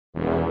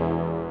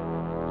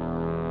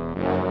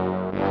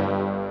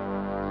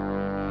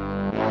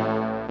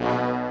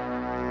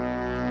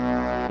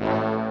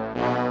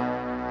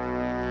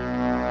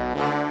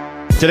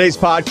Today's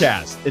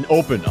podcast, an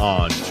open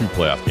on 2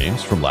 playoff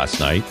games from last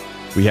night.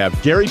 We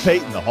have Gary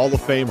Payton, the Hall of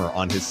Famer,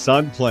 on his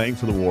son playing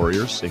for the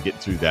Warriors, and get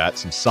through that.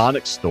 Some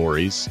Sonic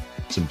stories,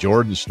 some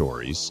Jordan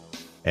stories,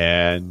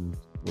 and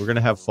we're going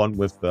to have fun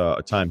with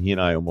a time he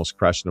and I almost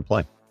crashed in a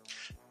plane.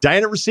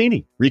 Dianna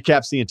Russini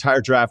recaps the entire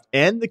draft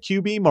and the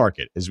QB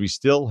market as we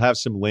still have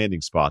some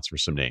landing spots for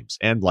some names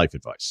and life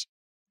advice.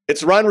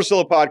 It's the Ryan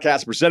Russillo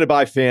podcast presented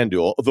by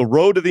FanDuel. The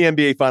road to the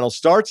NBA Finals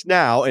starts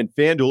now, and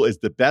FanDuel is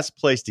the best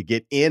place to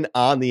get in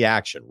on the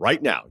action.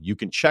 Right now, you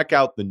can check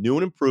out the new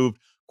and improved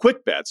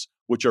Quick Bets,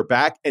 which are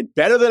back and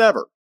better than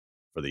ever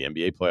for the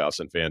NBA playoffs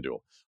on FanDuel.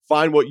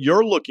 Find what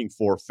you're looking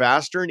for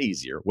faster and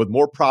easier with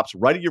more props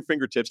right at your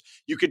fingertips.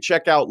 You can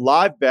check out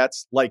live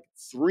bets like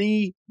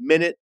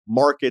 3-minute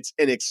markets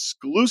and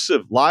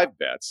exclusive live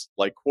bets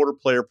like quarter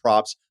player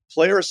props,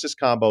 player assist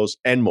combos,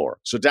 and more.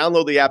 So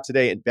download the app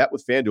today and bet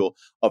with FanDuel,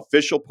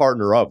 official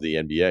partner of the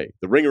NBA.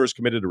 The Ringer is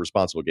committed to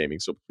responsible gaming,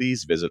 so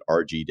please visit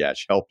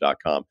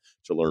rg-help.com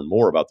to learn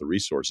more about the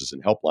resources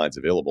and helplines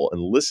available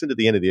and listen to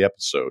the end of the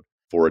episode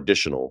for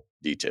additional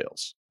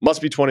details.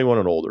 Must be 21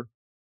 and older,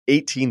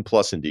 18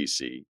 plus in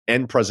DC,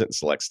 and present in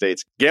select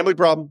states. Gambling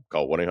problem?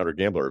 Call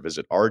 1-800-GAMBLER or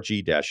visit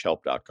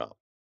rg-help.com.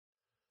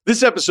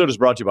 This episode is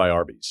brought to you by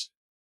Arby's.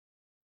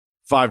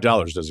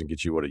 $5 doesn't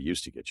get you what it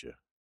used to get you.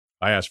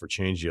 I asked for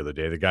change the other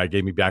day. The guy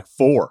gave me back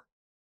 $4.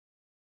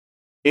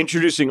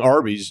 Introducing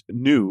Arby's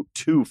new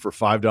 2 for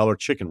 $5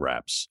 chicken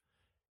wraps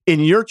in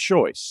your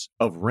choice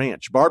of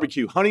ranch,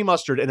 barbecue, honey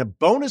mustard, and a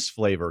bonus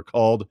flavor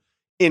called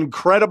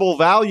Incredible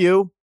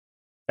Value.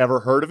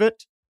 Ever heard of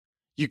it?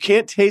 You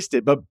can't taste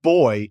it, but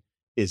boy,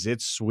 is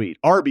it sweet.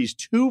 Arby's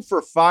 2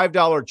 for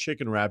 $5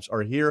 chicken wraps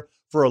are here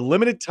for a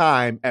limited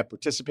time at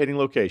participating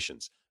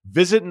locations.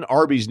 Visit an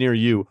Arby's near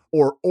you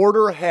or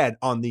order ahead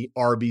on the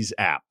Arby's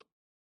app.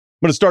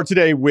 I'm going to start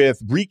today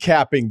with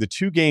recapping the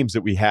 2 games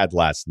that we had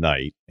last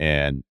night.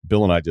 And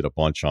Bill and I did a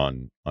bunch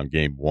on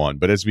game 1.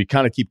 But as we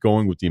kind of keep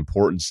going with the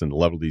importance and the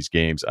level of these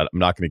games, I'm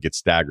not going to get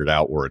staggered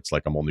out where it's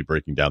like I'm only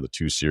breaking down the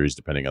 2 series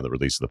depending on the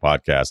release of the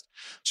podcast.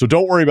 So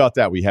don't worry about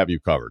that. We have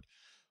you covered.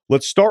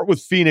 Let's start with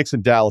Phoenix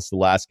and Dallas, the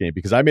last game,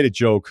 because I made a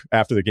joke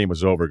after the game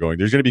was over going,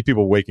 there's going to be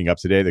people waking up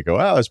today that go,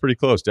 oh, that's pretty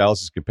close.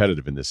 Dallas is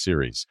competitive in this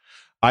series.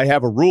 I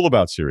have a rule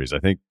about series. I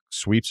think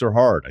sweeps are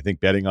hard. I think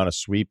betting on a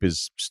sweep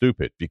is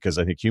stupid because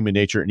I think human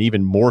nature, and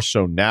even more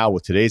so now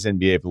with today's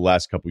NBA for the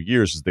last couple of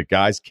years, is that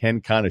guys can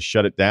kind of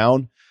shut it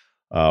down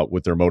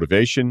with their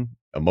motivation,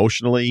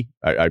 emotionally.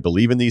 I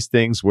believe in these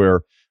things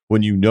where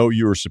when you know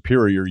you're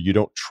superior, you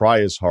don't try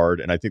as hard.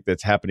 And I think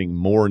that's happening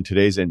more in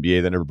today's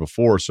NBA than ever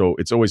before. So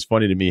it's always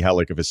funny to me how,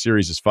 like, if a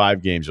series is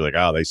 5 games, you're like,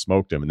 oh, they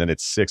smoked them. And then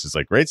it's 6. It's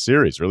like, great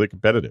series, really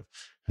competitive.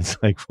 It's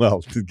like,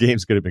 well, the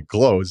games could have been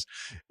close.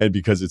 And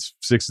because it's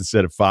 6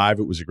 instead of 5,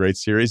 it was a great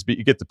series. But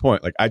you get the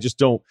point. Like, I just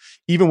don't,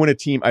 even when a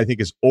team I think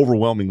is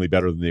overwhelmingly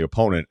better than the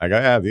opponent, I go,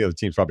 the other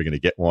team's probably going to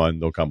get one.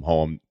 They'll come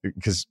home.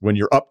 Because when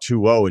you're up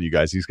 2-0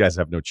 and these guys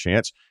have no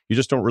chance, you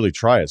just don't really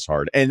try as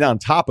hard. And on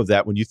top of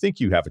that, when you think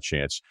you have a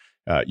chance,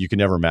 you can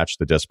never match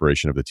the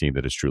desperation of the team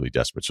that is truly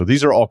desperate. So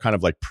these are all kind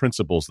of like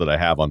principles that I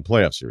have on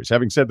playoff series.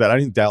 Having said that, I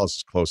think Dallas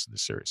is close to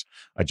this series.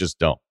 I just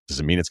don't. Does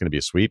it mean it's going to be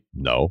a sweep?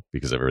 No,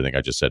 because of everything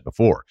I just said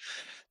before.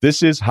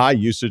 This is high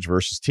usage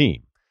versus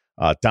team.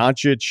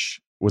 Doncic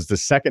was the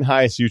second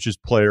highest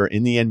usage player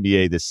in the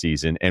NBA this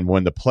season. And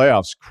when the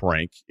playoffs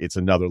crank, it's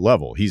another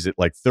level. He's at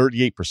like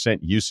 38%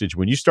 usage.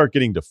 When you start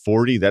getting to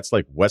 40, that's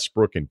like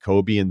Westbrook and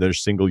Kobe in their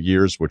single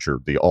years, which are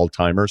the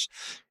all-timers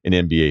in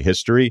NBA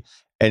history.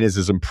 And is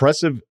as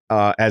impressive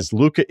as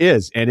Luka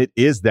is, and it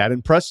is that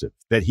impressive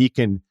that he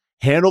can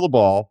handle the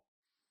ball.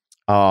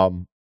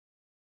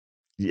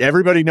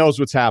 Everybody knows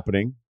what's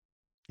happening.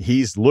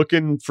 He's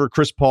looking for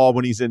Chris Paul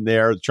when he's in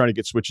there, trying to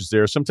get switches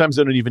there. Sometimes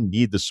they don't even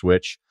need the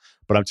switch.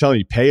 But I'm telling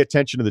you, pay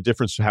attention to the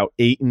difference of how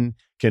Ayton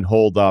can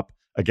hold up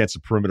against a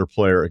perimeter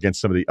player,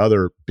 against some of the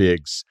other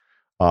bigs.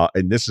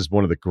 And this is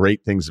one of the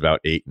great things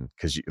about Ayton,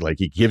 because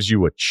he gives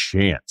you a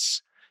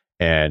chance.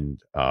 And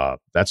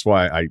that's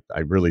why I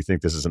really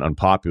think this is an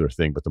unpopular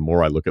thing. But the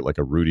more I look at like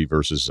a Rudy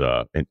versus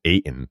an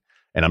Ayton,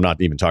 and I'm not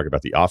even talking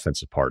about the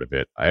offensive part of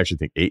it, I actually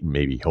think Ayton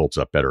maybe holds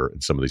up better in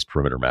some of these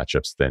perimeter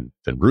matchups than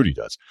Rudy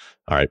does.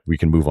 All right, we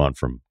can move on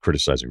from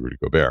criticizing Rudy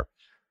Gobert.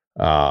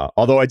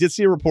 Although I did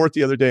see a report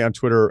the other day on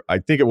Twitter, I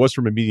think it was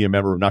from a media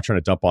member, I'm not trying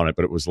to dump on it,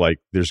 but it was like,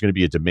 there's going to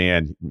be a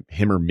demand,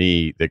 him or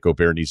me, that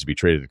Gobert needs to be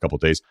traded in a couple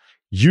of days.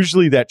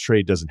 Usually that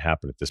trade doesn't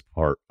happen at this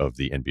part of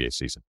the NBA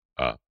season.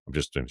 I'm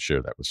just going to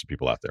share that with some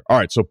people out there. All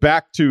right, so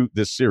back to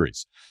this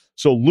series.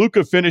 So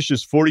Luka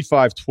finishes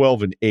 45,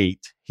 12, and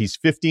 8. He's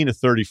 15 to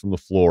 30 from the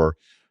floor,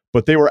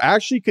 but they were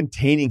actually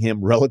containing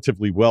him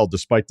relatively well,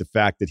 despite the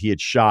fact that he had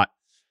shot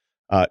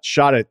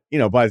it,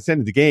 by the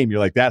end of the game,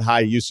 you're like, that high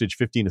usage,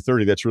 15 to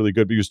 30, that's really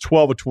good. But he was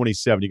 12 of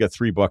 27. He got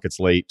 3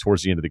 buckets late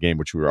towards the end of the game,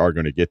 which we are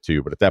going to get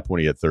to. But at that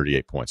point, he had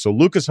 38 points. So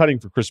Luka's hunting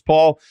for Chris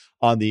Paul.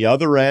 On the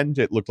other end,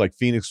 it looked like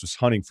Phoenix was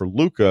hunting for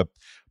Luka.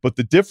 But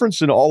the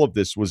difference in all of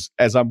this was,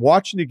 as I'm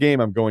watching the game,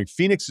 I'm going,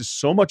 Phoenix is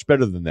so much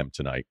better than them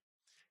tonight.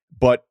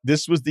 But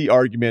this was the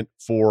argument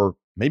for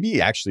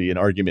maybe actually an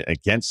argument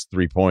against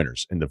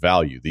three-pointers and the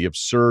value, the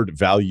absurd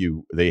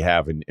value they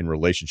have in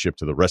relationship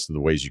to the rest of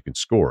the ways you can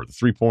score. The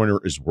three-pointer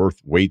is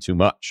worth way too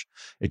much.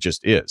 It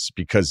just is,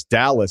 because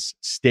Dallas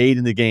stayed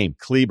in the game.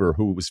 Kleber,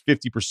 who was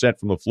 50%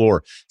 from the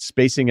floor,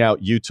 spacing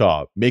out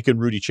Utah, making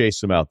Rudy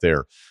chase him out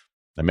there.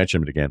 I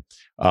mentioned it again.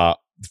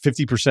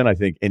 50%, I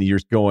think, and you're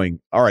going,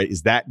 all right,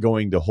 is that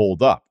going to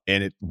hold up?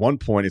 And at one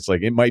point, it's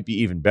like, it might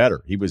be even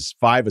better. He was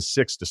 5 of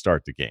 6 to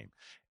start the game.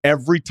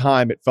 Every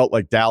time it felt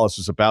like Dallas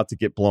was about to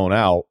get blown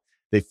out,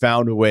 they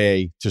found a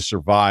way to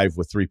survive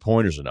with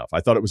three-pointers enough.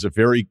 I thought it was a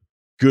very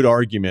good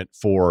argument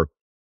for,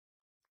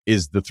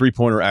 is the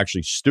three-pointer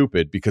actually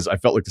stupid? Because I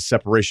felt like the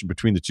separation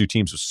between the two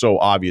teams was so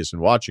obvious in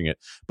watching it.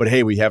 But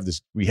hey, we have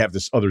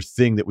this other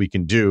thing that we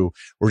can do.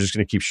 We're just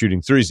going to keep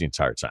shooting threes the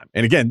entire time.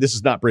 And again, this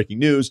is not breaking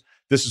news.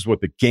 This is what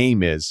the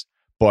game is.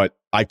 But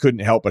I couldn't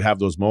help but have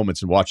those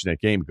moments in watching that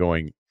game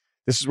going,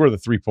 this is where the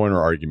three-pointer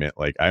argument,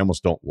 like, I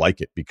almost don't like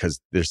it, because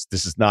this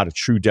is not a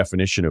true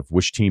definition of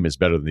which team is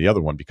better than the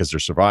other one, because they're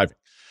surviving.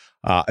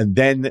 And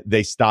then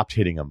they stopped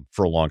hitting them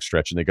for a long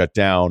stretch, and they got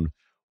down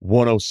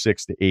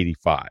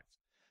 106-85.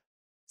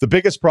 The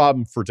biggest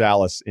problem for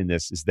Dallas in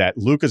this is that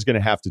Luka's going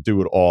to have to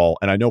do it all.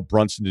 And I know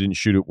Brunson didn't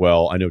shoot it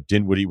well. I know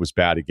Dinwiddie was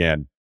bad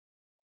again.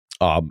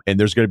 And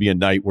there's going to be a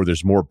night where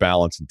there's more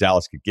balance and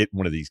Dallas could get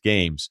one of these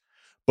games.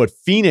 But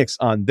Phoenix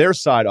on their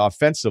side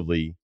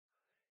offensively,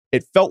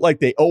 it felt like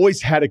they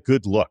always had a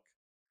good look.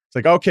 It's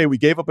like, okay, we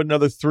gave up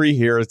another 3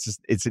 here. It's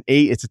a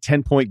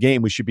 10-point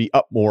game. We should be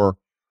up more.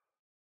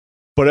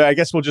 But I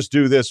guess we'll just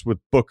do this with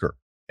Booker.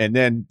 And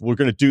then we're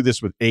going to do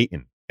this with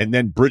Ayton. And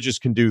then Bridges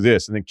can do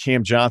this. And then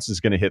Cam Johnson's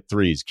going to hit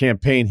threes. Cam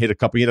Payne hit a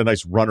couple. He had a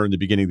nice runner in the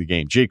beginning of the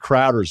game. Jay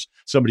Crowder's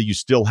somebody you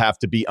still have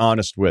to be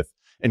honest with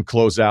and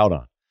close out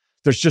on.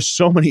 There's just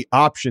so many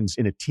options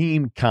in a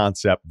team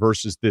concept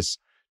versus this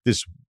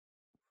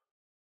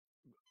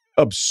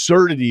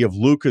absurdity of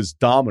Luka's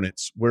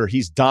dominance, where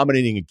he's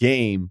dominating a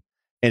game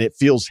and it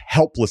feels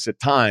helpless at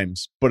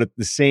times. But at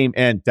the same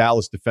end,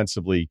 Dallas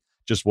defensively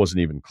just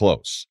wasn't even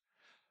close.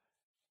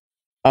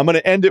 I'm going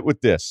to end it with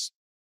this.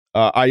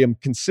 I am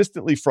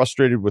consistently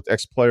frustrated with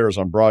ex-players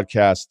on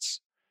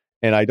broadcasts,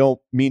 and I don't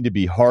mean to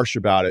be harsh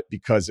about it,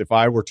 because if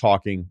I were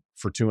talking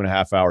for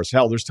 2.5 hours,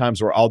 hell, there's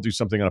times where I'll do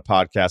something on a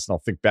podcast and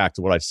I'll think back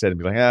to what I said and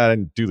be like, I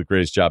didn't do the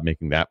greatest job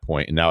making that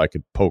point, and now I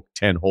could poke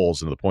 10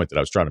 holes into the point that I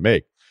was trying to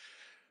make.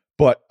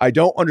 But I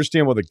don't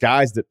understand why the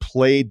guys that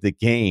played the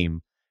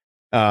game,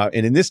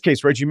 and in this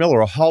case, Reggie Miller,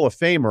 a Hall of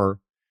Famer,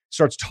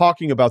 starts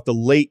talking about the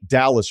late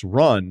Dallas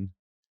run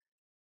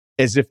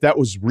as if that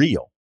was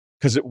real,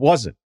 because it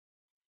wasn't.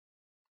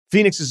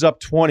 Phoenix is up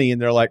 20,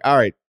 and they're like, all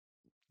right,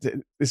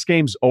 this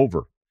game's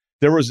over.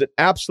 There was an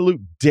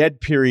absolute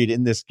dead period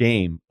in this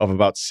game of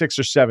about 6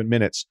 or 7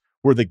 minutes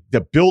where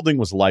the building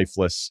was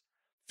lifeless.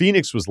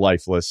 Phoenix was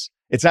lifeless.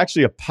 It's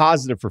actually a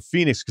positive for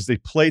Phoenix because they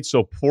played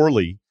so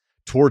poorly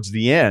towards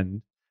the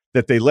end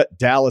that they let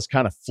Dallas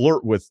kind of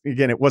flirt with.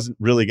 Again, it wasn't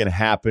really going to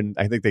happen.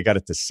 I think they got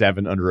it to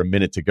 7 under a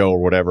minute to go or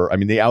whatever. I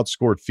mean, they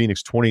outscored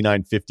Phoenix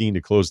 29-15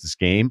 to close this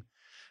game.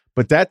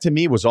 But that, to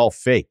me, was all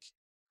fake.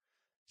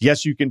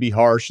 Yes, you can be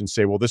harsh and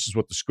say, well, this is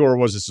what the score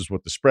was, this is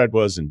what the spread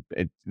was, and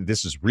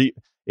this is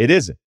it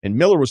isn't. And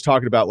Miller was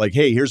talking about, like,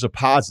 hey, here's a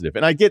positive.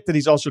 And I get that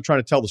he's also trying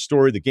to tell the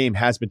story the game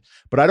has been,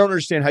 but I don't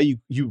understand how you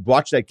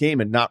watch that game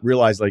and not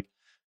realize, like,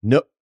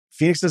 no,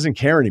 Phoenix doesn't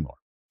care anymore.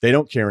 They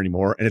don't care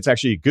anymore. And it's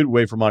actually a good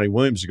way for Monty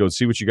Williams to go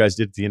see what you guys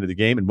did at the end of the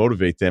game and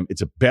motivate them.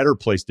 It's a better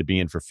place to be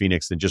in for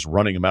Phoenix than just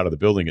running them out of the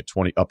building at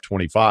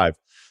 25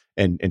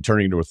 and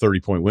turning into a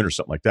 30-point win or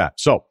something like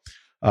that. So,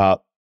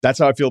 that's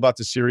how I feel about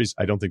this series.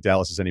 I don't think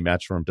Dallas is any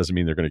match for them. Doesn't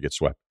mean they're going to get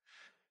swept.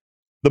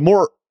 The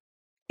more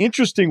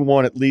interesting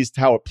one, at least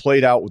how it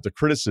played out with the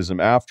criticism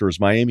after, is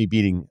Miami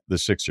beating the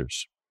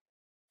Sixers.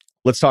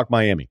 Let's talk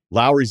Miami.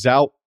 Lowry's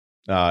out.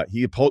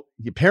 He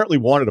apparently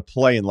wanted to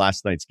play in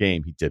last night's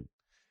game. He didn't.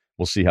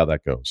 We'll see how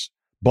that goes.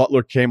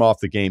 Butler came off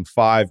the game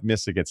 5,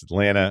 missed against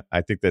Atlanta.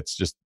 I think that's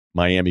just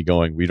Miami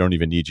going, we don't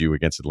even need you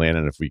against Atlanta.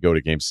 And if we go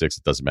to game 6,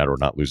 it doesn't matter. We're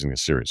not losing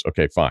this series.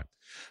 Okay, fine.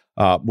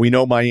 We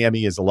know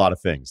Miami is a lot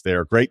of things. They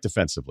are great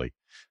defensively.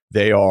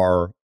 They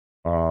are,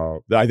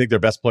 I think their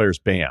best player is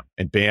Bam.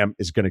 And Bam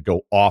is going to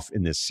go off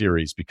in this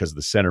series because of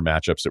the center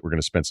matchups that we're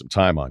going to spend some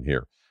time on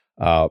here.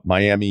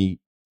 Miami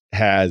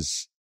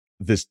has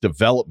this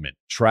development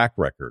track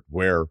record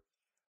where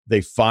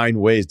they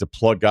find ways to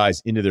plug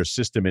guys into their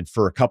system. And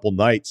for a couple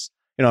nights,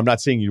 you know, I'm not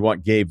saying you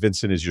want Gabe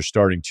Vincent as your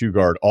starting 2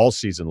 guard all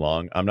season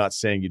long. I'm not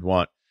saying you'd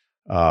want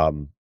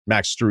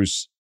Max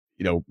Strus,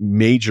 you know,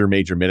 major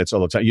minutes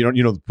all the time. You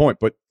know the point,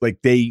 but like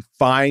they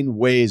find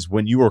ways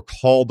when you are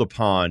called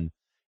upon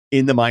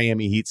in the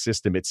Miami Heat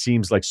system. It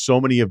seems like so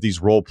many of these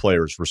role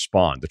players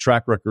respond. The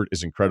track record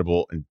is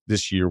incredible, and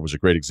this year was a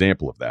great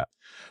example of that.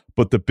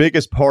 But the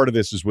biggest part of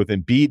this is with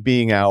Embiid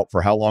being out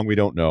for how long we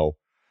don't know,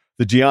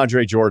 the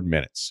DeAndre Jordan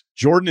minutes.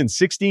 Jordan in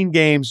 16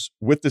 games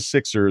with the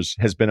Sixers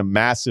has been a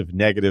massive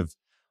negative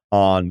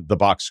on the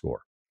box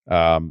score.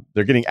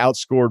 They're getting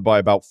outscored by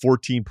about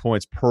 14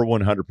 points per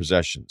 100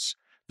 possessions.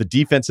 the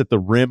defense at the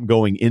rim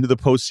going into the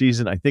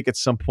postseason, I think at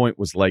some point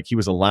was like he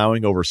was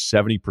allowing over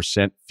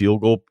 70%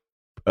 field goal.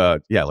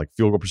 Field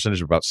goal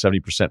percentage of about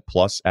 70%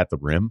 plus at the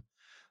rim.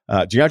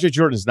 DeAndre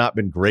Jordan has not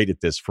been great at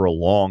this for a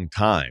long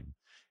time.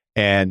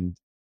 And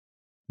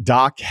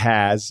Doc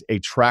has a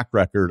track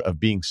record of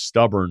being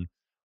stubborn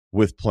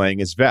with playing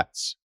his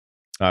vets,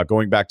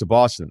 going back to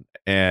Boston.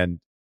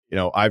 And,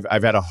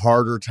 I've had a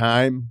harder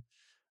time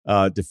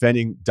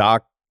defending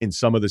Doc in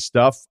some of the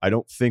stuff. I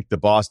don't think the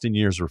Boston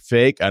years were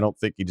fake. I don't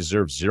think he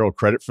deserves zero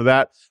credit for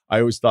that. I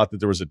always thought that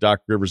there was a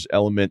Doc Rivers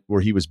element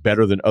where he was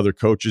better than other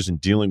coaches in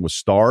dealing with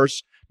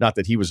stars. Not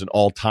that he was an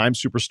all-time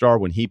superstar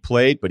when he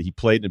played, but he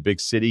played in a big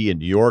city in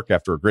New York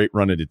after a great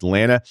run in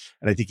Atlanta.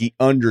 And I think he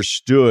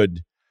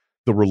understood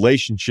the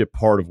relationship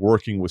part of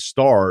working with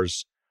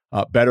stars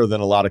better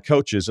than a lot of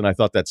coaches. And I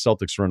thought that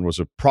Celtics run was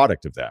a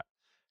product of that.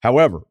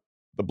 However,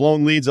 the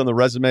blown leads on the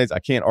resumes, I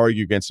can't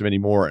argue against him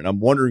anymore. And I'm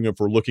wondering if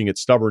we're looking at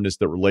stubbornness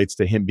that relates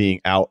to him being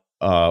out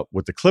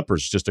with the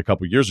Clippers just a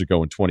couple years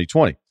ago in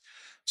 2020.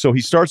 So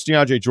he starts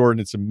DeAndre Jordan.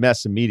 It's a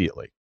mess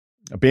immediately.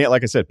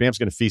 Like I said, Bam's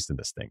going to feast in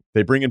this thing.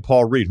 They bring in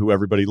Paul Reed, who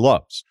everybody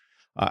loves.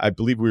 I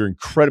believe we were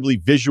incredibly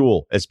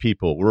visual as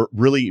people. We're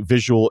really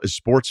visual as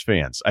sports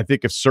fans. I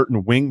think if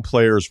certain wing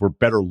players were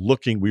better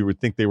looking, we would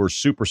think they were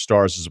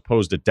superstars as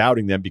opposed to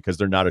doubting them because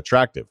they're not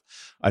attractive.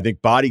 I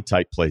think body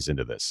type plays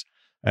into this.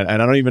 And I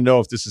don't even know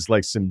if this is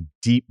like some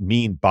deep,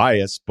 mean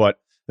bias, but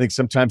I think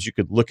sometimes you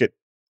could look at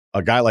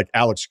a guy like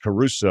Alex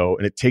Caruso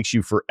and it takes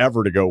you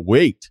forever to go,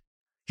 wait,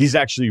 he's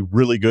actually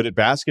really good at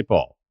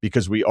basketball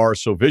because we are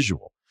so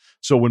visual.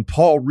 So when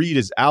Paul Reed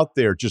is out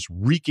there just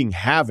wreaking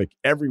havoc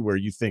everywhere,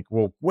 you think,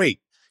 well, wait,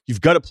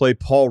 you've got to play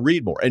Paul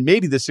Reed more. And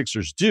maybe the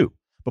Sixers do.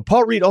 But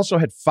Paul Reed also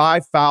had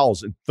 5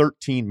 fouls in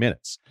 13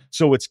 minutes.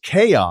 So it's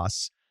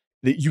chaos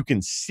that you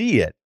can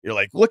see it. You're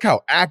like, look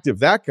how active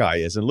that guy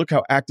is. And look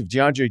how active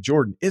DeAndre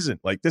Jordan isn't.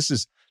 Like, this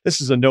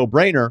is a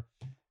no-brainer.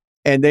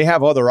 And they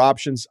have other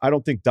options. I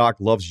don't think Doc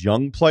loves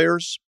young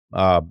players.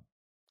 I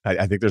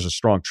think there's a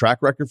strong track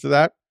record for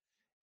that.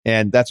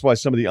 And that's why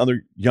some of the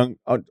other young,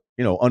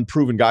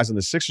 unproven guys on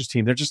the Sixers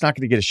team, they're just not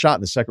going to get a shot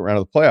in the second round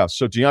of the playoffs.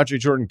 So DeAndre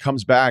Jordan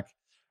comes back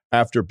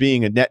after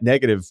being a net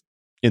negative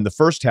in the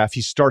first half.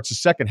 He starts the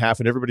second half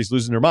and everybody's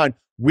losing their mind,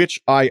 which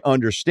I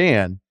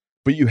understand,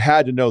 but you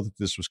had to know that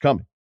this was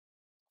coming.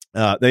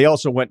 They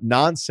also went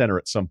non-center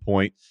at some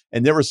point,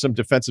 and there were some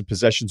defensive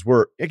possessions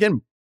where,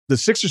 again, the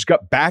Sixers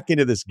got back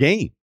into this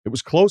game. It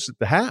was close at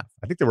the half.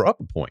 I think they were up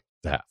a point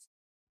at the half.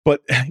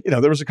 But,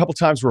 there was a couple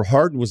times where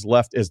Harden was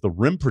left as the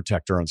rim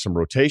protector on some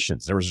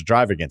rotations. There was a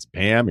drive against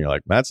Bam. You're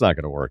like, that's not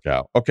going to work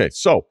out. Okay,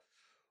 so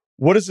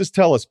what does this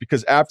tell us?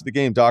 Because after the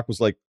game, Doc was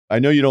like, I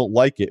know you don't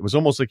like it. It was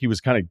almost like he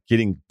was kind of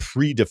getting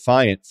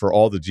pre-defiant for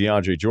all the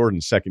DeAndre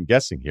Jordan second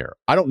guessing here.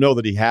 I don't know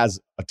that he has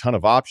a ton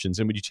of options.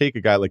 And when you take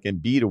a guy like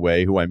Embiid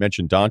away, who I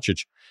mentioned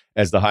Doncic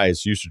as the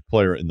highest usage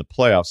player in the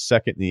playoffs,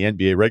 second in the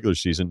NBA regular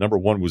season, number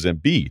one was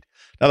Embiid.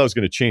 Now that was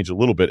going to change a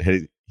little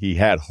bit. He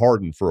had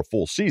Harden for a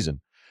full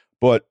season.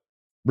 But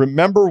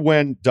remember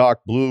when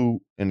Doc blew,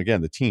 and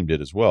again, the team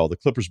did as well, the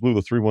Clippers blew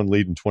the 3-1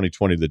 lead in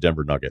 2020 to the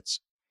Denver Nuggets.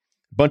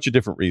 A bunch of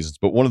different reasons,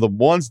 but one of the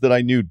ones that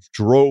I knew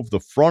drove the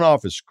front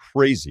office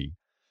crazy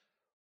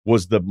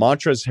was the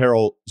Montrezl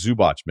Harrell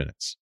Zubac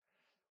minutes.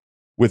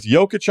 With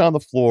Jokic on the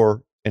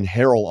floor and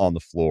Harrell on the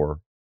floor,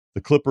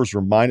 the Clippers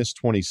were minus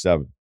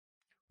 27.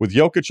 With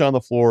Jokic on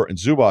the floor and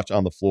Zubac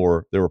on the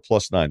floor, they were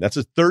plus 9. That's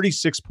a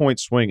 36-point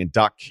swing, and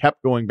Doc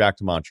kept going back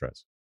to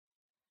Montrez.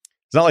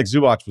 It's not like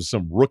Zubac was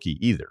some rookie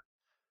either,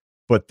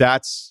 but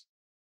that's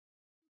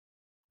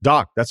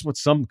Doc. That's what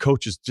some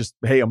coaches just,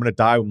 hey, I'm going to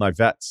die with my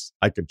vets.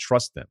 I can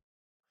trust them.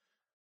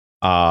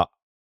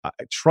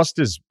 Trust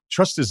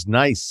is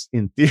nice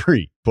in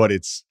theory, but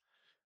it's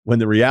when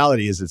the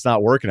reality is it's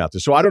not working out there.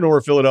 So I don't know where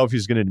Philadelphia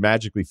is going to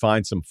magically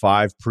find some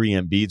 5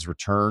 pre-Embiid's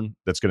return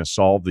that's going to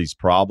solve these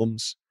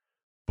problems.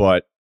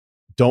 But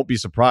don't be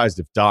surprised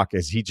if Doc,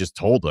 as he just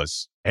told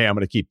us, hey, I'm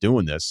going to keep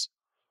doing this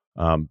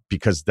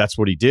because that's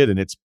what he did. And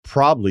it's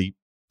probably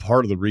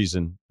part of the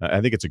reason,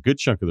 I think it's a good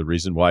chunk of the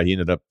reason why he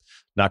ended up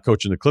not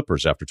coaching the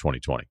Clippers after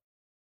 2020.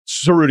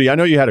 So, Rudy, I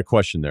know you had a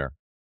question there.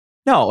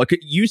 No, like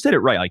you said it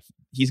right. Like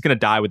he's going to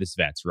die with his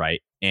vets,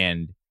 right?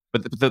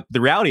 But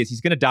the reality is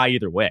he's going to die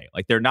either way.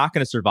 Like they're not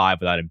going to survive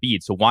without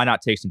Embiid. So why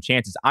not take some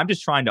chances? I'm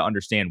just trying to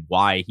understand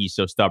why he's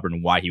so stubborn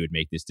and why he would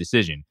make this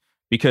decision.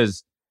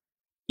 Because,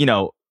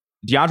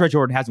 DeAndre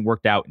Jordan hasn't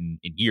worked out in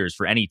years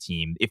for any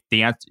team. If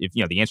the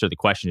answer to the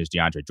question is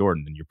DeAndre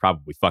Jordan, then you're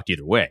probably fucked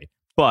either way.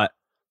 But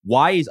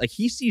why is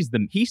he sees the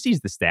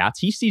stats,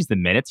 he sees the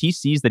minutes, he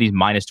sees that he's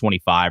minus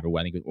 25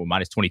 or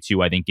minus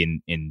 22, I think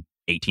in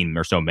 18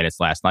 or so minutes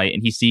last night.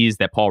 And he sees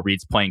that Paul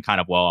Reed's playing kind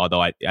of well,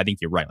 although I think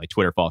you're right. Like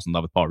Twitter falls in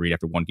love with Paul Reed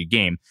after one good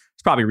game.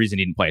 It's probably a reason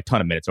he didn't play a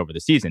ton of minutes over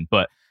the season.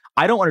 But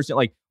I don't understand,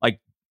 like,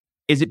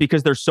 is it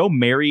because they're so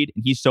married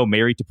and he's so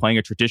married to playing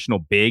a traditional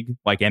big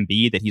like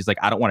Embiid that he's like,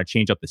 I don't want to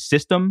change up the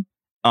system?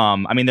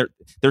 I mean,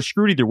 they're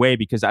screwed either way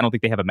because I don't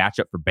think they have a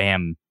matchup for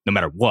Bam no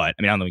matter what.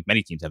 I mean, I don't think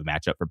many teams have a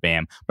matchup for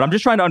Bam, but I'm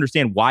just trying to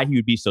understand why he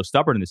would be so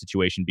stubborn in this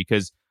situation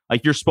because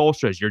like your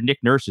Spoelstra's, your Nick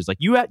Nurse's, like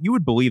you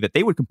would believe that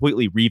they would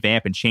completely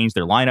revamp and change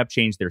their lineup,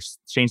 change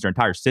their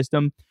entire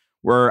system.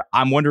 Where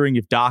I'm wondering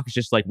if Doc is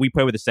just like, we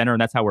play with the center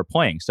and that's how we're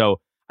playing.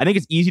 So I think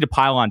it's easy to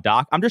pile on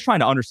Doc. I'm just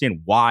trying to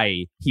understand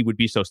why he would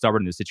be so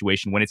stubborn in this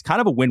situation when it's kind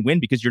of a win-win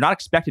because you're not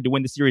expected to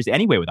win the series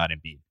anyway without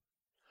Embiid.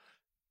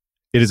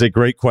 It is a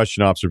great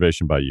question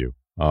observation by you,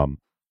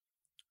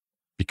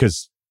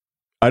 because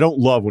I don't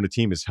love when a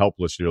team is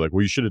helpless. You're like,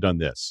 well, you should have done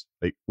this.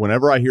 Like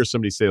whenever I hear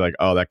somebody say like,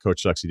 oh, that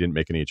coach sucks, he didn't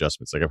make any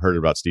adjustments. Like I've heard it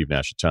about Steve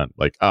Nash a ton.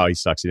 Like, oh, he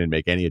sucks, he didn't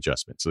make any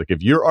adjustments. Like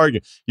if you're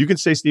arguing, you can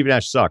say Steve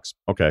Nash sucks.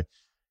 Okay.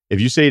 If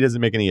you say he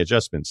doesn't make any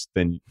adjustments,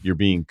 then you're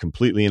being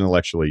completely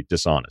intellectually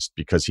dishonest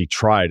because he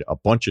tried a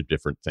bunch of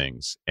different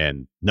things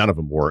and none of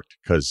them worked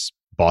because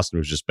Boston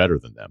was just better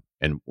than them.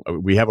 And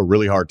we have a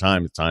really hard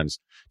time at times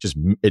just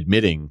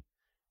admitting,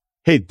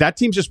 hey, that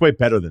team's just way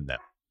better than them.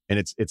 And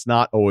it's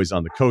not always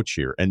on the coach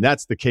here. And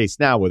that's the case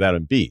now without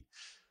Embiid.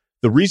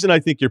 The reason I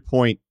think your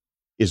point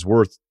is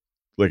worth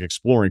like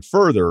exploring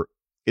further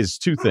is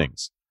two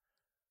things.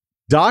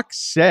 Doc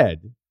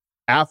said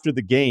after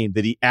the game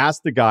that he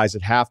asked the guys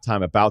at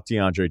halftime about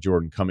DeAndre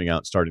Jordan coming out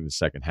and starting the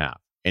second half.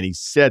 And he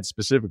said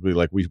specifically,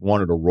 like, we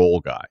wanted a role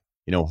guy.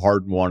 You know,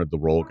 Harden wanted the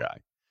role guy.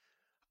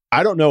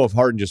 I don't know if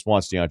Harden just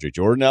wants DeAndre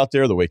Jordan out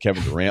there the way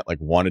Kevin Durant like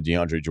wanted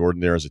DeAndre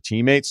Jordan there as a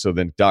teammate. So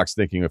then Doc's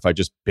thinking, if I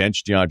just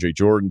bench DeAndre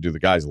Jordan, do the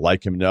guys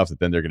like him enough that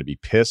then they're going to be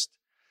pissed?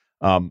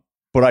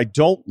 But I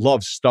don't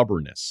love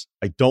stubbornness.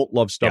 I don't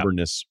love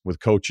stubbornness with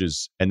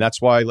coaches. And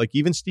that's why, like,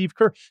 even Steve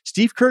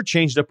Kerr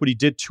changed up what he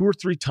did 2 or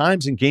 3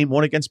 times in game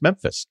 1 against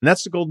Memphis. And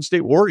that's the Golden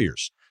State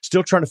Warriors.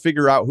 Still trying to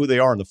figure out who they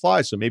are on the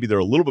fly. So maybe they're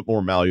a little bit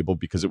more malleable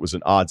because it was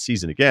an odd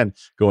season again,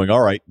 going,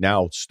 all right,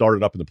 now start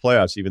it up in the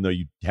playoffs, even though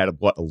you had,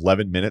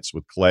 11 minutes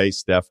with Clay,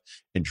 Steph,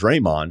 and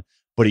Draymond.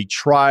 But he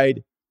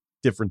tried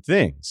different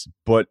things.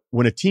 But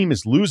when a team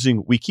is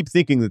losing, we keep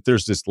thinking that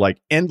there's this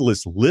like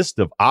endless list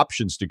of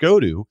options to go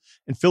to.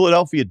 And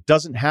Philadelphia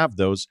doesn't have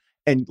those.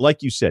 And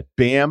like you said,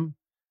 Bam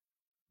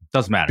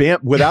doesn't matter. Bam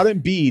without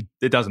Embiid,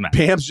 it doesn't matter.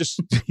 Bam's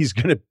just he's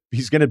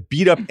gonna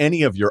beat up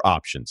any of your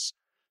options.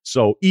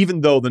 So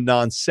even though the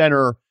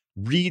non-center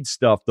read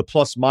stuff, the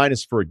plus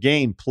minus for a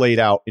game played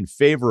out in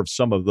favor of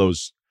some of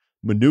those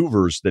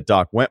maneuvers that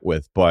Doc went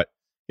with, but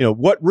you know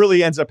what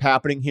really ends up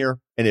happening here,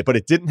 but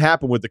it didn't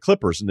happen with the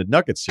Clippers in the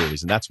Nuggets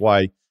series, and that's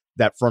why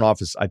that front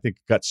office, I think,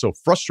 got so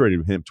frustrated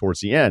with him towards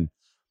the end.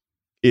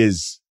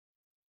 Is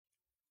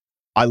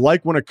I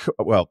like when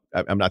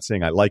I'm not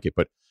saying I like it,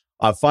 but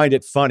I find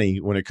it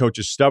funny when a coach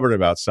is stubborn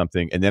about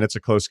something, and then it's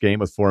a close game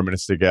with 4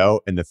 minutes to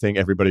go, and the thing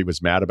everybody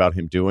was mad about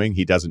him doing,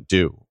 he doesn't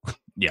do.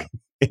 Yeah,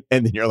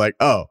 and then you're like,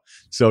 oh,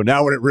 so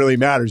now when it really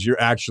matters,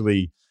 you're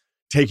actually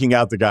taking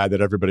out the guy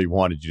that everybody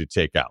wanted you to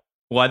take out.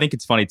 Well, I think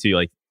it's funny too,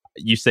 like.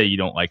 You say you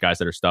don't like guys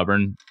that are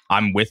stubborn.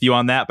 I'm with you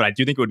on that, but I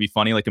do think it would be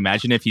funny. Like,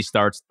 imagine if he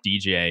starts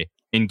DJ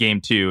in game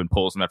 2 and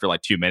pulls him after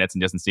like 2 minutes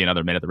and doesn't see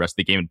another minute the rest of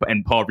the game,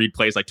 and Paul Reed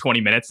plays like 20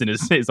 minutes and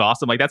is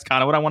awesome. Like, that's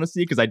kind of what I want to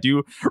see because I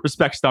do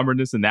respect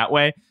stubbornness in that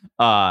way.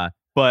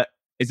 But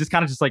it's just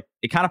kind of just like,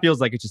 it kind of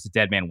feels like it's just a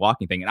dead man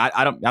walking thing. And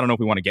I don't know if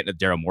we want to get into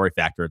the Daryl Morey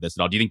factor of this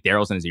at all. Do you think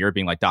Daryl's in his ear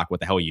being like, Doc, what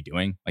the hell are you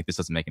doing? Like, this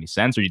doesn't make any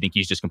sense. Or do you think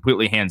he's just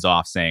completely hands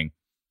off saying,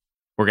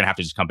 we're going to have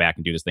to just come back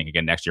and do this thing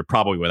again next year,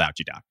 probably without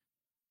you, Doc?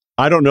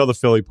 I don't know the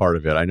Philly part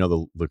of it. I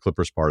know the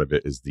Clippers part of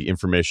it is the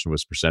information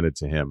was presented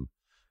to him,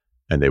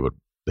 and they would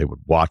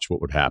watch what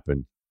would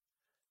happen,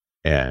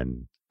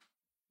 and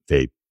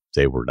they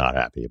were not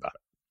happy about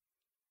it.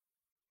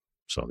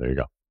 So there you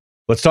go.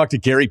 Let's talk to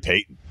Gary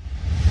Payton.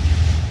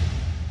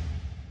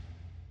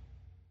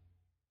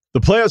 The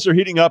playoffs are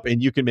heating up,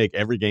 and you can make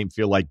every game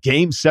feel like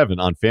Game 7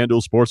 on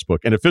FanDuel Sportsbook,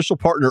 an official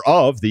partner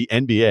of the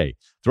NBA.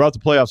 Throughout the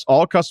playoffs,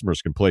 all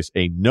customers can place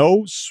a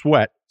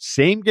no-sweat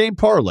same-game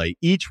parlay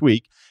each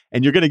week,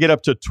 and you're going to get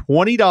up to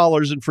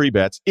 $20 in free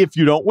bets if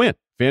you don't win.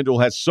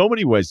 FanDuel has so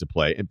many ways to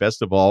play, and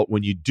best of all,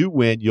 when you do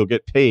win, you'll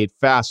get paid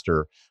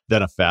faster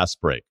than a fast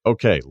break.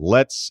 Okay,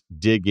 let's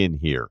dig in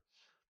here.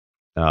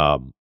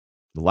 The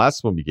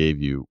last one we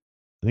gave you,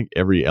 I think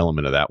every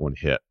element of that one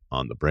hit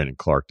on the Brandon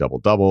Clark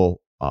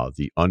double-double.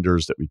 The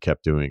unders that we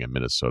kept doing in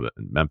Minnesota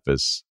and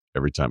Memphis,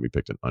 every time we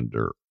picked an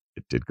under,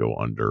 it did go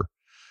under.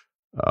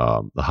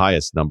 The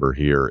highest number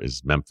here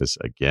is Memphis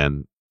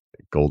again,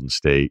 Golden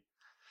State.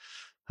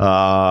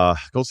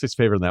 Golden State's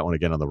favored in that one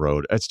again on the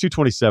road. It's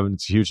 227.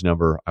 It's a huge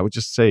number. I would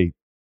just say,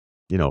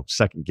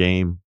 second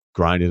game,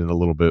 grind it in a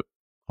little bit.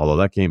 Although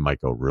that game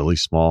might go really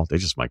small. They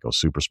just might go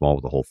super small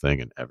with the whole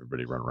thing and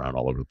everybody run around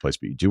all over the place.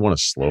 But you do want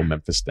to slow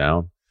Memphis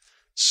down.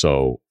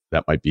 So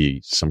that might be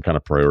some kind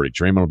of priority.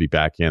 Draymond will be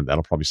back in.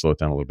 That'll probably slow it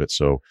down a little bit.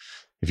 So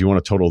if you want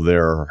a total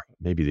there,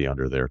 maybe the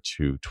under there,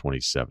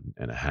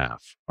 227.5.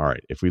 All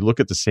right. If we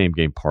look at the same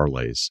game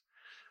parlays,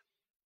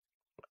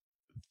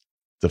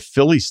 the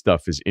Philly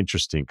stuff is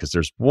interesting because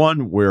there's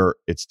one where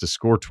it's to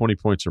score 20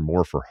 points or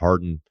more for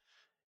Harden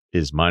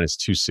is minus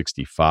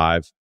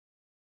 265,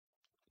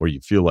 where you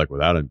feel like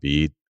without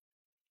Embiid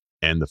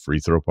and the free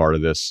throw part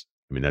of this,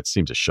 I mean, that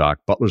seems a shock.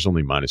 Butler's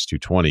only minus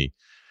 220.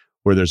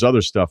 Where there's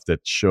other stuff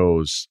that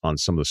shows on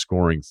some of the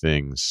scoring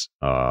things.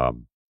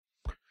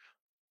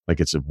 Like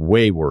it's a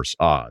way worse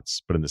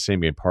odds, but in the same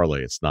game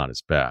parlay, it's not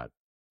as bad.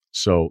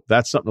 So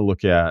that's something to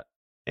look at.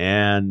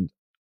 And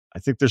I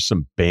think there's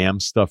some BAM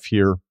stuff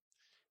here.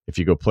 If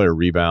you go player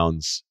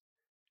rebounds,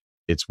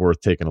 it's worth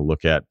taking a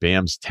look at.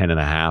 BAM's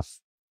 10.5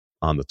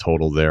 on the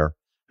total there.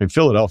 I mean,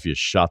 Philadelphia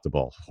shot the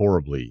ball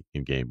horribly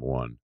in game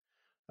one,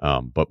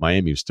 but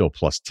Miami was still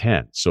plus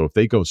 10. So if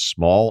they go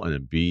small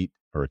and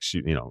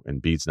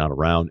Embiid's not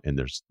around, and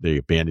they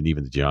abandon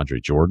even the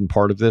DeAndre Jordan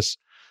part of this,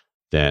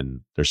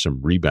 then there's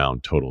some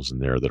rebound totals in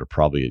there that are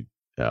probably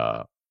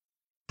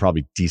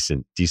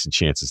decent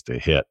chances to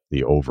hit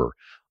the over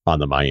on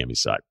the Miami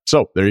side.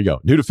 So there you go.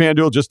 New to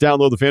FanDuel, just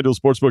download the FanDuel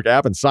Sportsbook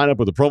app and sign up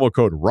with the promo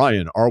code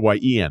Ryan,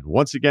 R-Y-E-N.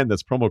 Once again,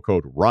 that's promo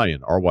code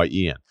Ryan,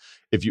 R-Y-E-N.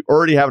 If you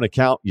already have an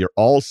account, you're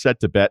all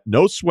set to bet.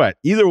 No sweat.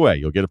 Either way,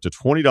 you'll get up to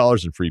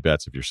 $20 in free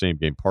bets if your same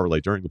game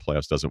parlay during the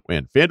playoffs doesn't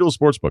win. FanDuel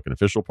Sportsbook, an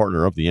official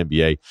partner of the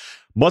NBA,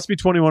 must be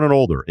 21 and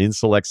older in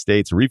select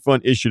states.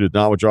 Refund issued at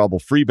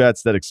non-withdrawable free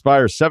bets that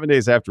expire 7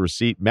 days after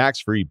receipt. Max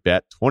free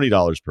bet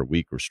 $20 per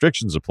week.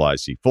 Restrictions apply.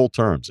 See full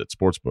terms at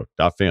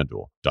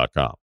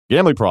sportsbook.fanduel.com.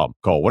 Gambling problem?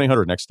 Call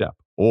 1-800-NEXT-STEP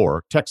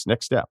or text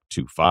NEXT STEP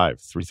to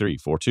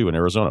 53342 in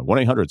Arizona,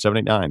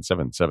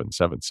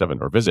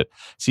 1-800-789-7777, or visit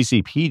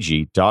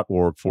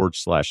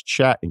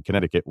ccpg.org/chat in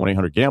Connecticut,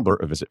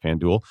 1-800-GAMBLER, or visit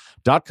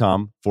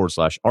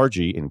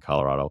fanduel.com/RG in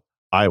Colorado,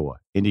 Iowa,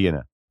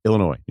 Indiana,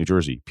 Illinois, New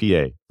Jersey,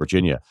 PA,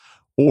 Virginia,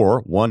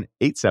 or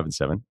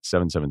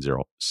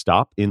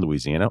 1-877-770-STOP in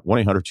Louisiana,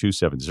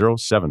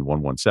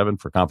 1-800-270-7117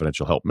 for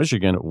confidential help.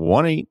 Michigan,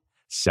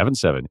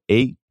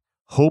 1-877-8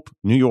 Hope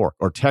New York,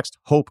 or text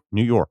Hope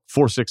New York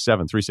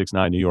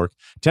 467-369 New York.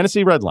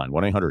 Tennessee Redline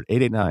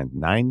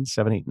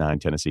 1-800-889-9789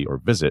 Tennessee, or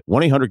visit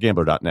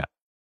 1-800-GAMBLER.net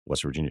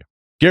West Virginia.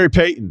 Gary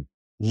Payton,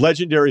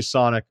 legendary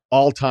Sonic,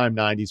 all-time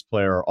 90s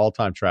player,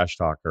 all-time trash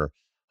talker,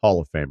 Hall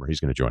of Famer.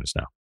 He's going to join us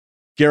now.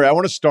 Gary, I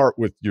want to start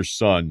with your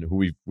son,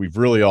 who we've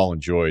really all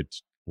enjoyed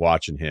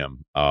watching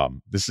him.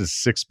 This is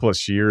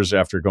 6+ years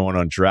after going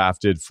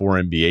undrafted, 4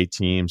 NBA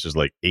teams. There's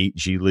like 8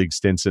 G League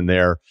stints in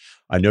there.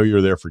 I know you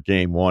were there for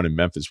game one in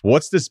Memphis.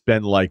 What's this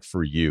been like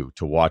for you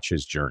to watch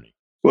his journey?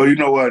 Well, you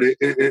know what?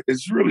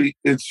 It's really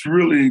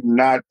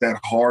not that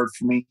hard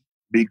for me,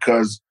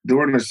 because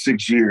during the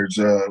 6 years,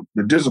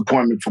 the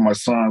disappointment for my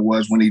son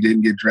was when he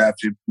didn't get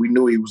drafted. We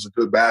knew he was a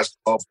good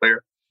basketball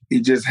player.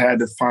 He just had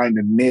to find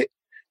a niche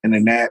and a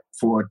knack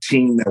for a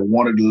team that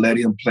wanted to let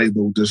him play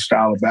the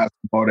style of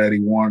basketball that he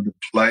wanted to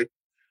play.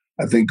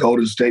 I think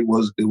Golden State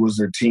was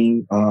their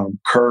team.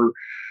 Kerr,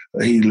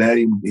 he's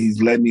letting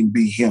him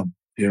be him.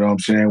 You know what I'm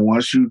saying?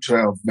 Once you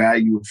have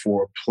value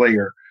for a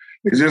player,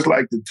 it's just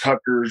like the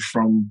Tuckers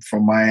from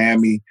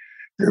Miami,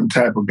 them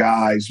type of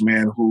guys,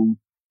 man, who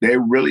they're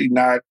really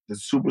not the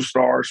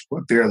superstars,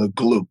 but they're the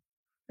glue.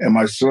 And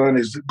my son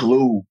is the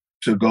glue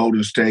to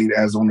Golden State,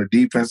 as on the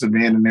defensive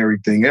end and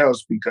everything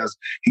else, because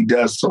he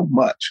does so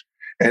much.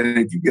 And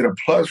if you get a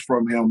plus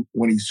from him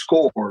when he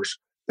scores,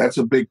 that's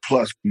a big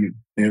plus for you,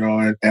 you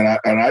know. And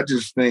I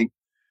just think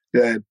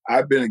that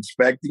I've been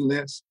expecting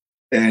this,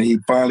 and he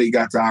finally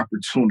got the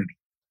opportunity.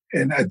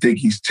 And I think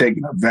he's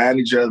taking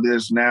advantage of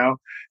this now,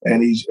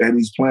 and he's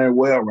playing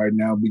well right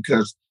now,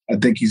 because I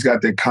think he's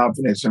got that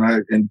confidence. And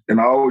I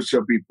always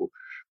tell people,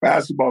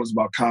 basketball is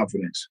about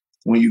confidence.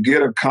 When you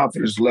get a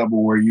confidence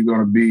level where you're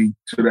going to be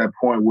to that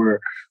point where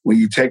when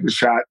you take a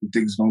shot, you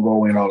think it's going to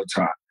go in all the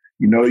time.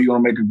 You know you're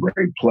going to make a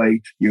great play.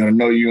 You're going to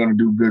know you're going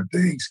to do good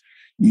things.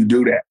 You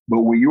do that.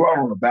 But when you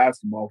are on the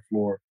basketball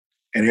floor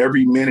and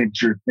every minute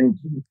you're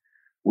thinking,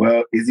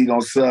 well, is he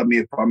going to sub me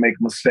if I make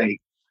a mistake?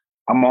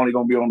 I'm only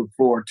going to be on the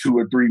floor 2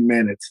 or 3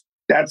 minutes.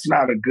 That's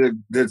not a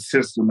good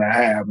system to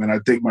have. And I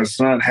think my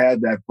son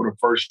had that for the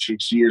first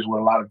 6 years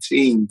with a lot of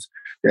teams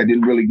that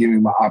didn't really give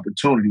him an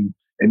opportunity.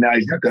 And now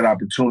he's got that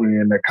opportunity,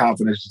 and that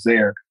confidence is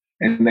there.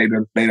 And they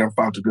done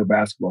found a good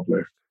basketball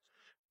player.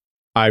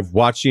 I've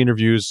watched the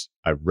interviews.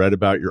 I've read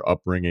about your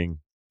upbringing,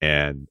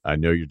 and I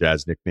know your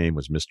dad's nickname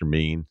was Mr.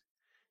 Mean.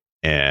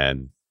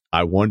 And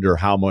I wonder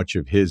how much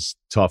of his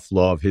tough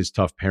love, his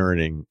tough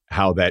parenting,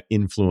 how that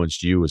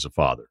influenced you as a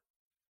father.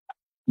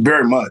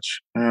 Very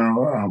much.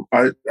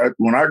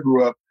 When I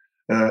grew up,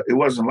 it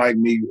wasn't like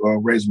me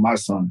raising my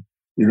son.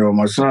 You know,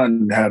 my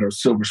son had a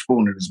silver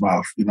spoon in his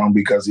mouth, you know,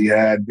 because he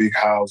had big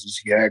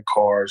houses, he had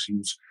cars, he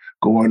was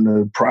going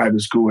to private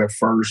school at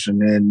first,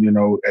 and then, you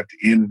know, at the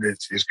end of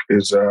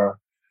his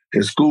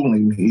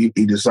schooling,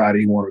 he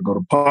decided he wanted to go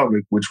to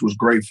public, which was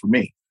great for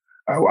me.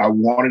 I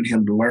wanted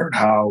him to learn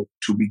how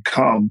to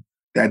become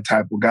that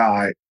type of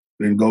guy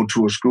and go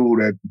to a school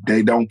that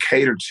they don't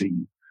cater to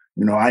you.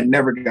 You know, I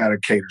never got a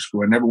cater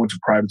school. I never went to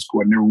private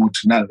school. I never went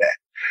to none of that.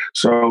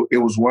 So it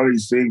was one of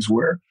these things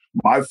where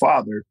my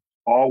father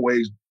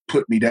always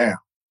put me down.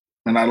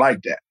 And I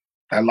like that.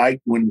 I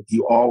like when he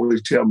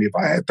always tell me if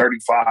I had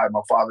 35,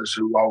 my father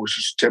always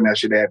used to tell me I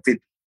should have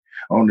 50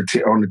 on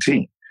the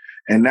team.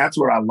 And that's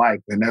what I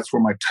like. And that's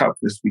where my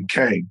toughness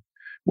became.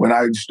 When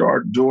I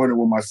started doing it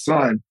with my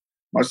son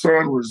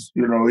was,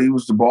 you know, he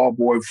was the ball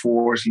boy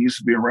for us. He used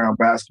to be around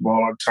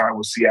basketball all the time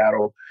with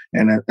Seattle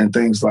and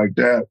things like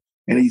that.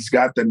 and he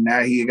got the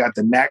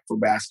knack for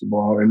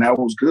basketball, and that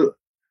was good.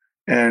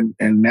 And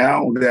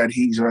now that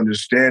he's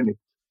understanding,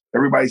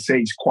 everybody say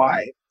he's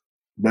quiet,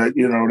 but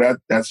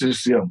that's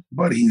just him.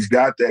 But he's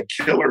got that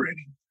killer in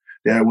him.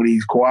 That when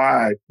he's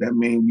quiet, that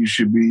means you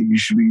should be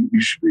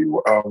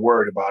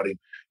worried about him,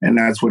 and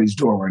that's what he's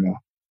doing right now.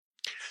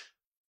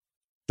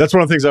 That's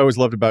one of the things I always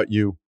loved about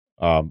you,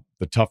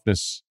 the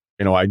toughness.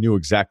 I knew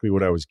exactly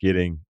what I was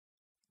getting,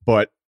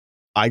 but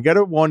I got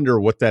to wonder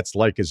what that's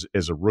like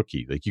as a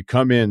rookie. Like you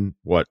come in,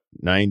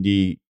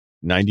 90,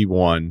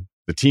 91,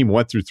 the team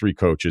went through 3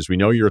 coaches. We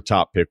know you're a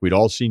top pick. We'd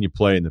all seen you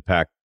play in the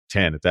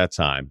Pac-10 at that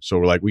time. So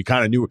we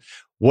kind of knew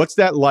what's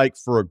that like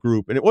for a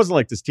group. And it wasn't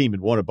like this team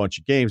had won a bunch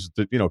of games.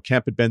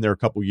 Kemp had been there a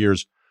couple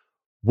years.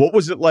 What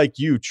was it like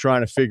you trying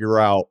to figure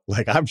out,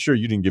 I'm sure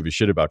you didn't give a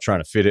shit about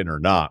trying to fit in or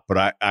not,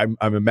 but I'm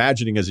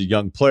imagining as a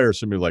young player,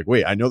 somebody like,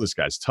 wait, I know this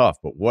guy's tough,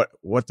 but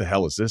what the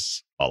hell is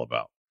this all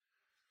about?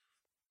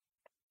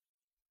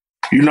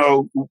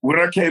 When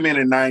I came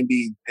in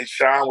 90, and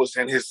Sean was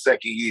in his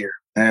second year,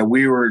 and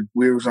we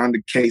was under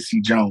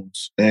Casey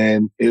Jones,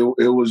 and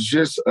it was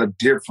just a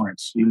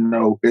difference.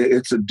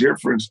 It's a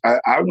difference.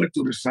 I went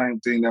through the same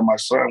thing that my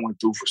son went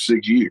through for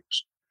 6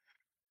 years.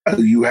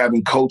 You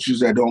having coaches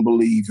that don't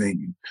believe in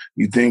you.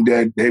 You think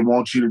that they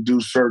want you to do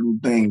certain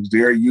things.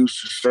 They're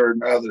used to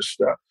certain other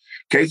stuff.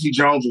 Casey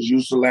Jones was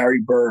used to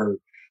Larry Bird,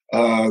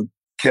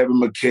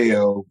 Kevin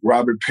McHale,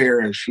 Robert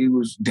Parrish. He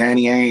was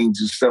Danny Ainge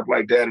and stuff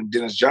like that, and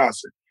Dennis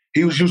Johnson.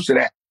 He was used to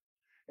that.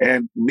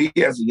 And me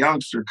as a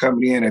youngster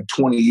coming in at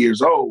 20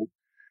 years old,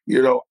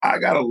 I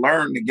got to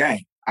learn the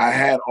game. I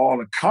had all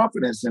the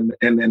confidence and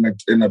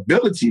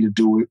ability to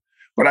do it,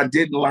 but I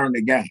didn't learn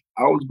the game.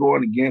 I was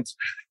going against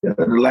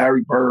the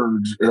Larry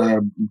Birds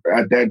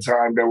at that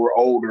time that were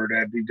older,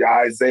 the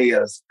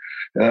Isaiahs,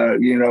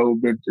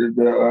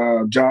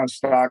 the John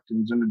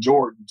Stocktons and the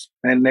Jordans,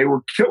 and they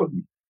were killing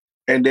me.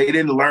 And they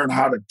didn't learn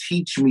how to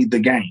teach me the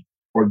game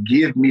or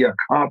give me a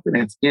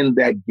confidence in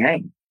that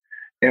game.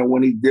 And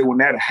when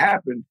that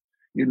happened,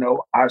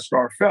 I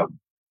started failing,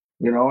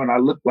 and I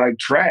looked like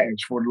trash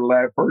for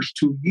the first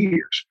 2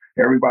 years.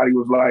 Everybody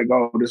was like,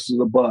 oh, this is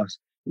a bust.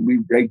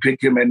 They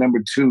picked him at number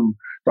 2,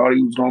 thought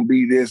he was going to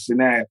be this and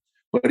that,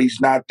 but he's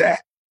not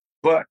that.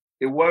 But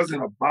it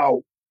wasn't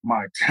about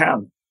my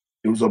talent.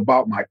 It was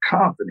about my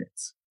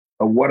confidence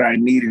of what I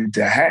needed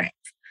to have.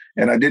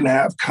 And I didn't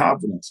have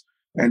confidence.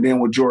 And then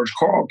when George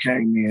Karl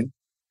came in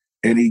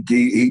and he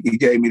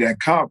gave me that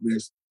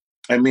confidence,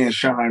 and me and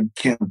Sean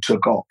Kemp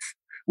took off.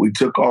 We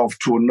took off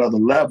to another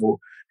level,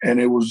 and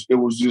it was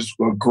just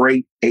a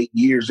great 8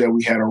 years that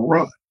we had a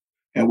run.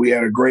 And we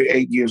had a great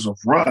 8 years of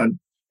run,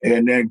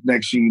 and then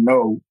next thing you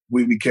know,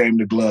 we became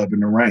the glove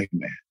and the rain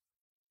man.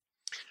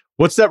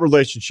 What's that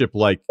relationship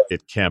like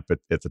at camp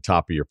at the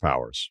top of your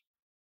powers?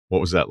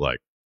 What was that like?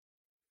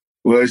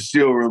 Well, it's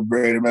still real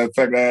great. As a matter of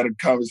fact, I had a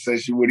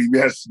conversation with him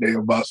yesterday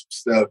about some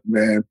stuff,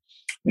 man.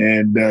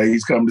 And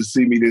he's coming to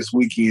see me this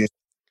weekend.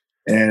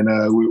 And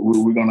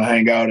we're going to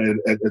hang out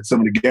at some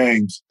of the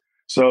games.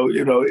 So,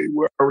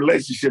 our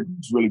relationship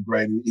is really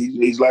great.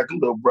 He's like a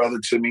little brother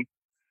to me,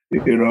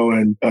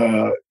 and,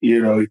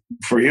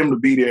 for him to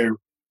be there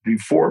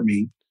before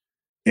me,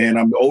 and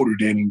I'm older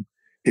than him,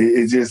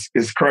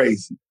 it's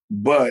crazy.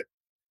 But,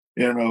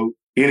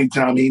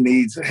 anytime he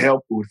needs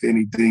help with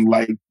anything,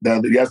 like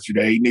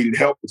yesterday, he needed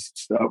help with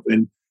some stuff,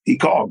 and he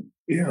called me.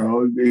 He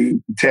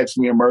texted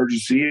me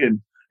emergency,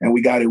 and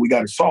we got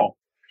it solved.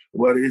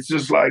 But it's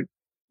just like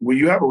when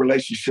you have a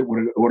relationship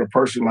with a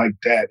person like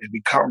that and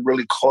become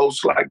really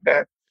close like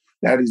that,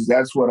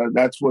 that's what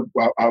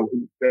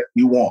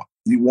you want.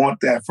 You want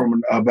that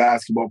from a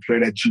basketball player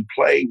that you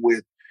played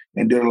with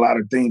and did a lot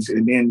of things.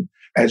 And then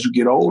as you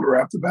get older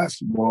after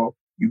basketball,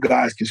 you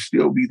guys can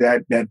still be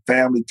that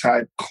family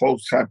type,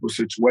 close type of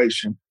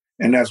situation.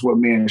 And that's what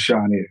me and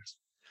Sean is.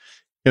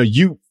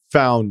 You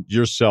found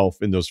yourself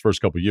in those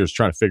first couple of years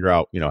trying to figure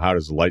out, how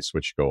does the light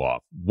switch go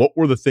off? What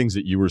were the things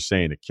that you were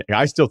saying to Kemp?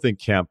 I still think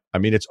Kemp,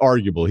 it's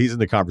arguable. He's in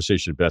the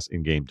conversation of best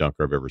in-game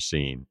dunker I've ever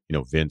seen.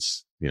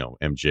 Vince,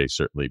 MJ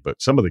certainly,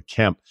 but some of the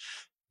Kemp,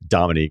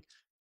 Dominique,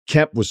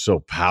 Kemp was so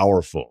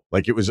powerful.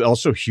 It was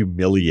also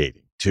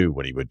humiliating too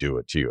when he would do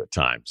it to you at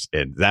times.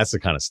 And that's the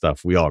kind of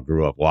stuff we all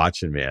grew up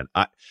watching, man.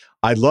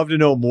 I'd love to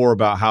know more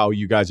about how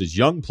you guys as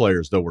young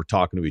players, though, were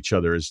talking to each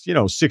other as,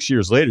 6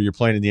 years later, you're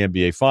playing in the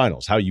NBA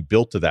Finals, how you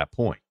built to that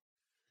point.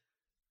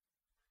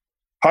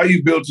 How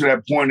you build to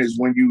that point is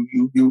when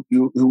you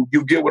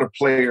get with a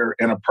player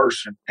and a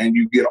person and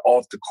you get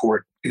off the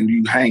court and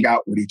you hang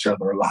out with each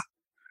other a lot.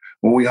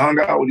 When we hung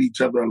out with each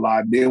other a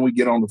lot, then we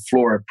get on the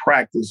floor at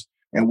practice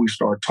and we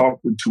start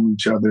talking to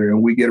each other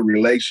and we get a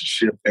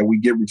relationship and we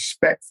get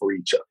respect for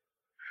each other.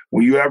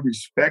 When you have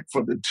respect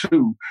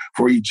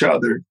for each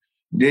other,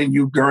 then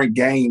you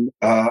gain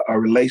a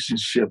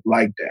relationship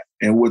like that.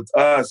 And with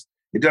us,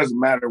 it doesn't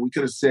matter. We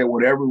could have said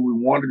whatever we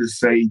wanted to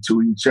say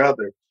to each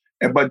other,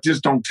 but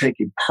just don't take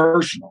it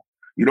personal.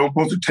 You don't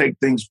supposed to take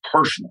things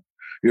personal.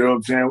 You know what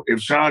I'm saying?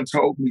 If Sean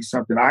told me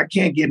something, I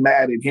can't get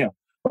mad at him.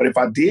 But if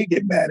I did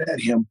get mad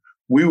at him,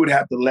 we would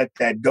have to let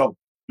that go.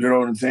 You know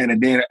what I'm saying?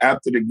 And then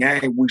after the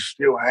game, we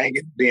still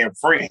hanging, being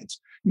friends.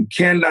 You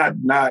cannot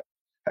not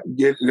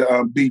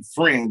be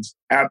friends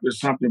after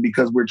something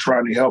because we're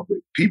trying to help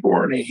it. People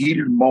are in a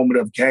heated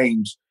moment of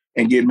games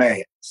and get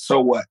mad.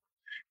 So what?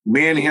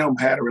 Me and him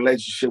had a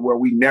relationship where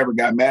we never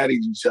got mad at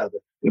each other.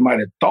 They might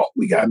have thought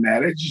we got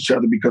mad at each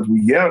other because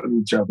we yelled at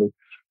each other,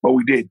 but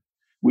we didn't.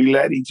 We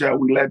let each other,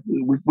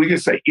 we can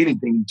say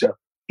anything to each other,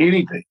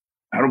 anything.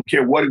 I don't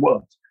care what it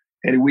was.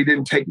 And we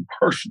didn't take it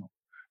personal.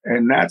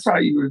 And that's how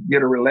you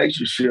get a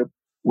relationship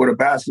with a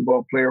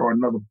basketball player or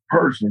another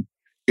person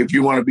if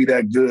you want to be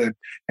that good.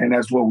 And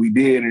that's what we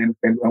did. And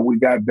we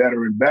got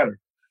better and better.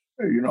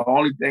 You know, the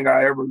only thing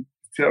I ever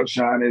tell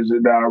Sean is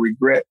that I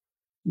regret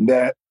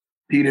that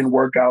he didn't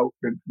work out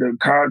the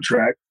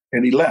contract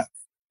and he left.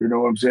 You know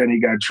what I'm saying? He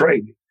got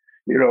traded.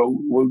 You know,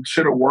 we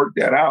should have worked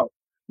that out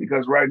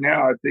because right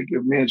now I think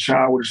if me and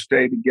Sean would have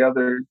stayed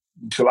together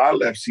until I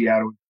left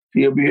Seattle,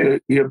 he'll be a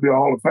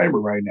Hall of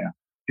Famer right now.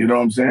 You know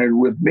what I'm saying?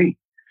 With me.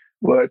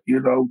 But, you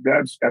know,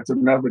 that's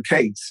another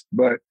case.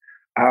 But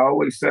I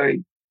always say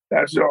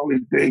that's the only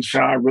thing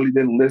Sean really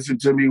didn't listen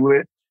to me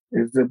with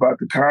is about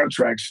the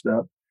contract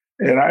stuff.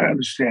 And I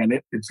understand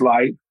it. It's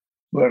life.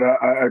 But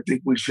I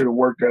think we should have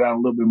worked that out a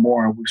little bit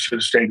more and we should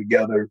have stayed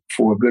together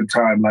for a good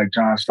time like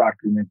John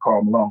Stockton and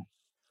Karl Malone.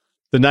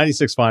 The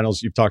 96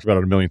 finals, you've talked about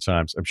it a million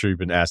times. I'm sure you've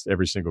been asked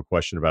every single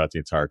question about it the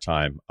entire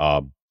time.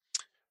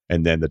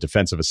 And then the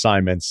defensive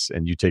assignments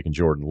and you taking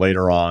Jordan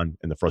later on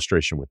and the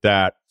frustration with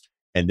that.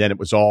 And then it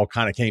was all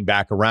kind of came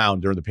back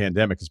around during the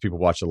pandemic because people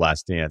watched The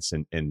Last Dance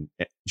and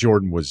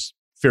Jordan was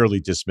fairly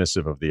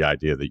dismissive of the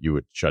idea that you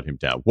would shut him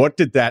down. What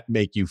did that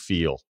make you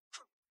feel,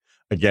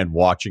 again,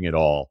 watching it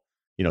all?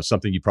 You know,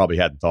 something you probably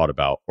hadn't thought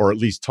about or at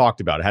least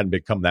talked about. It hadn't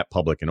become that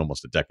public in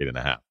almost a decade and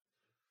a half.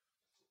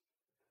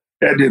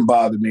 That didn't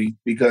bother me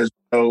because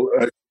I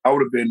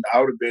wouldn't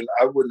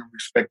have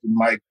respected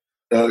Mike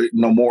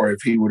no more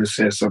if he would have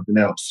said something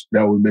else.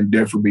 That would have been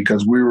different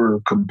because we were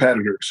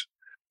competitors.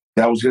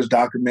 That was his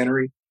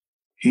documentary.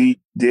 He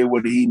did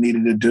what he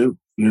needed to do.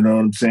 You know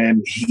what I'm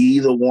saying? He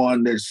the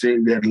one that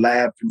said that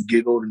laughed and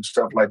giggled and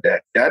stuff like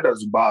that. That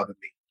doesn't bother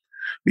me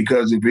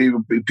because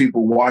if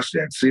people watch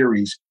that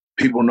series,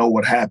 people know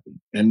what happened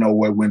and know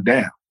what went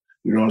down.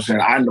 You know what I'm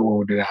saying? I know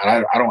what went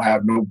down. I don't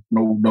have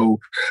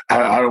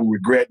I don't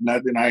regret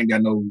nothing. I ain't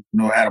got no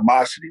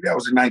animosity. That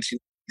was in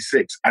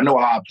 1996. I know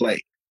how I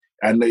played.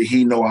 I know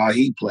he know how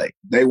he played.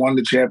 They won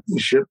the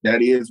championship.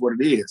 That is what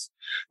it is.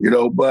 You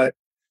know, but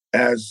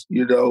as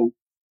you know,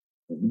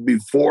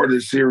 before the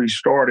series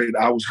started,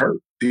 I was hurt.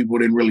 People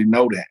didn't really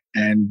know that.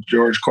 And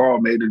George Karl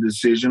made a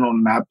decision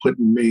on not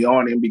putting me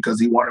on him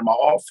because he wanted my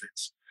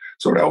offense.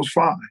 So that was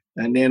fine.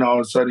 And then all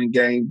of a sudden,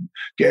 game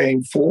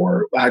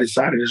 4, I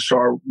decided to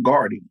start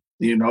guarding,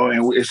 you know,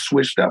 and it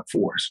switched up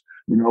for us.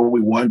 You know,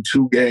 we won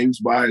 2 games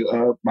by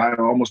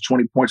almost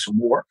 20 points or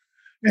more.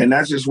 And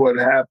that's just what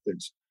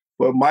happens.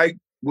 But Mike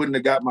wouldn't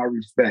have got my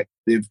respect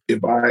if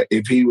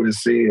he would have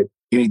said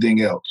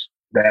anything else,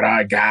 that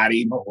I got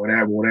him or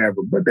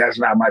whatever. But that's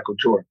not Michael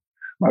Jordan.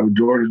 Michael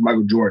Jordan is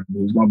Michael Jordan.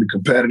 He's going to be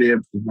competitive.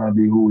 He's going to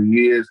be who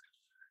he is.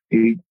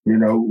 He, you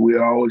know, we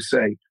always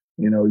say,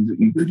 you know,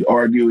 you could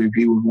argue if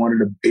he was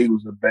he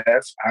was the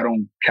best. I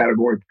don't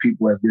categorize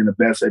people as being the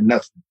best at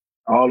nothing.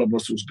 All of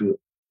us was good.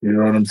 You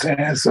know what I'm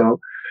saying? So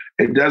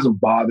it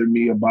doesn't bother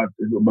me about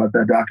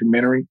that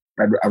documentary.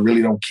 I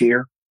really don't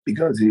care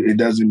because it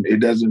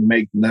doesn't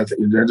make nothing.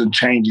 It doesn't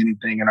change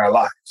anything in our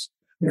lives.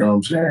 You know what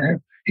I'm saying?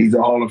 He's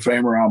a Hall of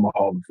Famer. I'm a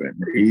Hall of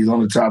Famer. He's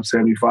on the top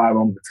 75.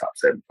 I'm the top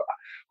 75.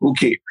 Who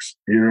cares?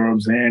 You know what I'm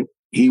saying?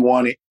 He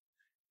won it.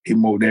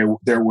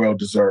 They're well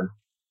deserved.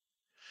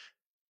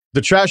 The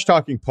trash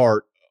talking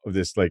part of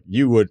this, like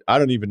I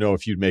don't even know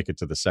if you'd make it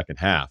to the second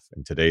half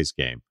in today's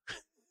game.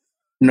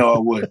 No, I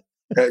wouldn't.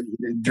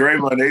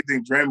 Draymond, they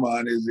think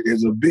Draymond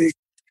is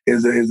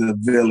a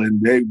villain.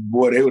 They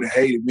would have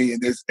hated me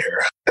in this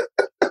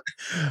era.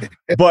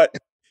 But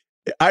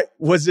I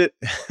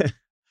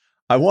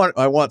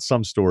want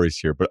some stories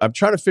here, but I'm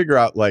trying to figure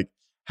out like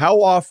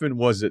how often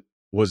was it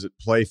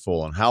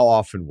playful and how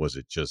often was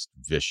it just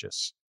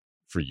vicious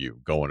for you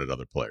going at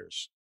other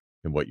players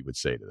and what you would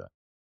say to them?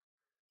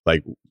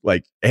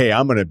 Like, hey,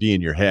 I'm going to be in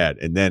your head.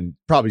 And then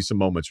probably some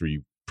moments where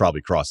you probably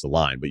crossed the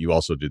line, but you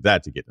also did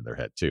that to get in their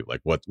head too.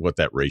 Like what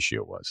that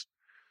ratio was.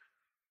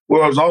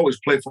 Well, I was always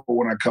playful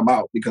when I come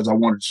out because I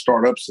wanted to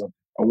start up something.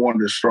 I wanted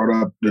to start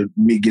up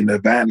me getting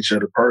advantage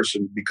of the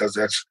person because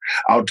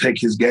I'll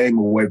take his game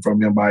away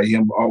from him by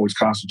him always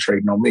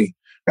concentrating on me.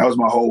 That was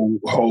my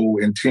whole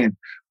intent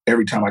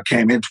every time I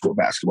came into a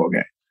basketball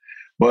game.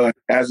 But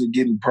as it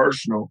getting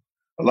personal,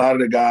 a lot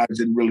of the guys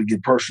didn't really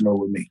get personal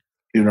with me.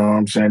 You know what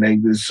I'm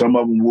saying? Some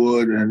of them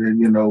would, and then,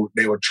 you know,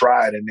 they would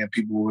try it, and then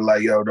people were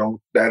like, yo,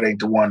 that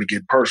ain't the one to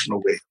get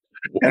personal with.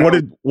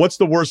 What's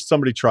the worst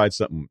somebody tried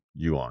something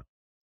you on?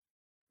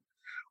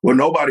 Well,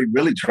 nobody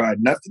really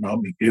tried nothing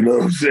on me. You know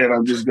what I'm saying?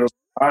 I'm just going to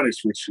be honest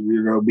with you,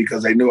 you know,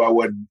 because they knew I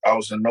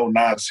was a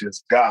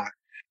no-nonsense guy.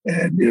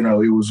 And, you know,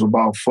 it was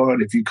about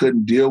fun. If you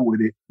couldn't deal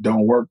with it,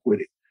 don't work with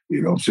it.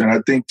 You know what I'm saying? I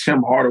think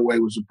Tim Hardaway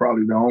was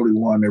probably the only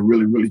one that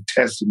really, really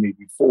tested me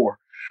before.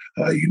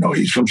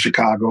 He's from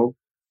Chicago.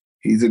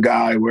 He's a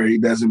guy where he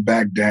doesn't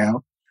back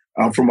down.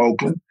 I'm from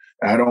Oakland.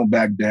 I don't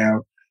back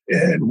down.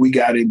 And we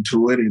got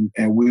into it,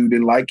 and we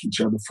didn't like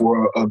each other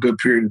for a good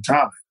period of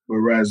time.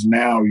 Whereas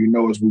now,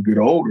 as we get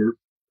older,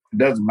 it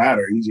doesn't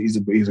matter.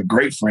 He's a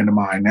great friend of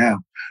mine now.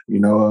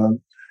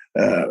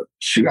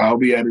 I'll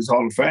be at his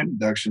Hall of Fame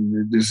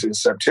induction this in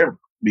September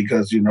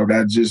because,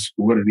 that's just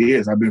what it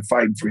is. I've been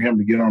fighting for him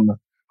to get on the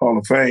Hall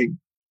of Fame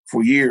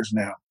for years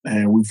now,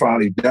 and we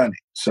finally done it.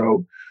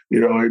 So,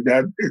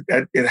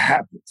 it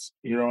happens.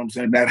 You know what I'm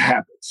saying? That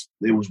happens.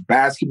 It was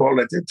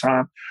basketball at that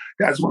time.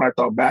 That's when I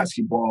thought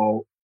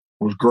basketball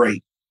was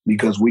great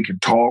because we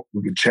could talk,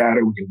 we could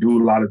chatter, we could do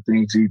a lot of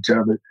things to each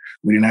other.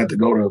 We didn't have to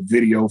go to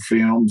video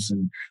films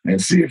and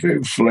see if it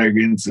was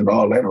flagrants and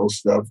all that old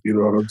stuff. You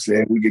know what I'm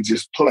saying? We could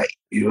just play,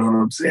 you know what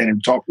I'm saying,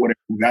 and talk whatever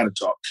we got to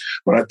talk.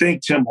 But I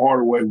think Tim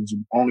Hardaway was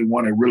the only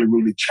one that really,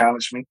 really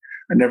challenged me.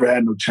 I never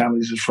had no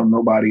challenges from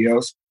nobody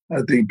else.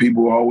 I think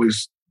people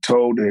always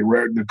told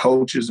the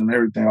coaches and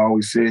everything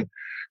always said,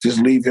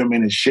 just leave him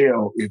in his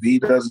shell. If he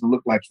doesn't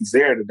look like he's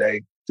there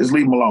today, just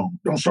leave him alone.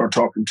 Don't start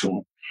talking to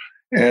him.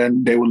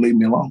 And they would leave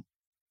me alone.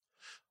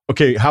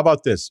 Okay, how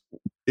about this?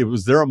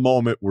 Was there a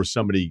moment where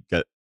somebody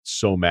got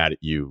so mad at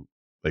you,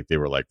 like they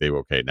were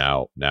okay,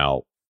 now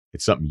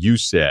it's something you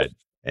said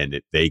and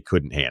they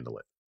couldn't handle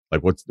it?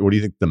 Like what do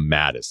you think the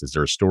maddest? Is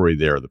there a story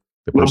there? The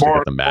person that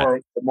got the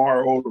mad?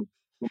 Lamar Odom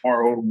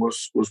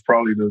was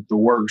probably the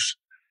worst.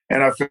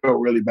 And I felt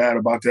really bad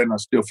about that, and I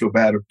still feel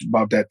bad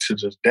about that to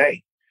this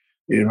day.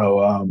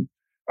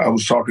 I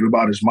was talking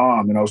about his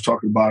mom, and I was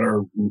talking about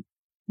her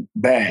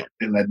bad,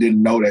 and I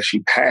didn't know that she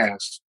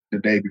passed the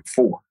day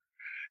before.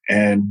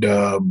 And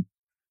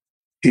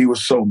he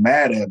was so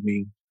mad at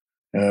me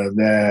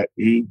that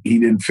he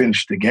didn't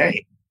finish the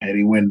game, and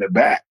he went in the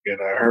back, and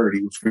I heard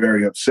he was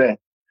very upset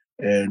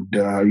and,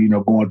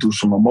 going through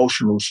some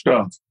emotional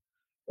stuff.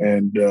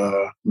 And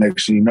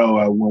next thing you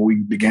know,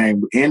 when the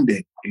game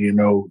ended,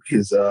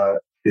 his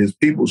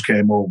peoples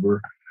came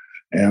over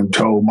and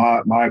told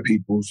my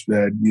peoples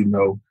that,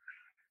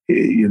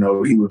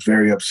 he was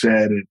very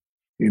upset and,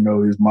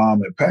 his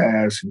mom had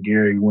passed and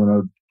Gary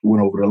went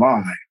over the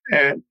line.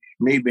 And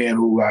me being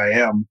who I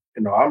am,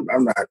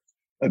 I'm not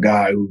a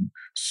guy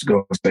who's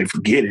going to say,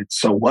 forget it.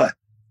 So what?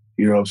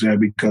 You know what I'm saying?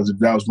 Because if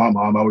that was my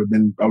mom, I would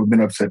have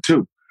been upset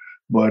too.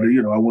 But,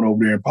 I went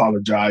over there and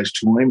apologized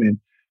to him. And,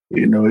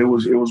 it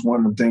was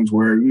one of the things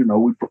where,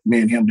 me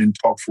and him didn't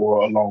talk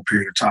for a long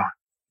period of time.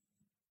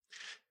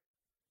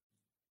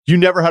 You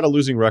never had a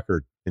losing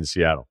record in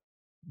Seattle.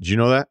 Did you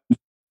know that?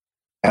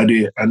 I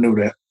did. I knew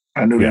that.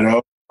 That.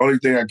 The only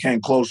thing I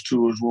came close to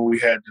was when we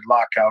had the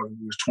lockout and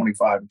it was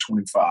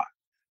 25-25.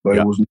 But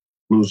It was a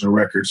losing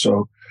record.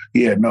 So,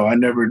 I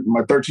never,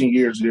 my 13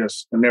 years,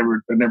 yes, I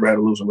never had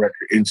a losing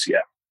record in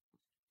Seattle.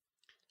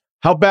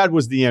 How bad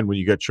was the end when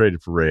you got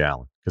traded for Ray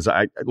Allen? Because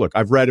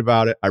I've read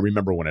about it. I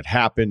remember when it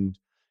happened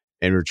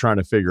and we were trying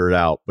to figure it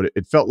out, but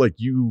it felt like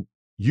you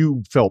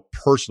felt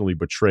personally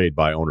betrayed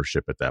by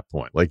ownership at that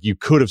point. Like you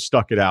could have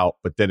stuck it out,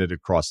 but then it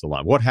had crossed the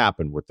line. What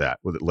happened with that?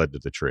 What led to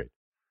the trade?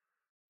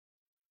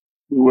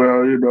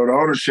 Well, the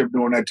ownership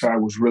during that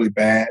time was really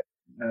bad.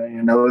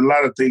 A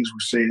lot of things were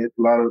said, a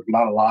lot of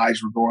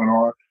lies were going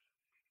on.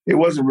 It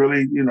wasn't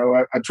really,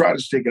 I tried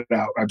to stick it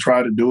out. I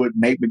tried to do it.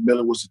 Nate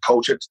McMillan was the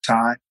coach at the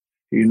time.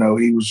 He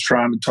was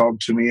trying to talk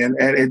to me, and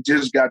it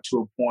just got to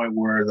a point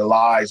where the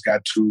lies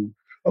got to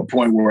a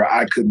point where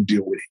I couldn't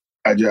deal with it.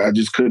 I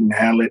just couldn't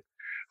handle it.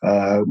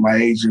 My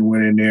agent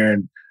went in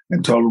there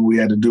and told him we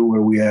had to do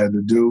what we had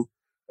to do.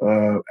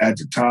 At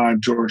the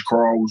time, George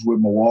Karl was with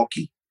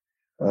Milwaukee,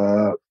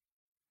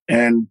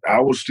 and I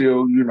was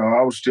still,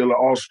 I was still an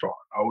all-star.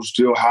 I was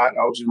still hot.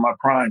 I was in my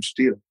prime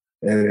still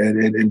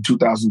in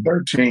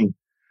 2013.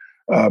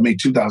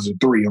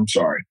 2003. I'm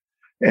sorry,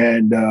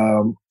 and.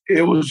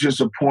 It was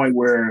just a point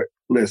where,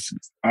 listen,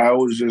 I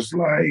was just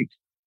like,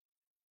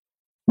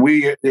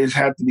 there's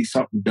had to be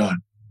something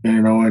done,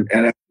 and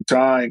at the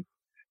time,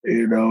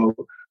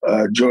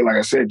 George, like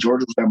I said,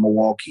 George was at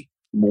Milwaukee.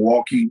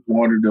 Milwaukee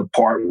wanted to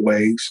part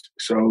ways.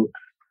 So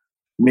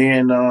me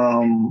and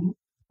my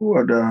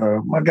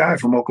guy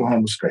from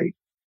Oklahoma State.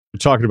 You're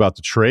talking about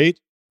the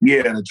trade?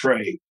 Yeah, the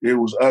trade. It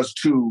was us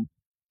two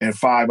and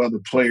 5 other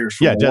players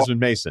from Milwaukee. Desmond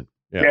Mason.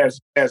 Yeah.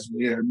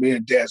 Me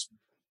and Desmond.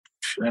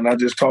 And I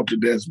just talked to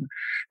Desmond.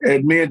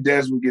 And me and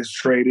Desmond gets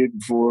traded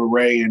for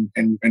Ray and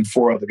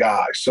 4 other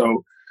guys.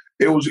 So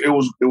it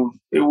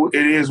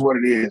is what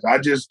it is.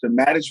 The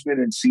management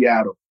in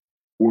Seattle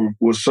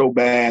was so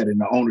bad and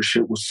the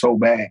ownership was so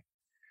bad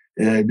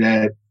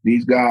that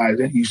these guys,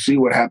 and you see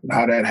what happened,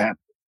 how that happened.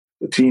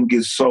 The team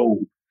gets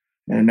sold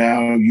and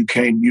now you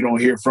don't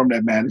hear from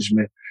that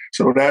management.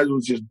 So that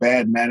was just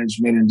bad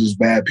management and just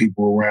bad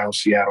people around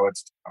Seattle at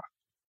the time.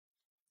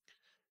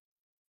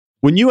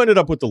 When you ended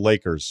up with the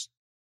Lakers,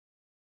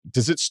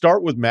 does it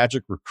start with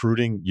Magic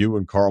recruiting you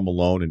and Karl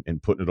Malone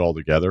and putting it all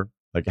together?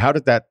 Like, how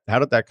did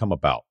that come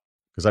about?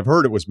 Because I've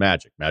heard it was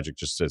Magic. Magic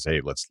just says,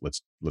 "Hey, let's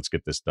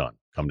get this done.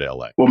 Come to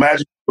LA." Well,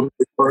 Magic was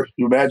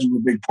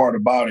a big part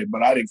about it,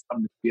 but I didn't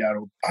come to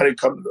Seattle. I didn't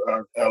come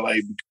to LA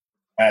because of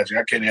Magic.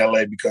 I came to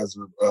LA because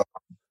of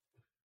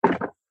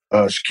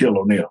Shaquille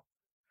O'Neal.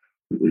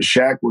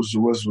 Shaq was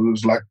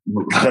like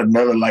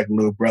another like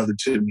little brother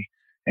to me,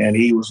 and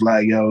he was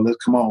like, "Yo,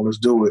 let's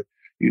do it."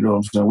 You know what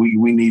I'm saying?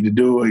 We need to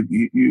do it.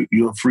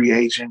 You're a free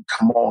agent.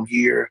 Come on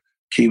here,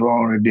 keep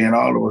on. And then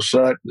all of a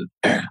sudden,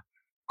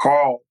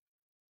 Carl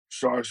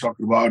started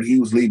talking about he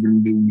was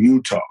leaving to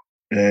Utah,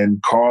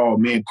 and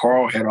me and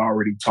Carl had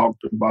already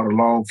talked about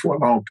for a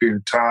long period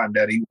of time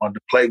that he wanted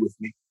to play with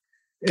me,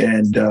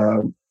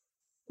 and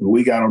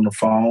we got on the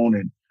phone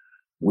and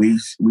we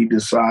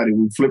decided,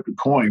 we flipped a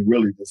coin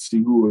really to see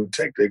who would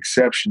take the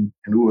exception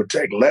and who would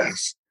take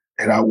less.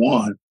 And I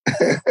won.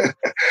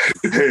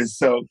 And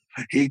so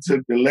he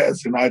took the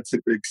less and I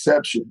took the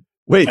exception.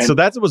 Wait, so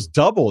that was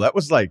double. That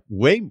was like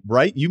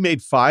right? You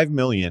made $5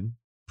 million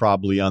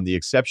probably on the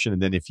exception.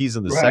 And then if he's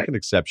in the second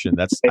exception,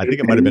 I think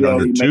it might have been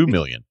under $2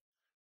 million.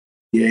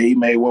 Yeah, he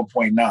made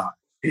 1.9.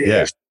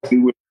 Yeah.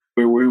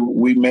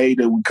 We made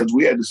it because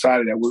we had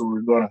decided that we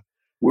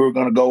were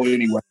gonna go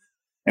anyway.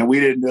 And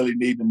we didn't really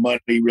need the money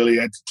really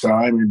at the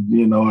time, and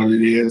you know what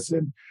it is.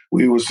 And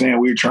we were saying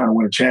we were trying to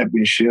win a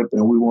championship,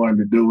 and we wanted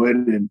to do it,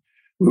 and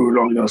we were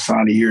only going to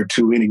sign a year or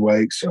two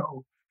anyway.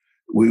 So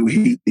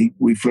we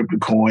flipped a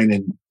coin,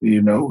 and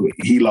you know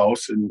he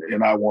lost,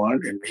 and I won,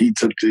 and I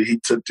got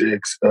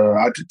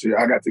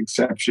the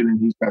exception,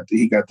 and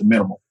he got the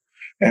minimum,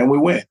 and we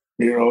went.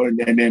 You know,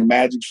 and then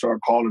Magic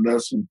started calling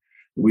us, and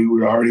we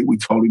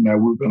told him that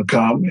we were going to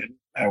come,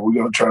 and we're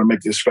going to try to make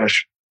this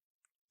special.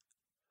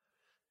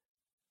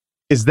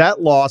 Is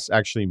that loss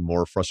actually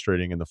more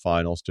frustrating in the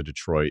finals to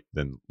Detroit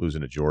than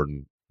losing to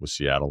Jordan with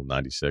Seattle in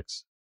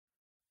 '96?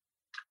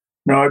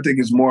 No, I think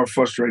it's more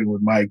frustrating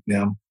with Mike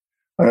now.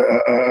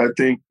 I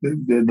think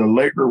the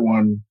Laker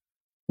one,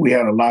 we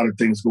had a lot of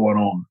things going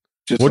on.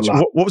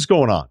 What was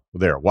going on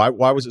there? Why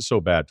was it so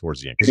bad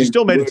towards the end? Because you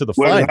still made it to the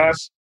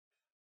finals.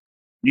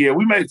 Yeah,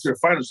 we made it to the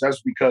finals.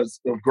 That's because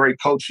of great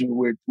coaching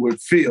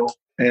with Phil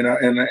and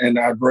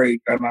our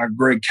great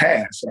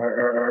cast,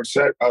 our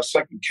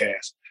second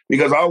cast.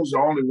 Because I was the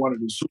only one of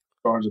the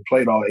superstars that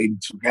played all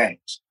 82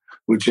 games,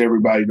 which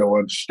everybody don't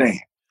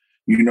understand.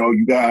 You know,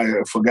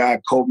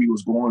 forgot Kobe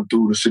was going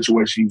through the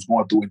situation he was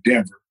going through in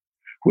Denver,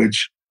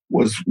 which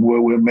was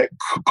what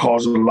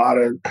caused a lot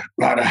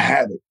of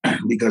havoc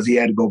because he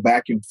had to go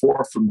back and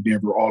forth from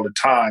Denver all the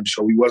time,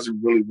 so he wasn't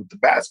really with the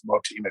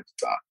basketball team at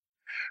the time.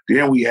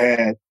 Then we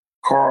had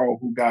Carl,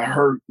 who got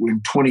hurt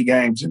in 20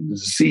 games into the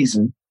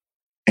season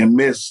and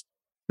missed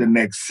the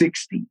next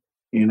 60.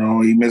 You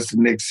know, he missed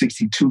the next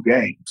 62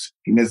 games.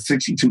 He missed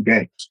 62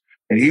 games.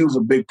 And he was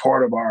a big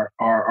part of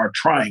our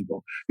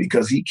triangle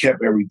because he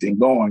kept everything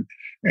going.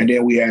 And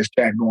then we had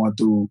Shaq going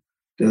through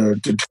the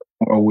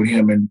turmoil with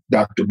him and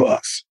Dr.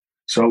 Buss.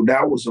 So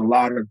that was a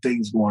lot of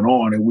things going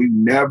on. And we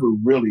never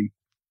really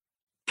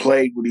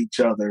played with each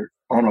other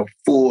on a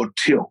full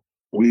tilt.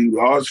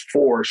 Us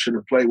four should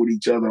have played with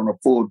each other on a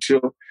full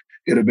tilt.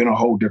 It'd have been a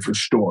whole different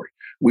story.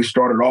 We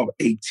started off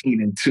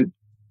 18-2.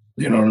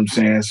 You know what I'm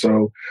saying?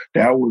 So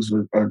that was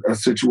a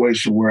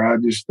situation where I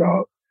just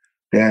thought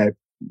that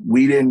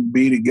we didn't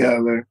be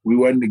together. We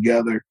wasn't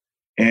together.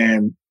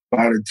 And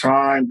by the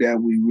time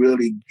that we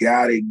really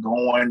got it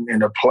going in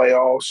the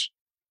playoffs,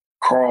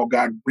 Carl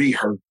got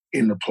re-hurt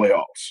in the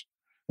playoffs.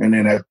 And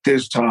then at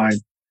this time,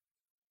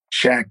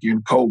 Shaq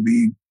and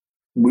Kobe,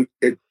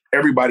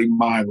 everybody's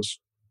mind was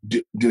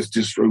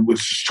just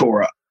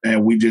tore up.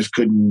 And we just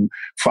couldn't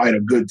fight a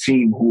good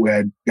team who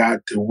had got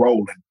to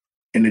rolling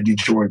in the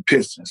Detroit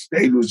Pistons.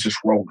 They was just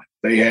rolling.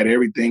 They had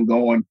everything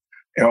going.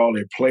 And all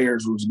their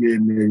players was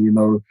getting there, you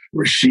know,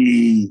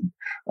 Rasheed,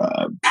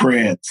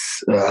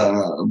 Prince,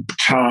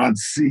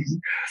 Chauncey,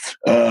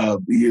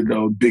 you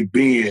know, Big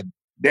Ben.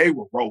 They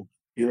were rolling.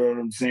 You know what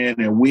I'm saying?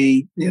 And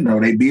we, you know,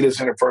 they beat us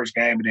in the first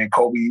game, and then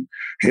Kobe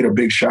hit a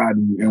big shot,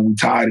 and we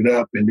tied it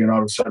up. And then all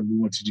of a sudden, we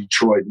went to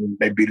Detroit, and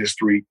they beat us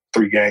three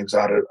games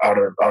out of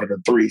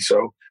the three.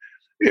 So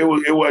that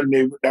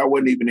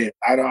wasn't even it.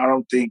 I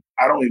don't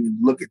even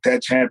look at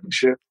that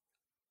championship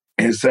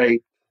and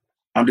say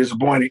I'm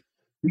disappointed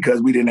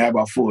because we didn't have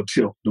our full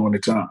tilt during the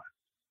time.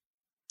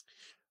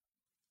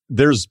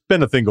 There's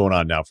been a thing going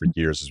on now for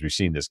years as we've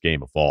seen this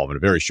game evolve in a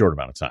very short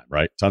amount of time,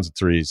 right? Tons of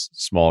threes,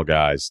 small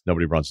guys,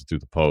 nobody runs it through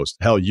the post.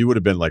 Hell, you would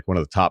have been like one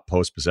of the top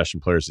post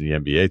possession players in the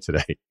NBA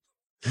today.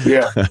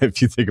 Yeah.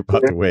 If you think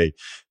about the way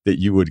that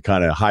you would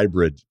kind of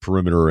hybrid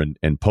perimeter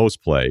and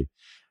post play.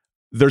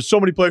 There's so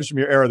many players from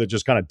your era that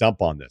just kind of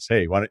dump on this.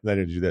 Hey, why don't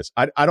they do this?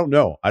 I don't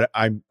know.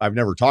 I've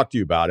never talked to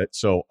you about it,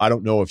 so I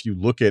don't know if you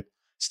look at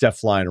Steph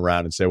flying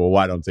around and say, well,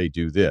 why don't they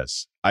do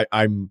this?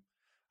 I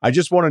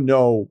just want to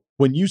know,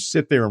 when you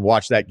sit there and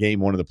watch that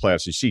game, one of the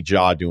playoffs, you see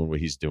Ja doing what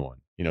he's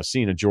doing, you know,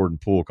 seeing a Jordan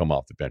Poole come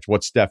off the bench,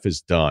 what Steph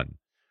has done.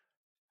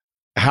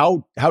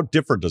 How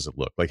different does it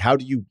look? Like, how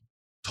do you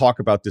talk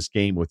about this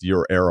game with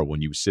your era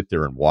when you sit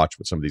there and watch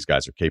what some of these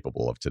guys are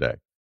capable of today?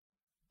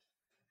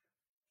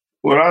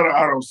 Well,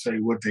 I don't say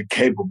what they're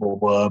capable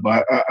of.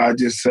 I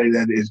just say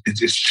that it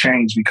just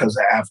changed because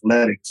of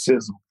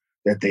athleticism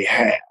that they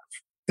have.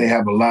 They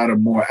have a lot of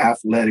more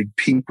athletic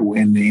people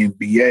in the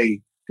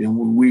NBA than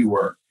when we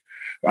were.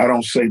 I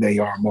don't say they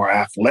are more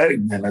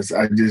athletic than us.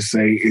 I just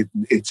say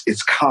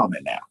it's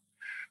common now.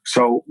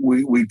 So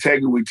we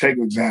take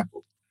an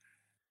example.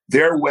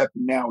 Their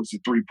weapon now is a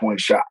 3-point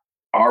shot.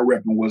 Our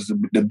weapon was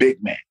the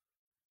big man.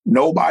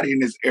 Nobody in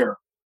this era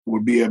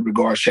would be able to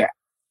guard Shaq.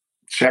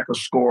 Shaq will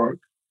score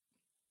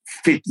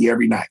 50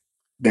 every night.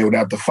 They would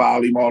have to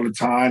foul him all the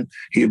time.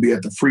 He'd be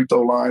at the free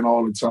throw line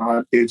all the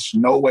time. It's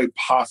no way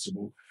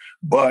possible.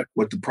 But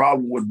what the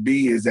problem would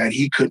be is that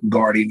he couldn't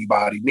guard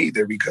anybody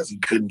neither because he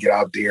couldn't get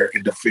out there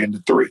and defend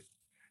the three.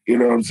 You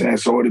know what I'm saying?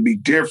 So it'd be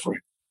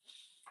different.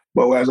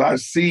 But as I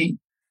see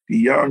the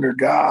younger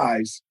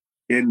guys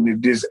in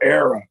this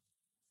era,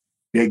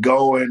 they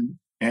go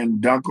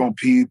and dunk on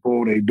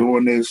people. They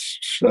doing this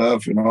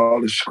stuff and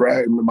all this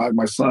scratch.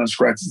 My son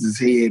scratches his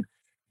head.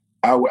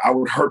 I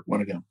would hurt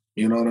one of them.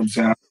 You know what I'm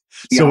saying?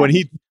 So when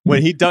he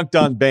dunked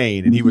on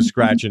Bane and he was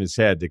scratching his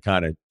head to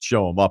kind of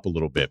show him up a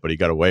little bit, but he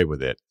got away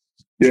with it.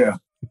 Yeah,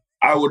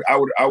 I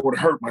would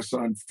hurt my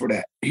son for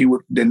that. He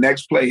would the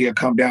next play he'd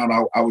come down.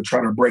 I would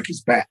try to break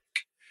his back.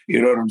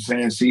 You know what I'm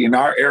saying? See, in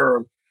our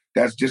era,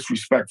 that's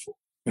disrespectful.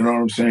 You know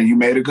what I'm saying? You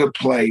made a good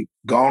play,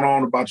 gone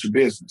on about your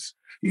business.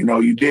 You know,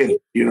 you did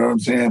it. You know what I'm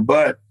saying?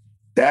 But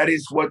that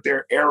is what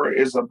their era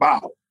is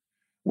about.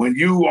 When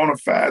you on a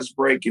fast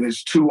break and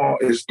it's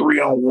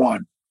 3-on-1,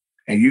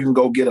 and you can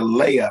go get a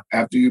layup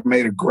after you've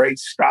made a great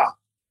stop,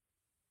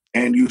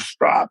 and you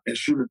stop and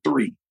shoot a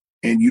three,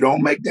 and you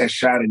don't make that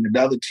shot, and the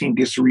other team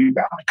gets a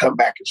rebound and come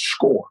back and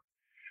score.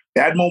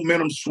 That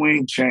momentum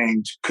swing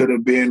change could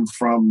have been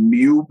from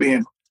you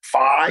being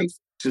 5-0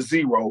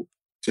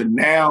 to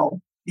now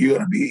you're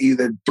going to be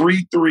either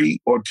 3-3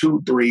 or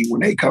 2-3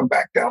 when they come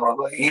back down on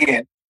the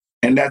end.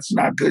 And that's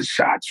not good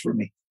shots for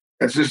me.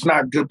 That's just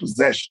not good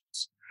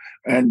possessions.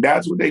 And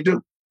that's what they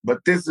do. But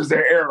this is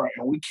their era,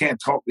 and we can't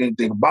talk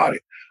anything about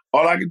it.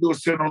 All I can do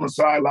is sit on the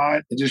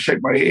sideline and just shake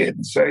my head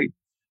and say,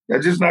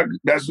 that's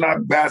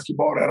not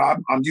basketball that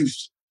I'm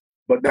used to.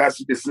 But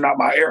it's not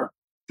my era.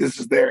 This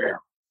is their era.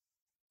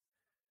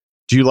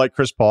 Do you like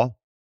Chris Paul?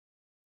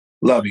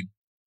 Love him.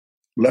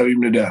 Love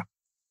him to death.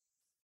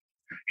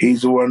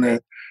 He's the one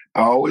that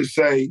I always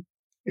say,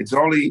 it's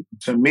only,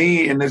 to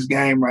me in this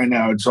game right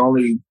now, it's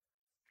only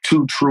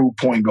two true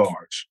point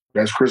guards.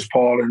 That's Chris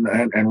Paul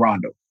and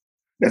Rondo.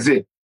 That's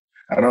it.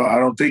 I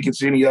don't think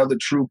it's any other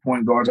true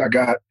point guards.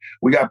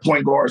 We got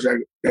point guards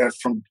that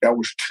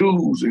was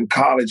twos in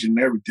college and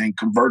everything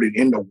converted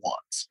into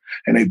ones.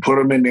 And they put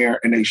them in there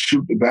and they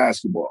shoot the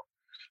basketball.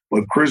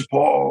 But Chris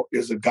Paul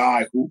is a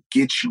guy who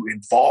gets you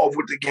involved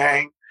with the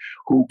game,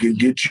 who can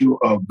get you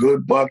a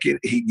good bucket.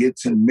 He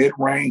gets in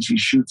mid-range, he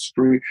shoots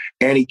three,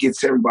 and he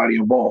gets everybody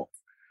involved.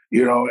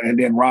 You know, and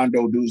then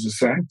Rondo does the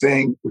same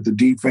thing with the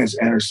defense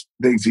and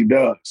things he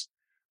does.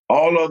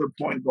 All other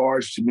point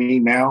guards to me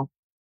now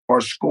are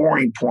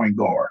scoring point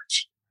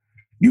guards.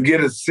 You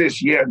get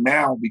assists,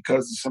 now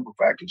because of the simple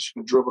fact that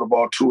you can dribble the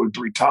ball 2 or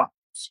 3 times.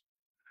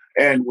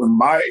 And in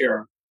my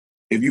era,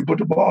 if you put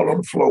the ball on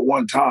the floor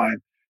one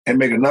time and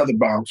make another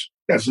bounce,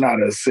 that's not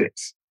an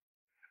assist.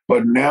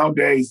 But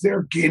nowadays,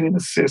 they're getting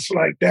assists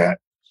like that.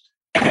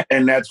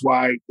 And that's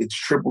why it's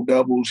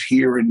triple-doubles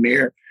here and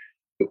there.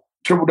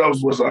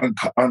 Triple-doubles was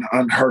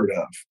unheard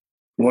of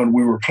when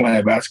we were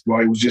playing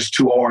basketball. It was just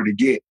too hard to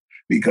get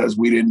because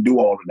we didn't do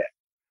all of that.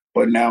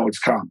 But now it's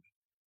common.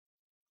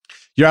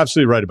 You're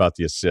absolutely right about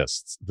the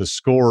assists. The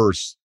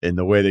scores and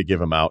the way they give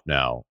them out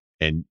now.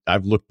 And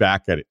I've looked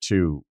back at it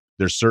too.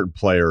 There's certain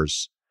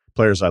players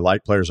I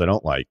like, players I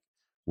don't like,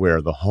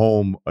 where the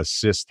home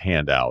assist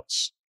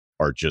handouts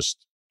are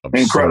just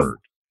absurd.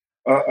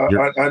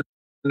 Incredible.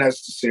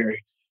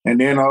 Unnecessary. And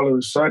then all of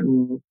a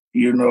sudden,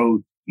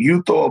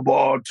 you throw a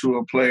ball to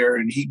a player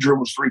and he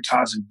dribbles 3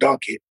 times and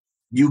dunk it,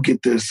 you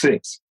get the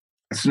assist.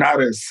 It's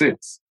not an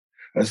assist.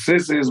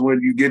 Assist is when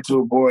you get to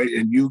a boy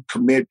and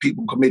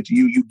people commit to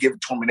you, you give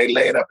it to them and they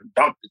lay it up and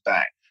dunk the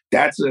thing.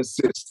 That's an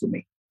assist to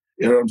me.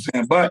 You know what I'm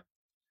saying? But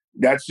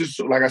that's just,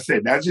 like I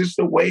said, that's just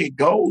the way it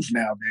goes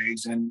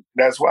nowadays. And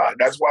that's why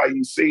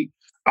you see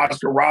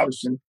Oscar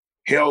Robertson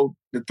held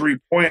the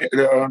 3-point,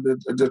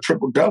 the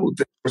triple-double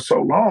thing for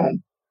so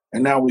long.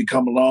 And now we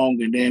come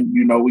along and then,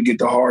 we get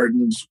the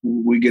Hardens,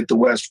 we get the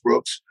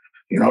Westbrooks,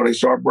 they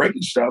start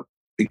breaking stuff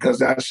because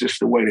that's just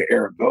the way the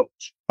era goes.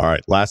 All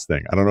right, last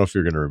thing. I don't know if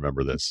you're going to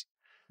remember this.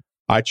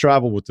 I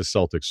traveled with the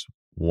Celtics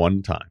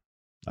one time.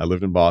 I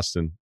lived in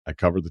Boston. I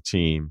covered the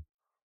team.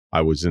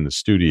 I was in the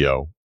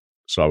studio.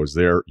 So I was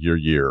there your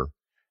year.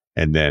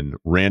 And then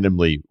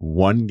randomly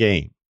one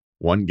game,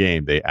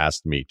 they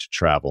asked me to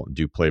travel and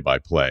do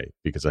play-by-play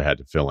because I had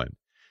to fill in.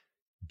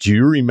 Do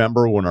you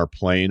remember when our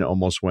plane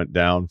almost went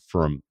down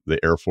from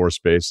the Air Force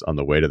Base on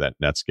the way to that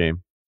Nets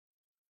game?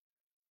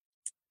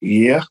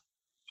 Yeah.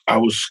 I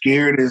was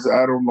scared as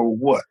I don't know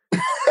what.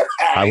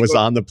 I was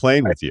on the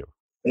plane with you.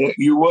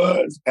 You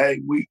was. Hey,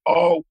 we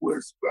all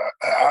was.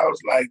 I was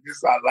like, this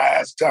is our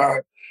last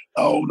time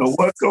I don't know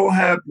what's gonna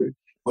happen,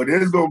 but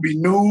there's gonna be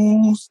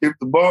news if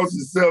the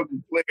Boston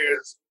Celtics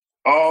players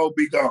all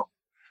be gone.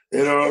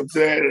 You know what I'm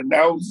saying? And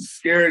that was a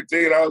scary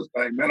thing. I was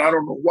like, man, I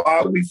don't know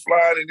why we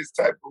flying in this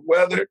type of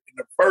weather in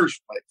the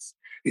first place.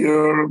 You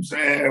know what I'm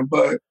saying?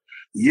 But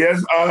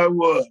yes, I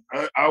was.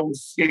 I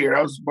was scared.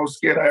 I was the most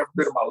scared I ever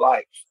been in my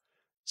life.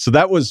 So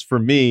that was for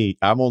me.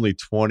 I'm only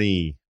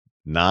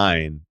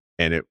 29,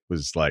 and it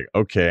was like,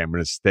 okay, I'm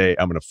going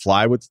to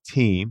fly with the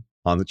team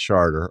on the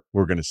charter.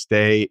 We're going to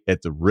stay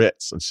at the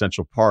Ritz in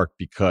Central Park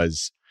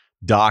because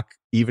Doc,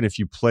 even if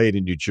you played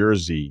in New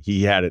Jersey,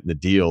 he had it in the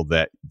deal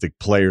that the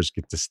players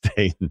get to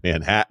stay in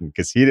Manhattan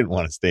because he didn't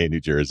want to stay in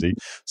New Jersey.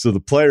 So the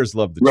players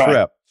loved the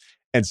trip.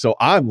 And so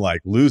I'm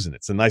like losing it.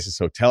 It's the nicest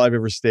hotel I've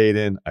ever stayed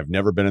in. I've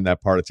never been in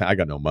that part of town. I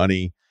got no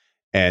money.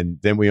 And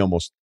then we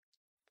almost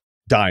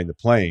died in the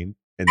plane.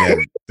 And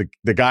then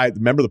the guy,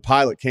 remember the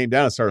pilot came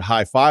down and started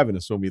high-fiving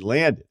us when we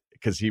landed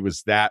because he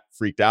was that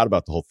freaked out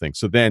about the whole thing.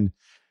 So then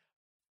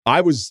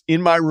I was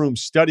in my room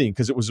studying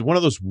because it was one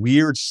of those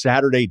weird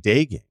Saturday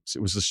day games.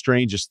 It was the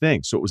strangest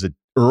thing. So it was an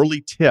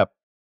early tip.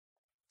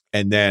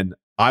 And then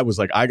I was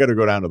like, I got to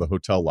go down to the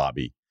hotel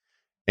lobby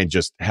and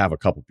just have a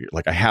couple beers.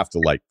 Like I have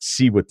to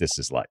see what this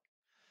is like.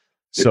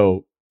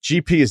 So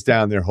GP is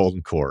down there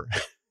holding court.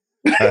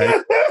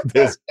 Right?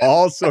 There's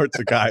all sorts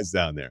of guys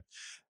down there.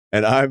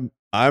 And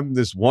I'm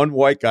this one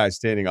white guy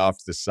standing off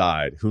to the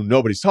side who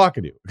nobody's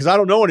talking to because I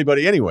don't know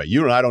anybody anyway.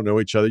 You and I don't know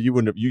each other.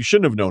 You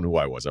shouldn't have known who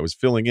I was. I was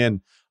filling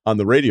in on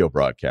the radio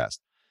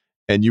broadcast,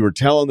 and you were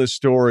telling this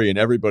story, and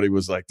everybody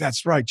was like,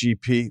 "That's right,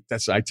 GP."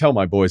 I tell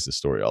my boys this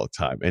story all the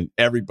time, and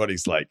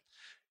everybody's like,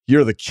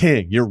 "You're the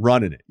king. You're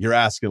running it." You're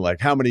asking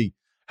like, "How many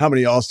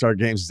All-Star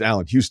games has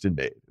Allen Houston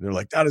made?" And they're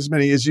like, "Not as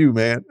many as you,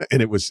 man."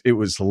 And it was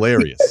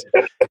hilarious.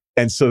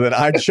 And so then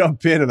I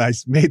jump in and I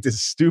made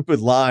this stupid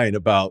line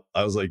about,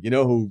 I was like, you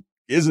know who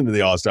isn't in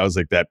the All-Star? I was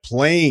like, that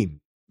plane,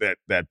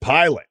 that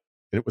pilot.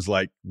 And it was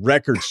like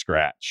record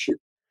scratch.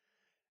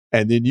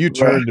 And then you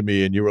turned to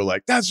me and you were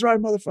like, "That's right,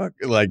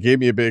 motherfucker." Like gave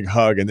me a big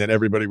hug. And then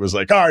everybody was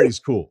like, "All right, he's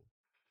cool."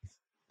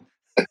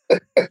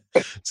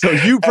 So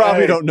you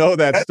probably don't know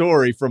that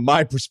story from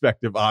my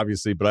perspective,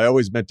 obviously, but I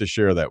always meant to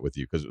share that with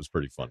you because it was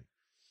pretty funny.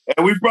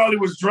 And we probably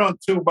was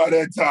drunk too by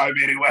that time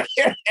anyway.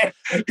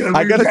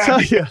 I got to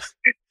tell you.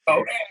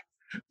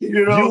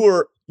 You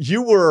know,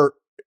 you were.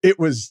 It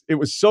was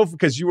so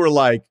because you were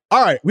like,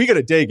 "All right, we got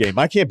a day game.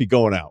 I can't be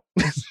going out."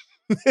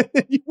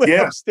 You went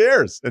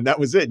upstairs, and that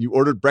was it. You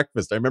ordered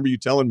breakfast. I remember you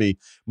telling me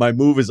my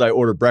move is I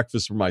order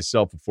breakfast for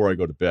myself before I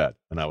go to bed,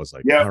 and I was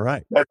like, "All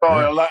right." That's all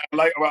I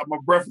like about my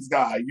breakfast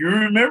guy. You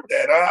remember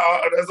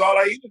that? That's all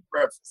I eat is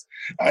breakfast.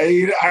 I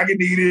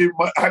can eat it.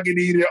 I can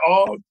eat it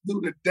all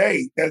through the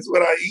day. That's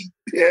what I eat.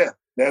 Yeah,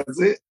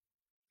 that's it.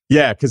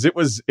 Yeah, because it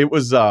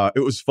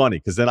was funny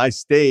because then I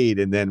stayed,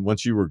 and then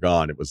once you were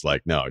gone, it was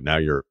like, no, now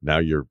your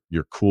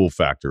cool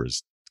factor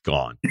is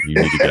gone. You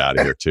need to get out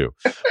of here too.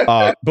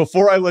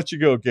 Before I let you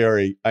go,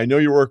 Gary, I know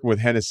you're working with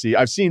Hennessy.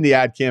 I've seen the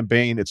ad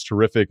campaign. It's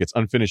terrific. It's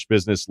unfinished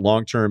business,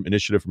 long-term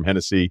initiative from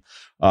Hennessy.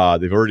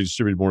 They've already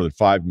distributed more than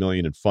 $5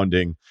 million in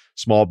funding,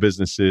 small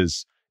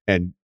businesses,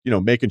 and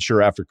making sure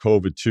after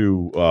COVID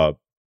too.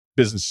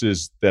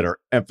 Businesses that are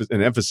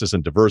an emphasis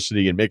on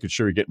diversity and making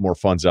sure you get more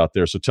funds out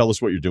there. So tell us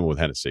what you're doing with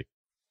Hennessy.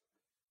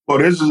 Well,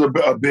 this is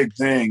a big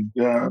thing.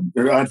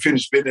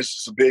 Unfinished business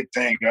is a big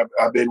thing.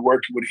 I've been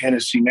working with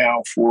Hennessy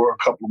now for a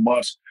couple of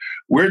months.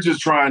 We're just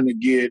trying to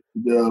get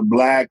the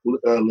Black,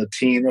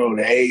 Latino,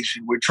 the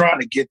Asian, we're trying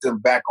to get them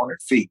back on their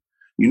feet.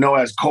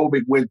 As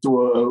COVID we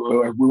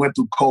went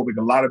through COVID,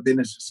 a lot of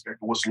businesses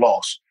was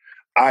lost.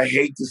 I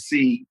hate to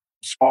see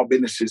small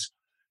businesses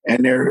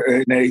and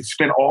they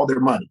spend all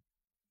their money.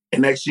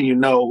 And next thing you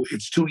know,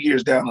 it's 2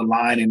 years down the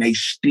line and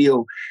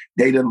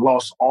they done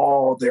lost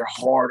all their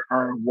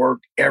hard-earned work,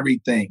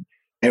 everything.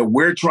 And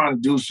we're trying to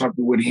do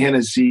something with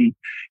Hennessy.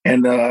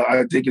 And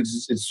I think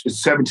it's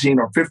 17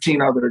 or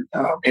 15 other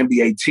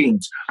NBA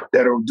teams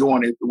that are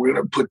doing it. We're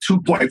going to put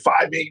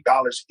 $2.5 million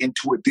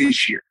into it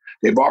this year.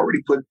 They've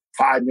already put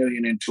 $5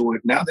 million into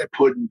it. Now they're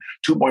putting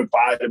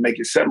 2.5 to make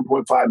it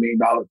 $7.5 million.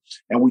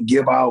 And we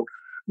give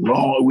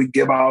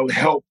out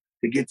help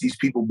to get these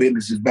people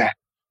businesses back.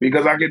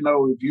 Because I can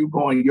know if you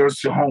go in your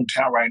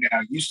hometown right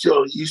now, you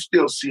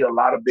still see a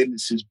lot of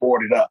businesses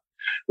boarded up.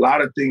 A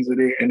lot of things are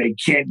there, and they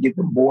can't get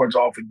the boards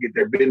off and get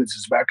their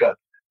businesses back up.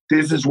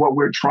 This is what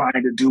we're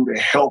trying to do to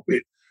help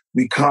it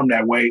become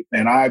that way.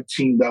 And I've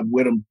teamed up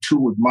with them too,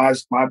 with my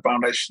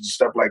foundation and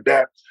stuff like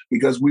that,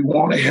 because we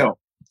want to help.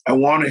 I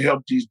want to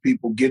help these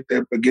people get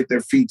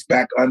their feet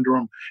back under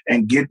them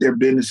and get their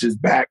businesses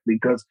back.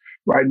 Because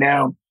right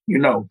now,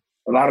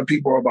 a lot of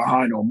people are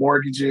behind on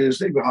mortgages.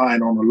 They're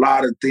behind on a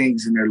lot of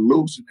things, and they're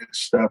losing this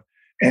stuff.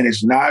 And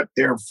it's not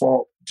their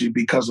fault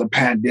because of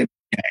pandemic.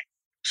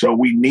 So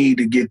we need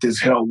to get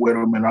this help with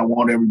them. And I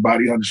want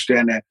everybody to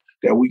understand that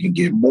we can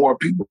get more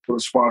people to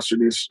sponsor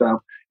this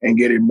stuff and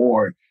get it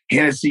more.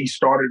 Hennessy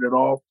started it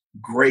off.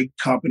 Great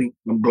company.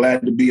 I'm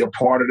glad to be a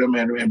part of them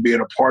and being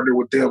a partner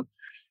with them.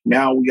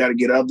 Now we got to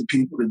get other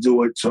people to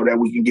do it so that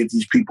we can get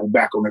these people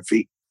back on their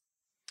feet.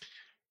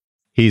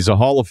 He's a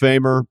Hall of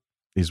Famer.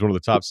 He's one of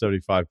the top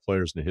 75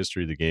 players in the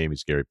history of the game.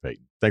 He's Gary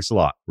Payton. Thanks a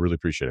lot. Really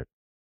appreciate it.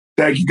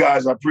 Thank you,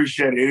 guys. I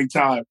appreciate it.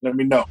 Anytime, let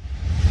me know.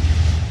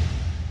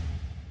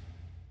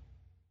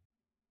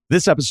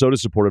 This episode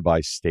is supported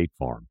by State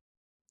Farm.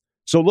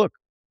 So look,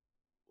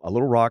 a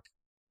little rock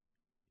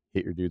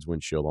hit your dude's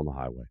windshield on the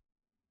highway.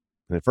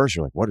 And at first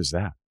you're like, what is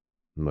that?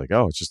 I'm like,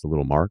 oh, it's just a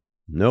little mark.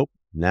 Nope.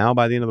 Now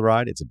by the end of the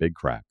ride, it's a big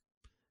crack.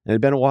 And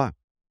it'd been a while.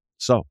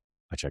 So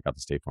I check out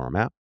the State Farm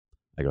app.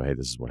 I go, hey,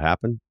 this is what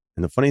happened.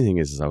 And the funny thing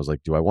is I was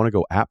like, do I want to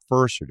go app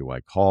first or do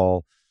I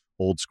call?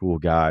 Old school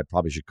guy,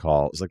 probably should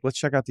call. It's like, let's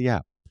check out the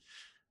app.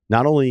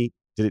 Not only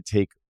did it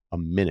take a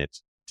minute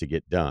to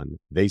get done,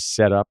 they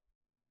set up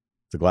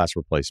the glass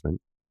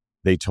replacement.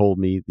 They told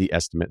me the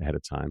estimate ahead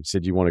of time,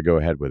 said, you want to go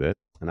ahead with it?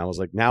 And I was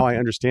like, now I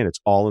understand. It's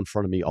all in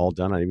front of me, all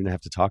done. I don't even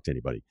have to talk to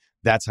anybody.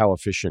 That's how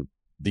efficient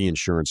the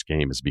insurance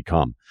game has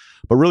become.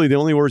 But really, the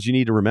only words you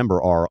need to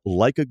remember are,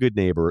 like a good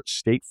neighbor,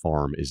 State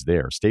Farm is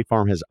there. State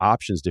Farm has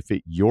options to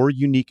fit your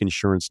unique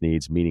insurance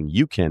needs, meaning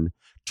you can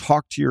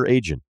talk to your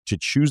agent to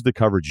choose the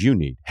coverage you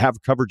need,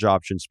 have coverage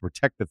options to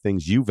protect the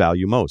things you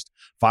value most,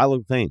 file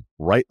a claim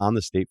right on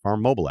the State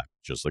Farm mobile app,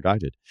 just like I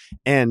did,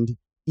 and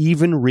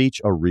even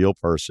reach a real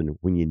person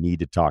when you need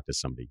to talk to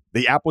somebody.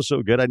 The app was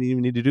so good, I didn't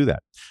even need to do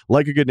that.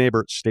 Like a good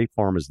neighbor, State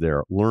Farm is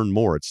there. Learn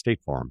more at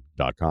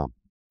statefarm.com.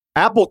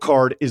 Apple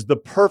Card is the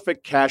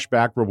perfect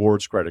cashback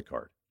rewards credit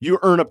card. You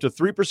earn up to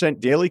 3%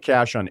 daily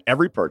cash on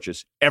every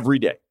purchase every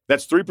day.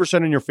 That's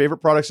 3% on your favorite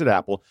products at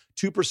Apple,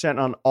 2%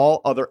 on all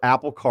other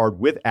Apple Card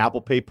with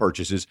Apple Pay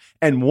purchases,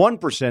 and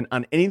 1%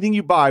 on anything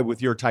you buy with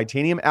your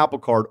titanium Apple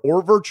Card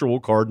or virtual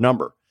card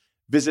number.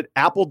 Visit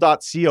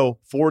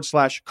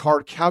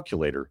apple.co/card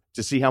calculator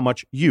to see how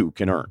much you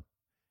can earn.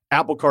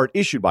 Apple Card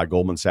issued by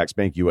Goldman Sachs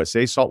Bank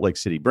USA, Salt Lake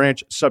City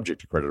branch, subject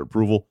to credit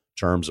approval.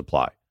 Terms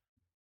apply.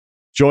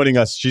 Joining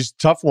us, she's a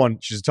tough one.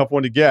 She's a tough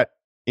one to get.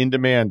 In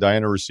demand,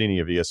 Dianna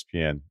Russini of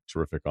ESPN,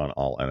 terrific on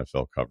all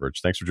NFL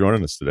coverage. Thanks for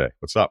joining us today.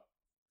 What's up?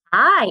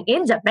 Hi,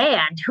 in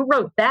demand. Who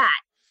wrote that?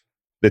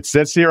 It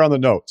says here on the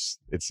notes.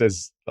 It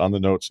says on the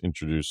notes,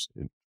 introduce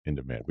in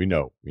demand. We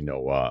know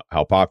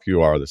how popular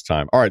you are this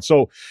time. All right,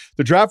 so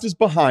the draft is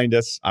behind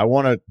us. I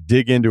want to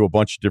dig into a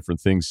bunch of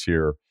different things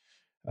here.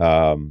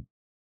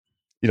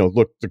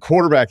 Look, the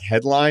quarterback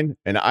headline,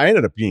 and I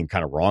ended up being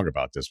kind of wrong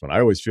about this one. I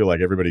always feel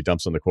like everybody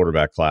dumps on the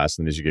quarterback class,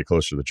 and as you get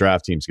closer to the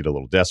draft, teams get a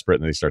little desperate,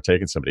 and they start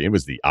taking somebody. It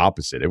was the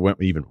opposite. It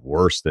went even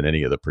worse than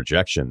any of the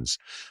projections.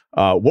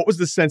 What was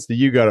the sense that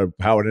you got of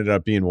how it ended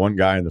up being one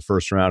guy in the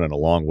first round and a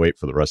long wait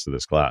for the rest of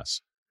this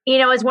class?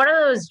 It's one of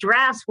those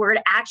drafts where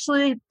it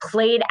actually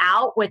played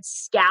out what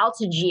scouts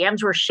and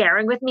GMs were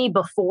sharing with me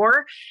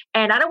before.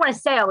 And I don't want to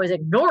say I was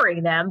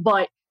ignoring them,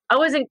 but I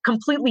wasn't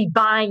completely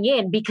buying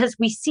in because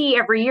we see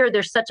every year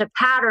there's such a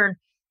pattern.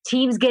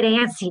 Teams get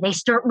antsy. They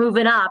start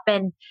moving up.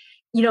 And,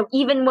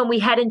 even when we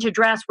head into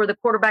drafts where the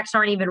quarterbacks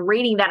aren't even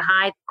rating that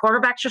high,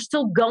 quarterbacks are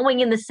still going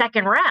in the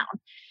second round.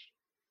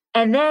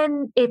 And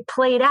then it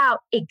played out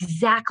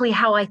exactly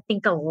how I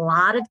think a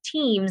lot of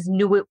teams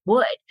knew it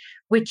would,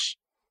 which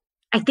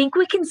I think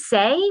we can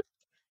say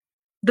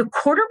the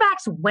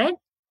quarterbacks went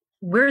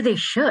where they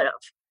should have.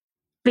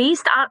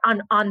 Based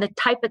on the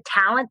type of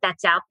talent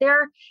that's out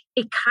there,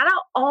 it kind of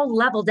all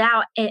leveled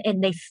out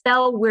and they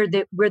fell where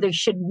they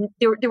should.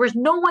 There was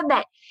no one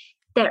that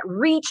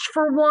reached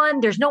for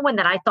one. There's no one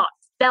that I thought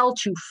fell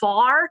too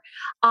far.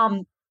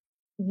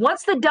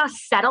 Once the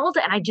dust settled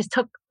and I just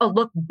took a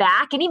look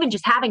back and even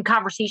just having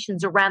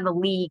conversations around the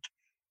league,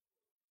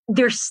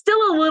 there's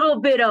still a little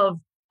bit of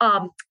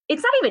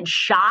it's not even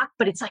shock,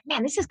 but it's like,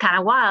 man, this is kind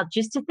of wild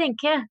just to think,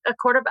 a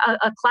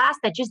class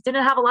that just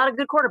didn't have a lot of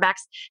good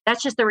quarterbacks.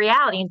 That's just the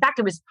reality. In fact,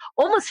 it was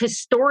almost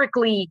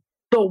historically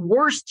the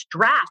worst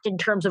draft in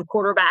terms of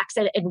quarterbacks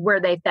and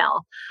where they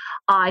fell.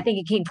 I think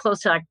it came close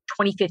to like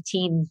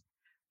 2015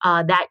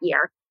 that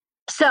year.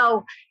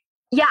 So,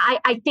 yeah,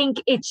 I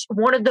think it's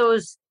one of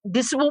those.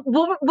 We're going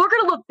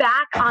to look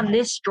back on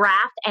this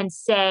draft and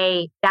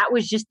say that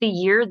was just the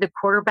year the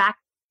quarterback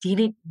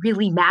didn't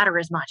really matter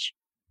as much.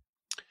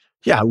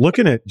 Yeah,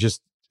 looking at just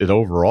it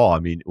overall, I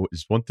mean,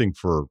 it's one thing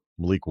for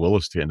Malik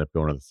Willis to end up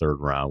going to the third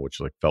round,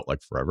 which felt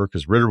like forever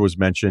because Ritter was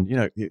mentioned.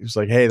 It was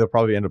like, hey, they'll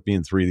probably end up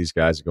being three of these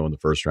guys that go in the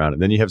first round.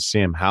 And then you have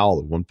Sam Howell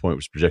at one point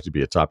was projected to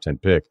be a top 10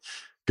 pick,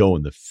 go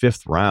in the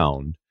fifth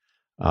round.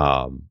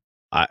 I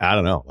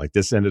don't know. Like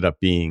this ended up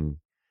being,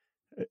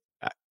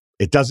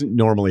 it doesn't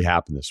normally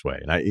happen this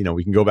way. And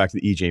we can go back to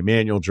the EJ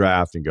Manuel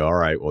draft and go, all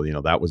right, well,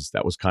 that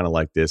was kind of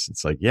like this.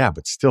 It's like, yeah,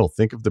 but still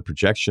think of the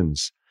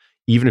projections.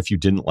 Even if you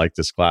didn't like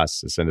this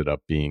class, this ended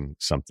up being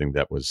something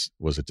that was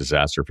a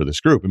disaster for this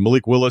group. And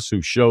Malik Willis,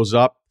 who shows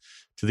up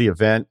to the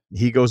event,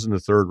 he goes in the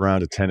third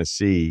round of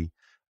Tennessee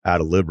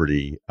out of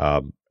Liberty.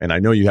 And I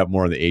know you have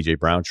more on the A.J.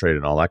 Brown trade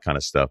and all that kind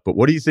of stuff. But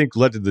what do you think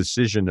led to the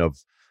decision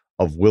of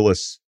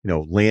Willis,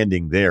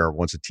 landing there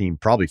once a team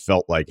probably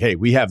felt like, hey,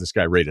 we have this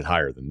guy rated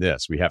higher than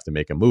this. We have to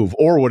make a move,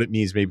 or what it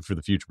means maybe for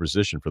the future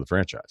position for the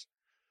franchise?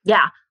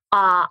 Yeah,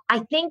 I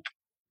think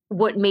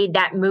what made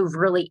that move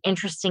really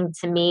interesting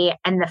to me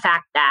and the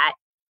fact that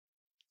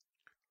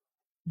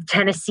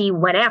Tennessee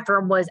went after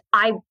him was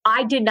I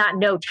did not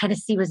know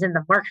Tennessee was in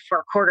the market for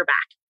a quarterback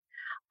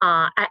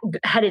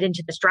headed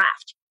into this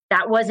draft.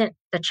 That wasn't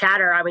the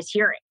chatter I was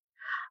hearing.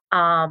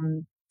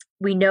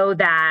 We know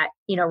that,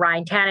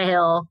 Ryan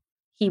Tannehill,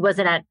 he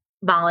wasn't at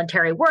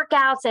voluntary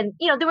workouts. And,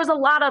 there was a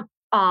lot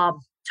of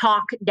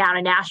talk down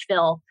in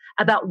Nashville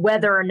about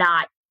whether or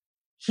not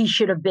he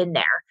should have been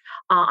there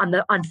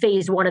on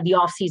phase one of the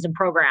offseason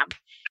program.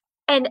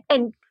 And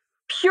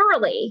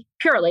purely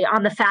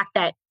on the fact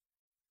that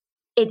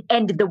it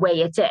ended the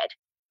way it did.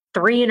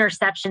 3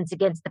 interceptions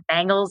against the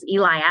Bengals.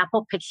 Eli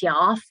Apple picks you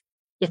off.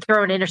 You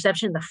throw an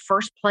interception in the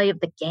first play of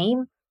the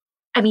game.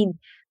 I mean,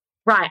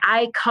 right,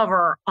 I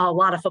cover a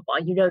lot of football.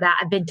 You know that.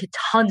 I've been to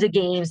tons of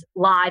games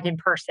live in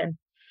person.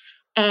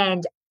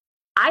 And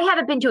I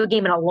haven't been to a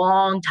game in a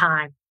long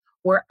time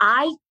where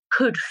I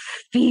could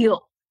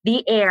feel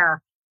the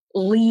air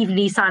leave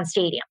Nissan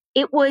Stadium.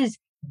 It was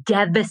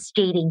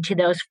devastating to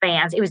those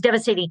fans. It was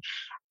devastating.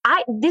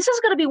 This is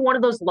going to be one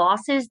of those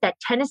losses that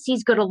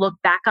Tennessee's going to look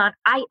back on.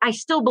 I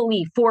still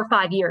believe 4 or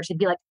 5 years and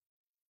be like,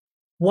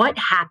 what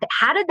happened?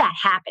 How did that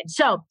happen?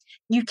 So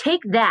you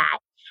take that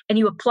and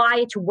you apply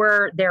it to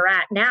where they're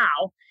at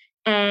now,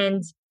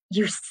 and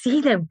you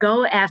see them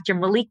go after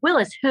Malik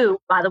Willis, who,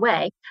 by the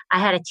way, I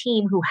had a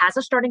team who has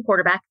a starting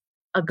quarterback,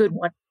 a good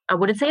one. I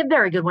wouldn't say a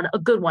very good one, a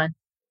good one,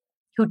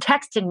 who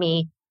texted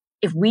me,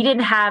 if we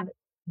didn't have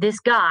this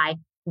guy,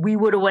 we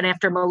would have went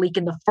after Malik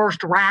in the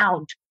first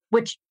round,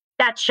 which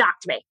that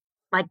shocked me.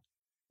 Like,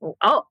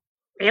 oh,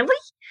 really?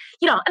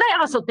 And I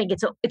also think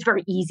it's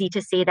very easy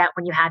to say that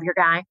when you have your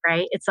guy,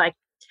 right? It's like,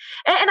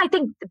 and I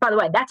think, by the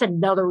way, that's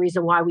another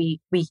reason why we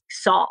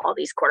saw all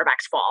these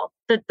quarterbacks fall.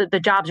 The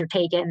jobs are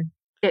taken.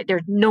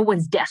 There's no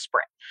one's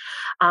desperate,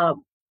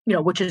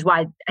 which is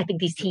why I think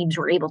these teams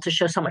were able to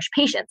show so much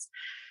patience.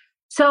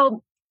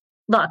 So,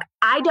 look,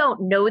 I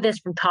don't know this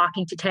from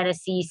talking to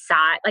Tennessee's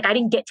side. Like, I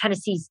didn't get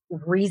Tennessee's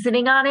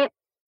reasoning on it,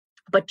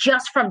 but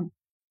just from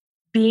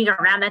being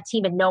around that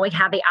team and knowing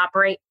how they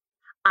operate,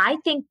 I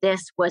think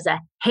this was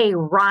hey,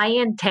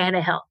 Ryan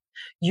Tannehill,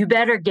 you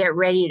better get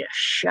ready to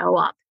show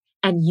up,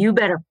 and you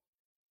better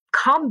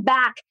come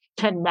back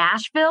to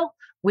Nashville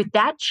with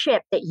that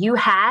chip that you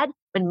had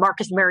when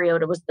Marcus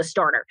Mariota was the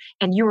starter,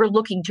 and you were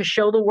looking to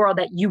show the world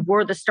that you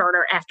were the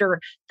starter after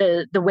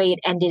the way it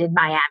ended in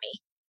Miami.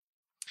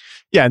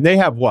 Yeah, and they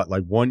have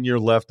like 1 year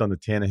left on the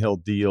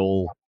Tannehill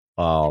deal.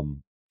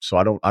 So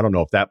I don't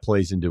know if that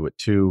plays into it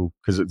too,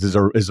 because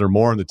is there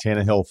more on the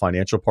Tannehill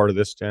financial part of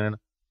this, Dianna?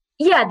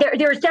 Yeah,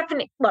 there's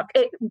definitely,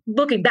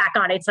 looking back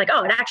on it, it's like,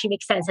 oh, it actually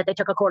makes sense that they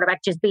took a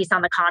quarterback just based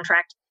on the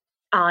contract.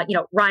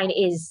 Ryan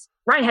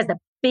has the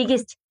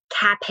biggest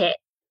cap hit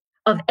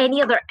of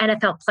any other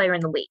NFL player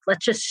in the league.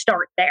 Let's just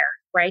start there,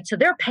 right? So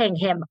they're paying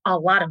him a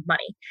lot of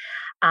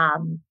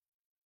money.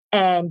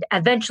 And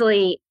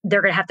eventually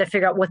they're going to have to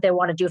figure out what they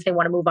want to do if they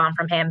want to move on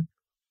from him.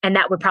 And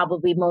that would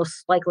probably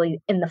most likely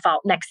in the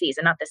fall, next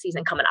season, not the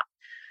season coming up.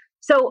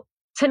 So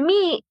to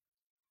me,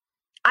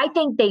 I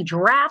think they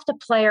draft a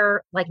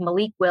player like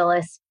Malik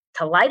Willis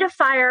to light a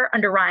fire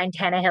under Ryan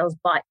Tannehill's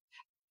butt.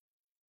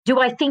 Do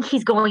I think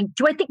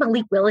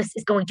Malik Willis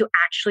is going to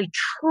actually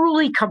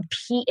truly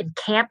compete in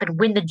camp and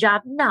win the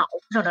job? No.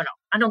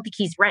 I don't think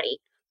he's ready.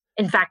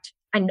 In fact,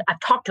 I've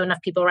talked to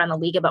enough people around the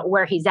league about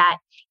where he's at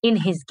in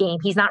his game.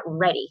 He's not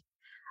ready.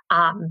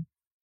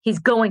 He's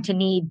going to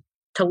need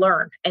to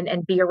learn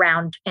and be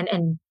around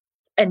and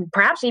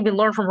perhaps even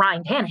learn from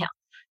Ryan Tannehill.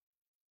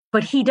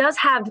 But he does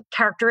have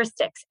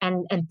characteristics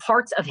and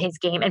parts of his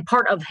game and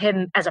part of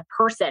him as a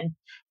person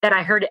that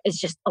I heard is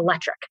just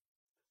electric.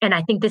 And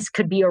I think this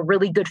could be a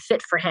really good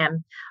fit for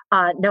him,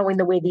 knowing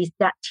the way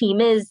that team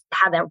is,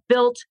 how they're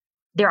built,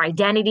 their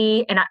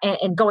identity,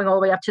 and going all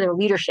the way up to their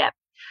leadership.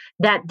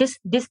 That this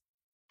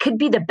could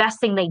be the best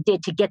thing they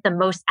did to get the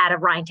most out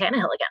of Ryan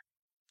Tannehill again.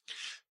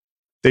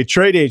 They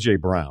trade A.J.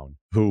 Brown,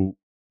 who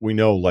we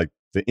know like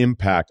the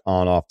impact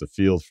on off the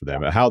field for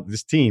them. How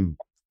this team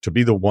to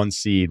be the 1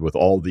 seed with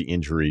all the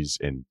injuries,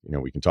 and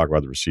we can talk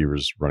about the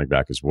receivers, running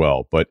back as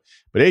well. But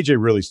AJ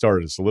really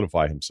started to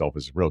solidify himself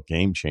as a real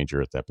game changer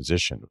at that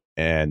position,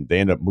 and they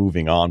ended up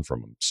moving on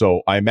from him.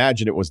 So I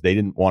imagine it was they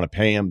didn't want to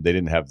pay him, they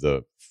didn't have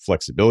the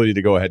flexibility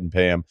to go ahead and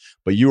pay him.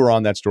 But you were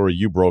on that story,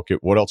 you broke it.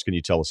 What else can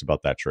you tell us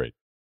about that trade?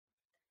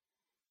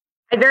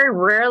 I very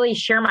rarely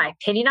share my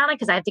opinion on it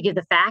because I have to give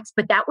the facts,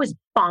 but that was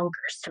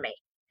bonkers to me.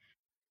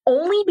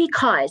 Only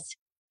because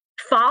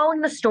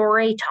following the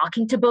story,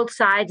 talking to both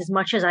sides as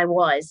much as I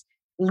was,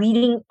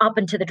 leading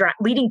to the draft,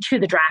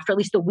 or at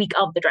least the week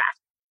of the draft,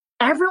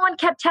 everyone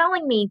kept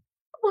telling me,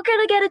 we're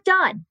going to get it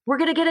done. We're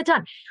going to get it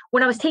done.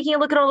 When I was taking a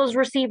look at all those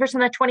receivers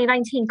in that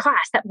 2019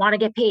 class that want to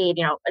get paid,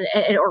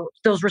 or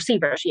those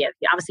receivers,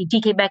 obviously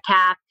DK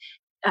Metcalf,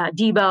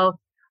 Debo,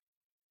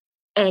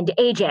 and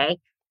AJ.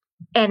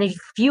 And if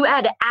you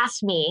had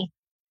asked me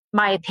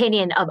my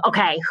opinion of,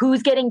 okay,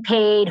 who's getting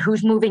paid,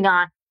 who's moving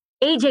on,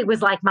 AJ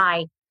was like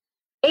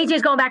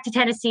AJ's going back to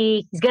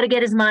Tennessee. He's going to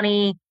get his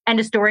money. End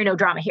of story. No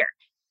drama here.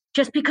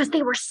 Just because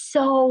they were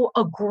so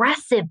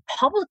aggressive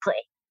publicly.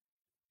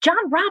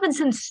 John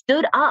Robinson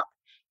stood up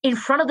in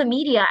front of the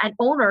media and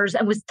owners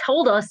and was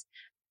told us,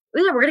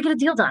 yeah, we're going to get a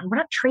deal done. We're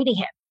not trading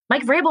him.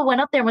 Mike Vrabel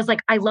went up there and was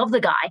like, I love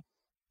the guy.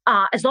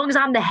 As long as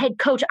I'm the head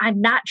coach,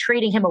 I'm not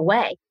trading him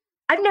away.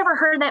 I've never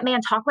heard that man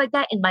talk like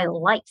that in my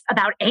life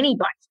about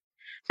anybody.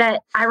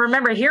 That I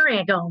remember hearing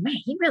it go, man,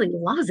 he really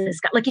loves this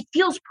guy. Like, it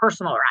feels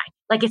personal, right?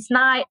 Like,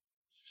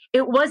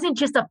 it wasn't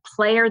just a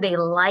player they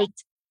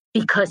liked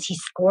because he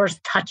scores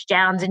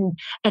touchdowns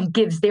and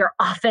gives their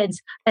offense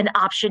an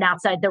option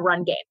outside the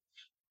run game.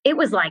 It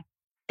was like,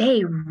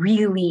 they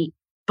really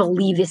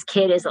believe this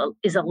kid is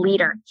a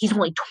leader. He's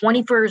only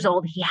 24 years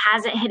old. He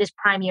hasn't hit his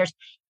prime years.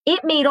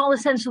 It made all the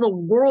sense in the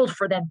world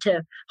for them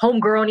to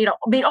homegrown,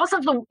 made all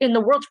sense in the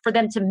world for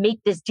them to make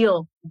this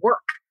deal work.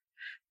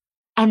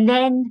 And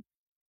then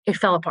it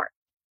fell apart.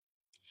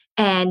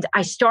 And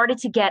I started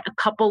to get a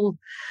couple,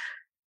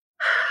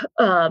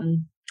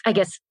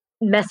 messages,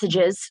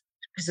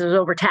 because it was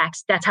over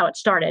text. That's how it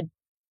started,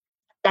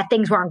 that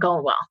things weren't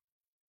going well.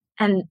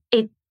 And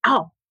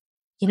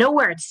you know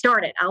where it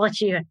started? I'll let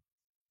you.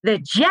 The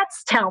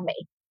Jets tell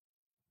me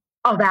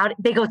about it.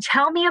 They go,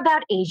 tell me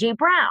about A.J.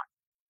 Brown.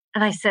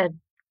 And I said,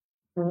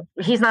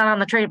 he's not on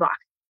the trade block.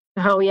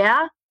 Oh,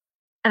 yeah?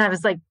 And I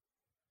was like,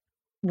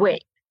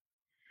 wait.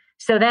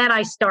 So then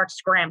I start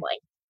scrambling.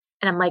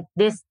 And I'm like,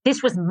 this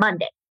was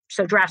Monday.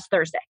 So draft's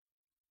Thursday.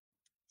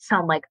 So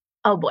I'm like,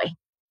 oh boy,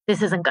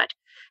 this isn't good.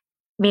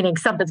 Meaning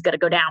something's going to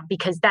go down,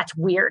 because that's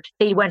weird.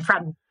 They went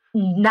from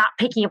not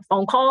picking up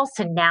phone calls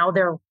to now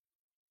they're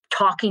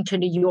talking to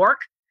New York,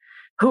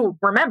 who,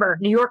 remember,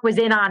 New York was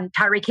in on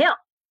Tyreek Hill.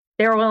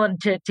 They were willing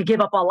to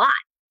give up a lot.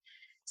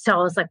 So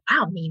I was like,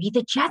 wow, maybe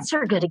the Jets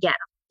are good to get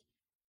him.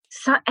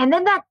 So, and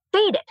then that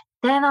faded.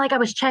 Then I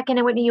was checking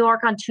in with New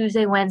York on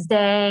Tuesday,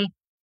 Wednesday,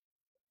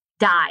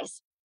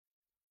 dies.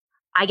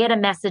 I get a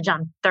message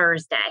on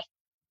Thursday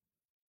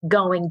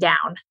going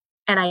down,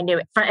 and I knew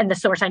it. And the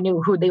source, I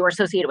knew who they were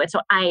associated with.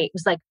 So I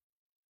was like,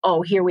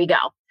 oh, here we go.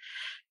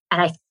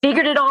 And I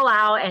figured it all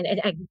out, and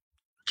I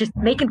just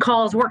making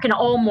calls, working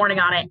all morning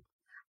on it.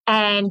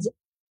 And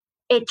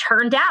it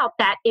turned out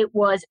that it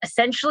was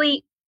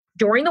essentially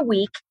during the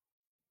week,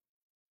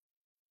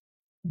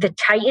 the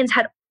Titans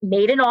had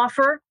made an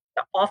offer.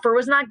 The offer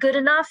was not good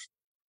enough.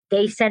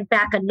 They sent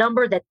back a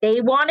number that they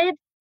wanted.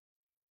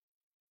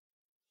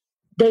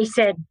 They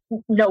said,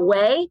 no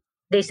way.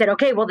 They said,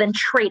 okay, well then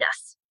trade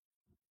us.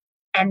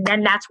 And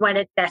then that's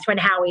when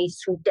Howie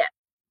swooped in.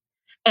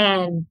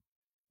 And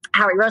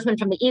Howie Roseman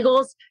from the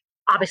Eagles,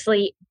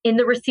 obviously in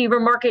the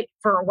receiver market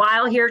for a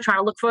while here, trying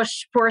to look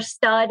for a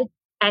stud.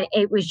 And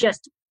it was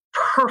just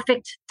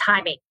perfect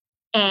timing.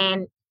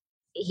 And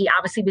he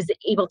obviously was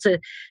able to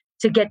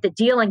get the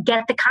deal and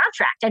get the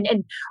contract.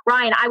 And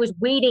Ryan, I was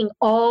waiting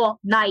all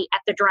night at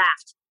the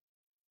draft.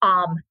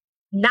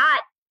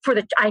 Not for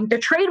the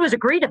trade was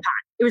agreed upon.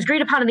 It was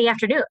agreed upon in the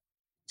afternoon.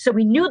 So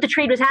we knew the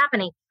trade was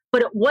happening,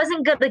 but it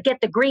wasn't going to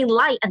get the green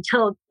light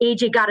until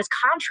AJ got his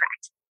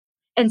contract.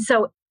 And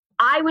so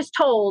I was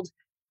told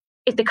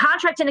if the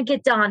contract didn't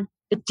get done,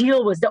 the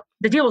deal was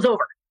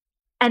over.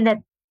 And that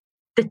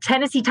the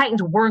Tennessee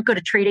Titans weren't going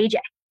to trade AJ.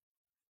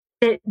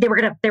 They were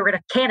going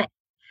to can it.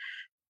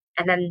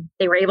 And then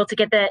they were able to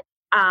get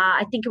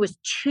I think it was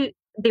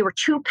they were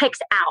 2 picks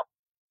out.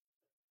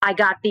 I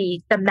got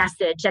the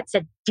message that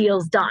said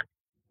deal's done.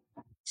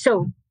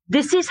 So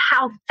this is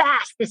how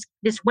fast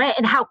this went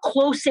and how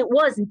close it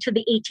was into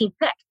the 18th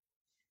pick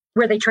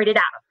where they traded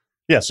out.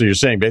 Yeah, so you're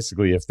saying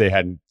basically if they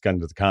hadn't gotten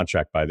to the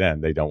contract by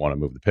then, they don't want to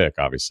move the pick,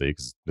 obviously,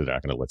 because they're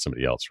not going to let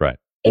somebody else, right?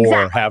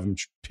 Exactly. Or have them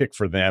pick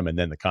for them and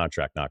then the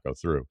contract not go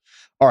through.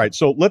 All right,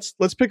 so let's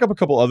pick up a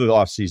couple other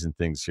offseason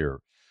things here.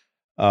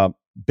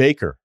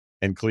 Baker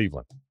and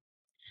Cleveland.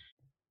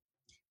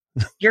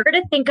 You're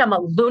going to think I'm a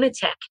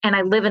lunatic and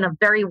I live in a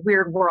very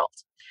weird world.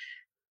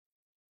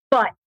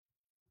 But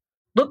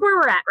look where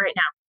we're at right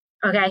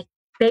now, okay?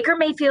 Baker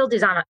Mayfield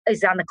is on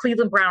the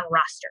Cleveland Brown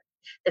roster.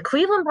 The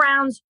Cleveland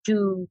Browns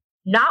do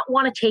not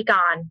want to take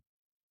on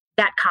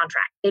that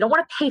contract. They don't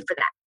want to pay for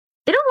that.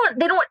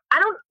 I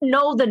don't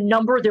know the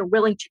number they're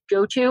willing to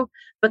go to,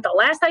 but the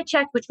last I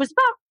checked, which was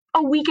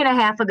about a week and a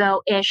half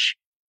ago-ish,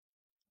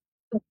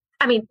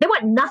 I mean, they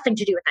want nothing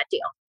to do with that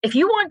deal. If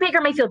you want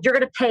Baker Mayfield, you're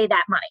going to pay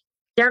that money.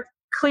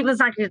 Cleveland's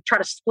not going to try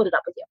to split it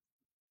up with you.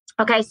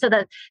 Okay, so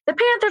the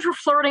Panthers were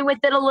flirting with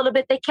it a little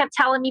bit. They kept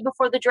telling me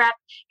before the draft,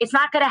 it's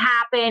not going to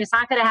happen. It's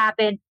not going to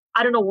happen.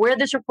 I don't know where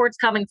this report's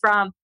coming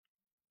from.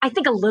 I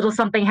think a little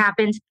something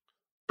happened,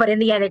 but in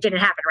the end, it didn't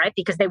happen, right?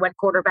 Because they went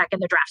quarterback in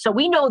the draft. So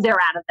we know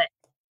they're out of it.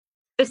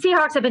 The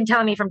Seahawks have been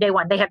telling me from day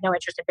one, they have no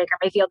interest in Baker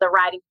Mayfield. They're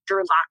riding Drew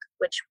Lock,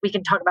 which we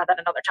can talk about that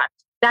another time.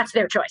 That's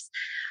their choice.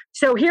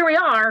 So here we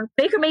are.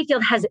 Baker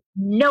Mayfield has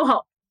no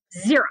hope.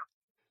 Zero.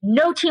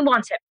 No team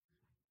wants him.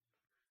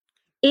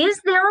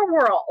 Is there a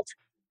world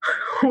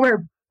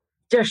where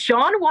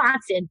Deshaun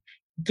Watson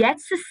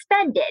gets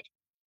suspended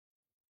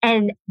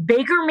and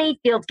Baker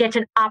Mayfield gets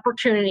an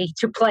opportunity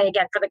to play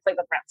again for the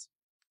Cleveland Browns?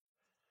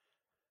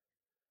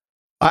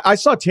 I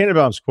saw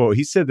Tannenbaum's quote.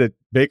 He said that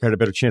Baker had a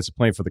better chance of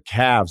playing for the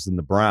Cavs than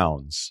the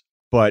Browns.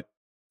 But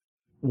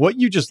what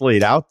you just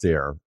laid out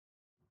there,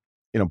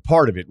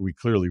 part of it, we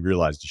clearly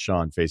realized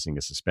Deshaun facing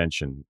a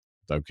suspension.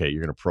 Okay,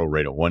 you're going to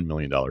prorate a $1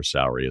 million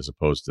salary as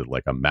opposed to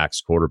like a max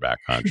quarterback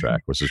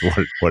contract, which is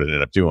what it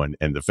ended up doing.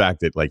 And the fact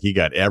that like he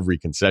got every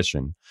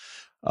concession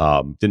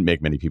didn't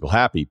make many people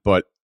happy.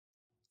 But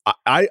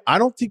I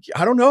don't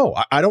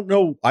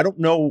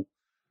know.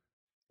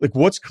 Like,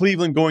 what's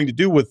Cleveland going to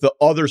do with the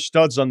other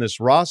studs on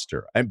this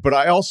roster? But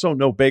I also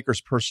know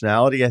Baker's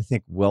personality, I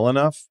think, well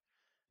enough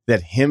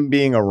that him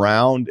being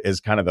around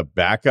as kind of the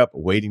backup,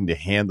 waiting to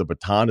hand the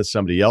baton to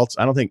somebody else,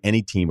 I don't think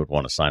any team would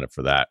want to sign up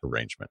for that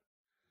arrangement.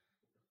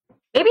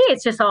 Maybe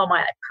it's just all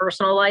my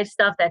personal life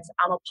stuff that's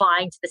I'm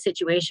applying to the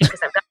situation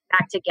because I've gotten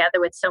back together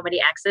with so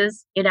many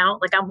exes,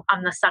 like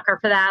I'm the sucker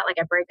for that. Like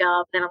I break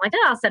up, then I'm like,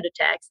 I'll send a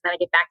text. Then I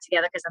get back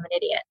together because I'm an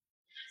idiot.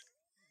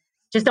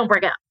 Just don't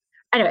break up.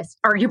 Anyways,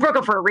 or you broke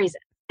up for a reason.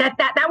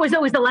 That was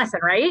always the lesson,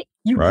 right?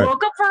 You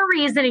broke up for a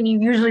reason and you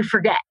usually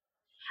forget.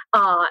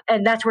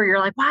 And that's where you're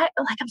like, why?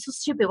 Like, I'm so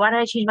stupid. Why did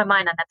I change my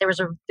mind on that?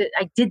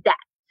 I did that.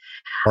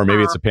 Or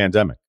maybe it's a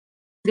pandemic.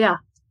 Yeah.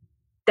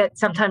 That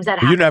sometimes that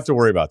happens. You didn't have to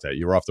worry about that.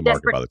 You were off the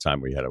market by the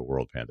time we had a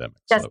world pandemic.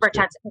 Desperate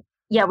times.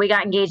 Yeah, we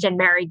got engaged and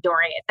married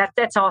during it.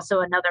 That's also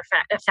another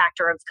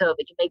factor of COVID.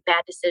 You make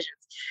bad decisions.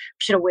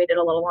 Should have waited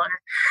a little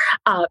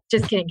longer.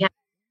 Just kidding.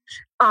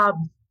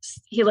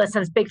 He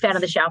listens. Big fan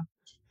of the show.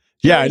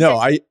 Yeah, I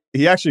know.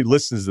 He actually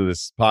listens to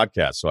this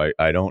podcast, so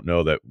I don't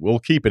know that we'll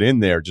keep it in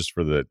there just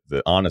for the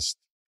honest,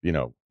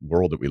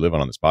 world that we live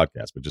on this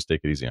podcast. But just take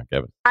it easy on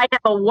Kevin. I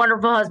have a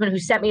wonderful husband who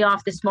sent me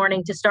off this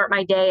morning to start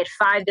my day at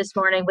 5 this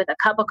morning with a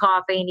cup of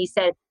coffee, and he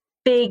said,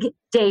 "Big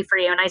day for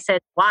you." And I said,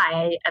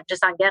 "Why?" I'm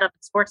just on Get Up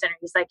at Sports Center.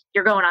 He's like,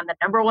 "You're going on the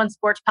 #1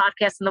 sports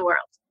podcast in the world,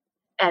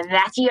 and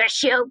that's your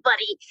show,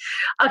 buddy."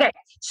 Okay,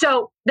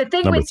 so the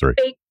thing with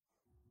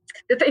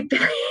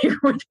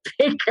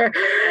Baker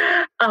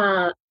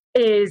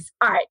is,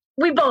 all right,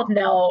 we both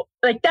know,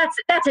 like,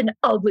 that's an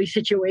ugly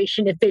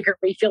situation if Baker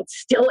Mayfield's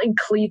still in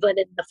Cleveland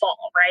in the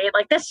fall, right?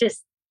 Like, that's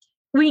just,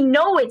 we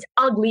know it's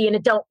ugly and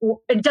it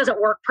doesn't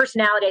work.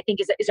 Personality, I think,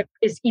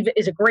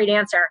 is a great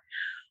answer.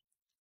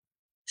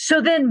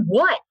 So then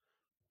what?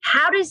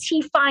 How does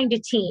he find a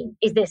team?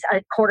 Is this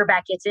a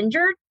quarterback gets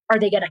injured? Are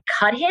they going to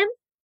cut him?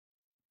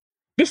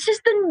 This is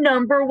the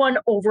 #1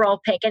 overall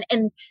pick.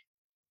 And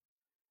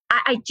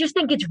I just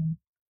think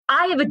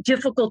I have a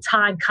difficult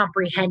time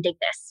comprehending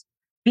this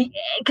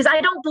because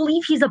I don't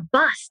believe he's a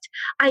bust.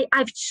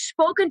 I've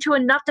spoken to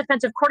enough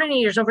defensive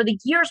coordinators over the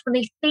years when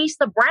they face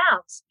the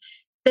Browns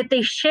that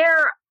they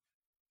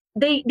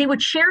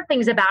would share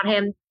things about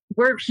him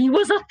where he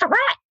was a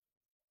threat.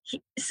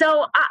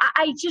 So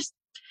I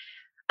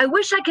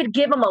wish I could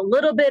give him a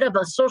little bit of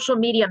a social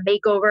media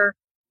makeover,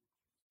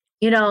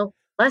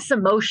 less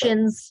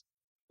emotions,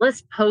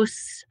 less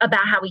posts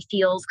about how he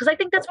feels, because I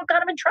think that's what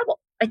got him in trouble.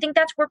 I think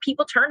that's where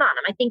people turn on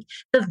him. I think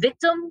the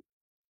victim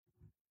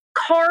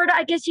card,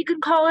 I guess you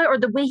could call it, or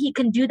the way he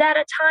can do that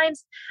at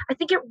times, I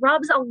think it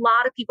rubs a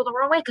lot of people the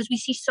wrong way because we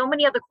see so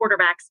many other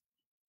quarterbacks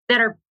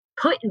that are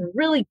put in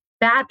really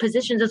bad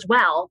positions as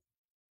well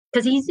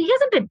because he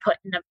hasn't been put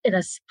in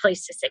a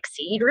place to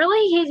succeed,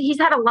 really. He's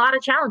had a lot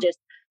of challenges,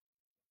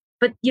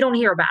 but you don't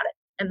hear about it.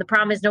 And the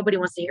problem is nobody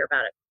wants to hear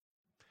about it.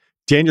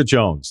 Daniel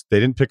Jones, they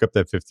didn't pick up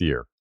that 5th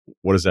year.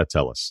 What does that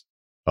tell us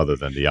other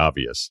than the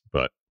obvious?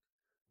 But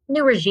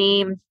new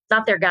regime,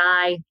 not their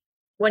guy.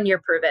 1 year,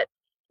 prove it.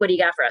 What do you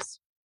got for us?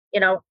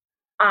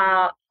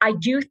 I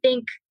do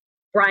think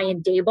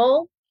Brian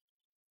Daboll,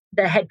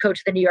 the head coach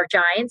of the New York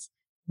Giants,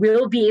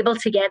 will be able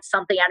to get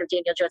something out of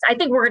Daniel Jones. I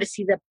think we're going to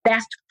see the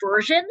best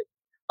version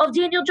of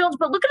Daniel Jones,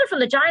 but look at it from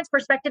the Giants'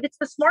 perspective. It's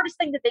the smartest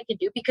thing that they can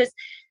do because,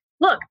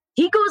 look,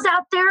 he goes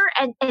out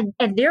there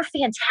and they're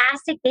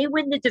fantastic. They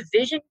win the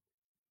division.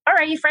 All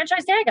right, you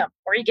franchise tag him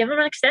or you give him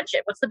an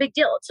extension. What's the big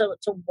deal? It's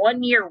a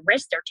 1 year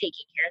risk they're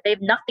taking here. They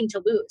have nothing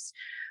to lose.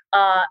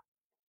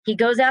 He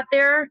goes out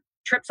there,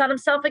 trips on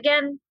himself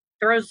again,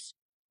 throws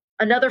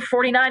another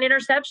 49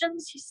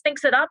 interceptions. He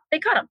stinks it up. They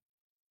cut him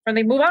and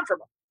they move on from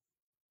him.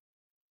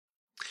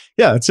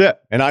 Yeah, that's it.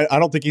 And I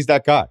don't think he's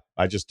that guy.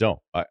 I just don't.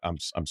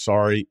 I'm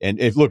sorry. And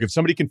if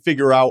somebody can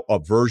figure out a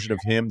version of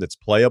him that's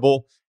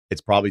playable,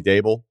 it's probably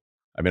Daboll.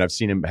 I mean, I've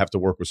seen him have to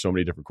work with so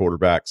many different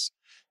quarterbacks.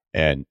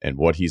 And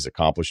what he's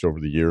accomplished over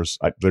the years.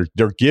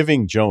 They're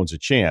giving Jones a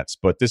chance,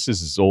 but this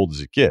is as old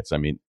as it gets. I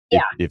mean,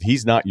 if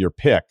he's not your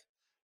pick,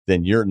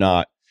 then you're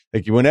not.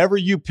 Like, whenever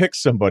you pick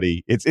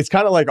somebody, it's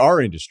kind of like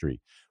our industry.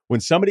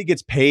 When somebody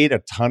gets paid a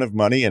ton of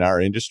money in our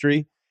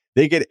industry,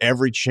 they get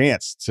every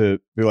chance to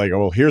be like,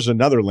 oh, here's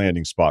another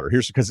landing spot. Or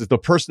because the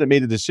person that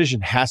made the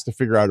decision has to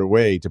figure out a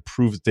way to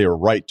prove that they are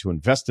right to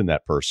invest in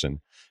that person.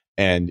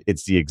 And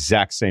it's the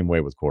exact same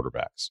way with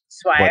quarterbacks.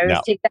 That's why I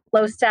always take that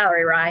low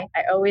salary, right?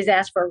 I always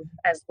ask for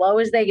as low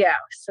as they go.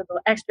 So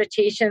the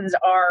expectations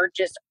are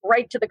just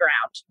right to the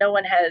ground. No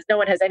one has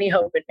any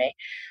hope in me.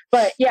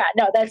 But yeah,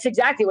 no, that's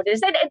exactly what it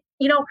is. And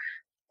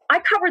I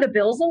cover the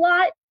Bills a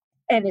lot,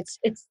 and it's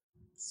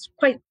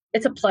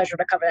a pleasure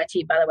to cover that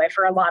team, by the way,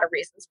 for a lot of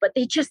reasons. But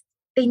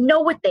they know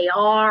what they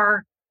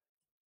are.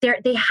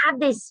 They have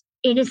this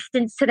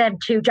innocence to them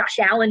too. Josh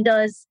Allen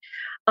does.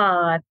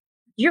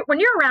 when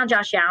you're around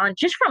Josh Allen,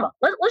 just from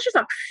let's just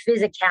talk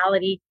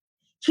physicality.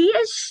 He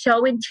is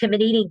so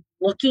intimidating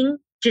looking.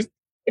 Just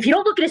if you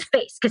don't look at his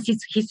face, because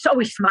he's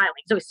always smiling,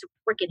 he's always so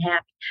freaking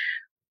happy.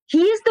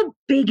 He is the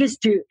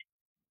biggest dude.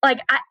 Like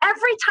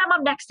every time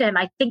I'm next to him,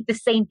 I think the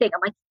same thing.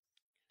 I'm like,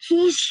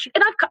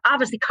 and I've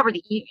obviously covered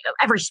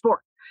every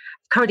sport,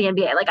 covered the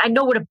NBA. Like I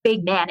know what a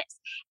big man is.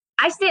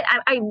 I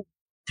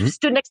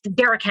stood next to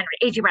Derrick Henry,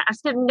 AJ Brown. I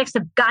stood next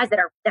to guys that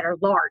are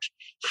large.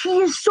 He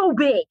is so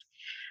big.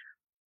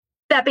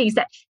 That being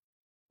said,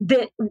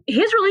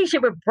 his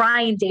relationship with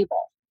Brian Daboll,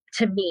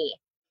 to me,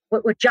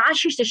 what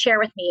Josh used to share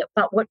with me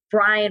about what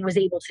Brian was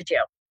able to do.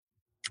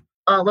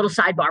 A little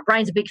sidebar.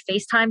 Brian's a big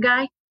FaceTime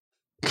guy.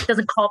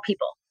 Doesn't call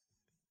people.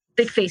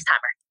 Big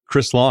FaceTimer.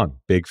 Chris Long,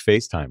 big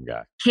FaceTime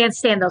guy. Can't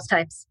stand those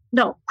types.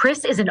 No,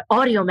 Chris is an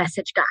audio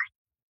message guy.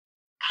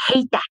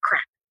 Hate that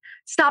crap.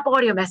 Stop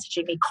audio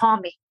messaging me. Call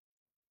me.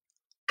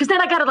 Because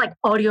then I got to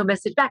audio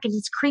message back and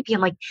it's creepy.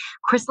 I'm like,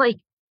 Chris,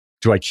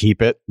 do I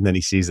keep it? And then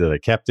he sees that I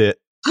kept it.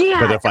 Yeah.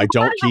 But if I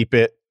don't keep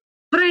it.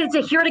 But I need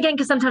to hear it again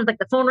because sometimes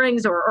the phone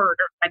rings or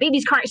my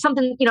baby's crying,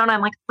 something, and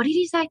I'm like, what did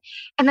he say?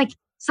 And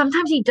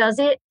sometimes he does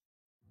it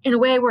in a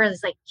way where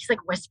it's he's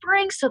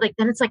whispering. So then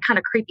it's kind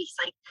of creepy. He's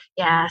like,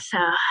 yeah, so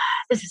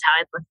this is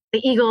how it looks.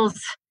 The Eagles,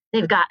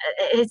 they've got,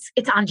 it's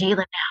on Jalen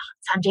now.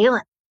 It's on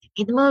Jalen. They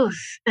made the move,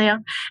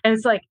 And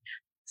it's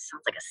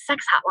sounds like a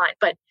sex hotline.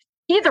 But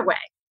either way,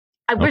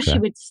 I wish he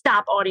would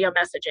stop audio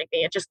messaging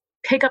me and just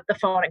pick up the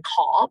phone and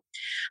call.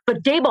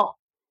 But Daboll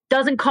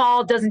doesn't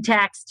call, doesn't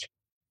text.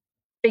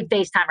 Big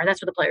FaceTimer.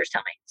 That's what the players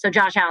tell me. So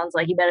Josh Allen's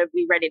you better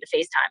be ready to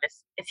FaceTime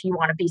if you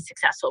want to be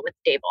successful with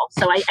Daboll.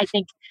 So I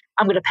think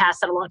I'm going to pass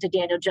that along to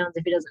Daniel Jones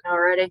if he doesn't know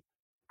already.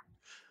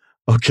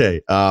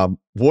 Okay.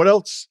 What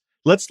else?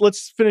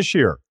 Let's finish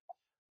here.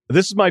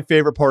 This is my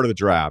favorite part of the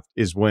draft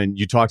is when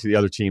you talk to the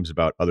other teams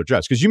about other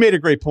drafts. Because you made a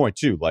great point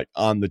too.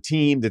 On the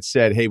team that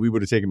said, hey, we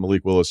would have taken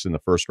Malik Willis in the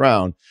first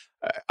round.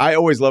 I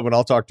always love when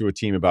I'll talk to a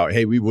team about,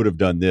 hey, we would have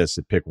done this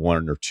at pick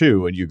 1 or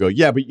 2. And you go,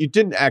 yeah, but you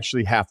didn't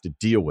actually have to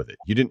deal with it.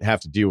 You didn't have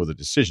to deal with the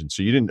decision.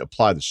 So you didn't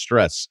apply the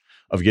stress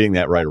of getting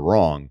that right or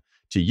wrong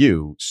to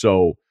you.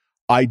 So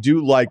I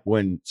do like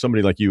when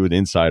somebody like you, an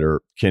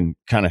insider, can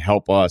kind of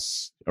help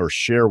us or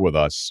share with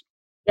us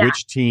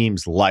which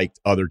teams liked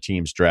other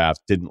teams'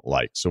 drafts, didn't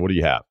like. So what do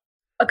you have?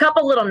 A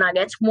couple little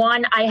nuggets.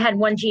 One, I had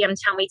one GM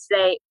tell me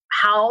today,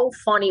 how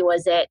funny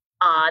was it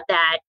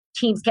that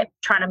teams kept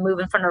trying to move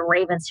in front of the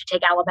Ravens to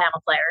take Alabama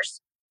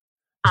players.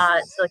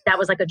 So that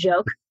was a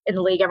joke in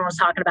the league. Everyone was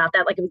talking about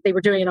that. They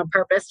were doing it on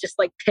purpose, just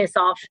piss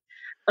off,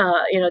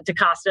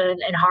 DaCosta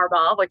and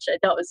Harbaugh, which I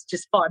thought was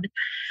just fun.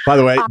 By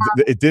the way,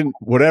 it didn't,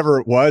 whatever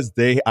it was,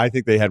 I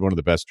think they had one of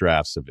the best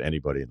drafts of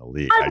anybody in the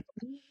league.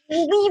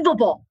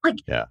 Unbelievable.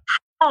 Yeah.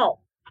 Oh,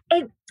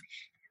 and,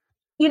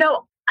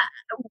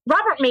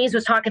 Robert Mays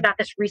was talking about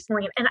this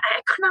recently, and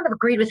I could not have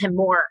agreed with him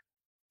more.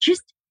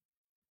 Just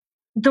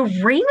the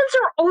Ravens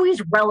are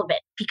always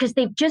relevant because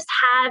they've just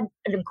had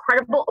an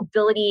incredible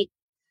ability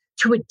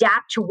to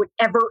adapt to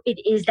whatever it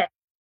is that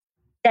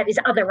is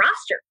on their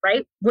roster,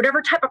 right?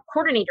 Whatever type of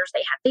coordinators they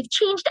have. They've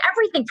changed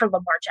everything for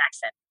Lamar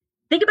Jackson.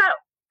 Think about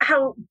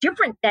how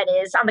different that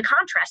is on the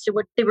contrast to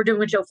what they were doing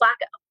with Joe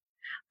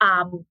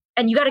Flacco.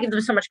 And you got to give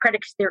them so much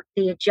credit because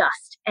they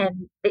adjust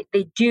and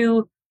they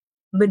do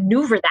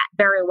maneuver that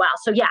very well.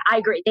 So yeah, I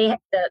agree. The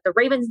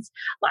Ravens,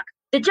 look,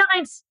 the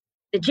Giants,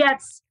 the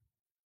Jets,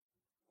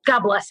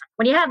 God bless them.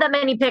 When you have that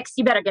many picks,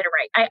 you better get it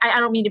right. I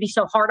don't mean to be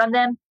so hard on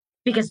them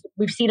because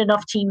we've seen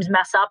enough teams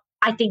mess up.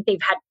 I think they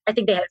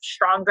had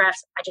strong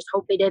drafts. I just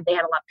hope they did. They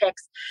had a lot of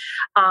picks.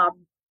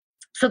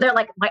 So they're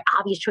my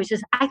obvious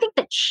choices. I think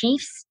the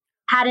Chiefs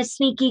had a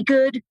sneaky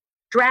good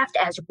draft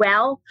as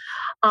well.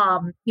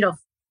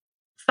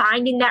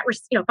 Finding a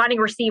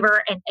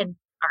receiver and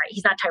all right,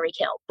 he's not Tyreek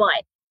Hill,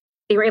 but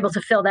they were able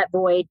to fill that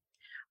void.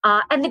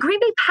 And the Green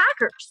Bay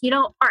Packers,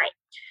 all right.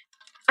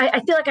 I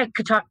feel like I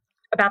could talk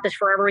about this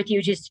forever with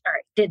you. Just all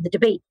right, the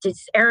debate.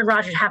 Does Aaron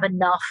Rodgers have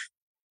enough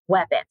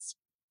weapons?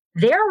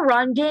 Their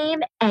run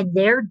game and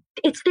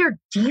it's their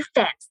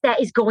defense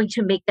that is going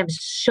to make them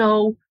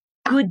so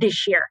good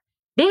this year.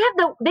 They have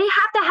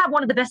to have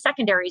one of the best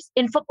secondaries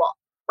in football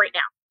right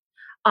now.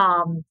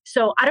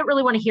 So I don't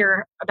really want to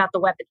hear about the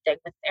weapon thing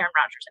with Aaron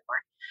Rodgers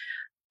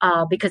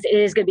anymore, because it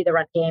is going to be the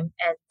run game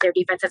and their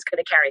defense is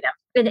going to carry them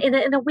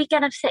in the week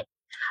NFC.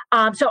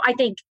 So I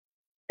think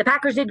the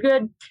Packers did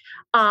good.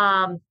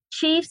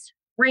 Chiefs,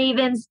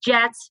 Ravens,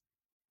 Jets,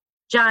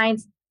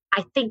 Giants.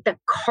 I think the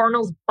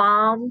Cardinals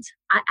bombed.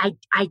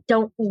 I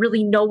don't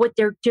really know what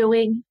they're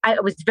doing. I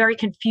was very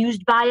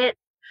confused by it.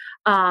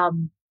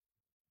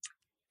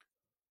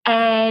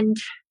 And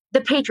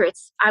the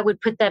Patriots, I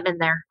would put them in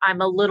there. I'm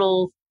a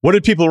little... What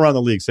did people around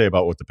the league say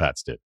about what the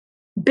Pats did?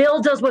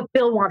 Bill does what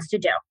Bill wants to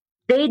do.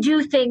 They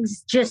do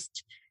things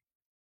just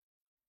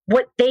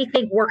what they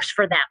think works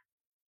for them.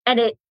 And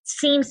it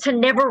seems to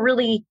never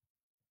really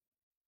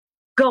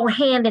go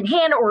hand in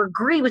hand or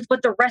agree with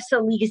what the rest of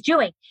the league is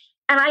doing.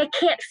 And I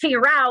can't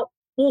figure out,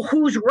 well,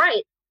 who's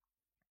right?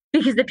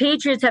 Because the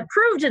Patriots have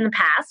proved in the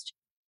past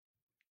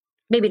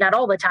maybe not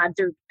all the time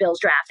through Bill's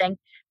drafting,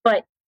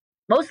 but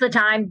most of the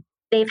time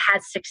they've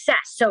had success.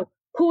 So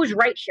who's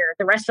right here?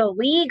 The rest of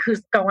the league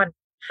who's going,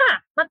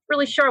 not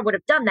really sure I would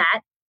have done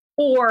that.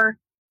 Or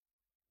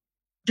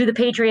do the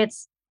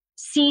Patriots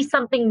see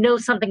something, know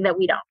something that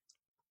we don't?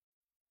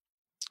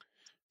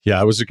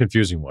 Yeah, it was a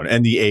confusing one.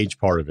 And the age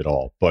part of it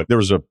all. But there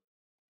was a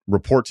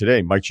report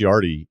today, Mike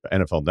Giardi,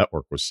 NFL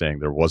Network, was saying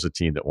there was a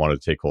team that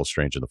wanted to take Cole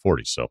Strange in the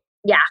 40s. So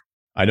yeah,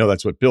 I know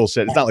that's what Bill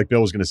said. It's not like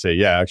Bill was going to say,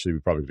 yeah, actually, we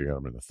probably could have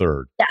got him in the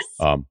third.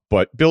 Yes.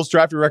 But Bill's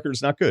drafting record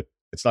is not good.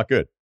 It's not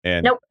good.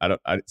 And nope.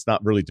 It's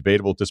not really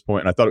debatable at this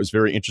point. And I thought it was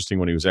very interesting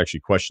when he was actually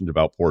questioned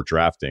about poor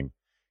drafting.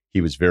 He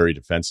was very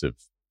defensive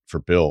for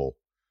Bill,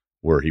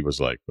 where he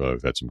was like, well,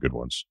 we've had some good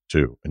ones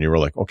too. And you were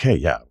like, okay,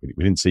 yeah,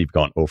 we didn't say you've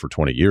gone 0 for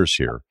 20 years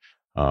here.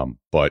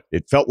 But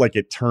it felt like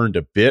it turned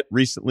a bit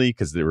recently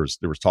because there was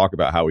talk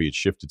about how he had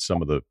shifted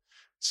some of the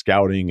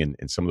scouting and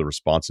some of the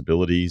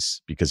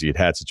responsibilities because he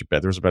had such a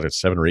bad, there was about a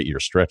 7 or 8 year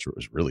stretch where it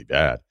was really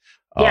bad.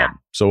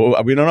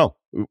 So we don't know.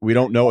 We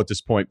don't know at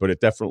this point, but it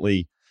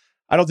definitely,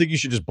 I don't think you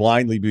should just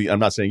blindly be, I'm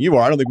not saying you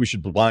are, I don't think we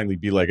should blindly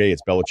be like, hey,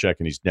 it's Belichick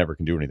and he's never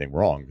can do anything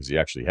wrong, because he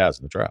actually has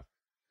in the draft.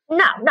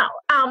 No.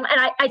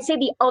 And I'd say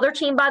the other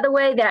team, by the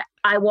way, that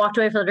I walked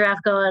away from the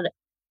draft going,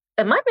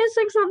 am I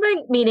missing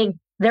something? Meaning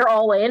they're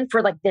all in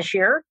for like this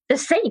year, the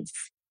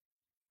Saints.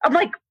 I'm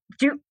like,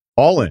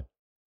 all in.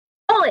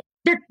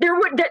 They think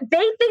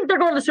they're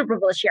going to the Super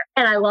Bowl this year,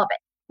 and I love it.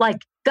 Like,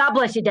 God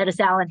bless you, Dennis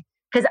Allen,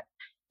 because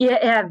you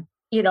have,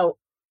 a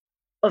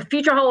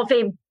future Hall of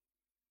Fame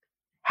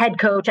head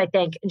coach, I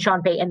think, and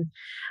Sean Payton,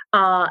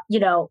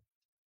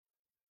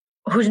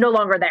 who's no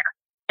longer there.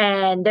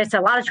 And there's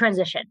a lot of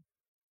transition.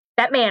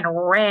 That man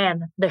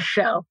ran the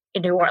show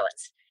in New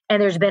Orleans.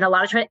 And there's been a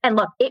lot of and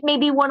look, it may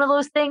be one of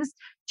those things,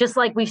 just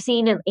like we've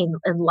seen in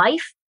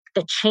life,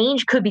 the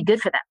change could be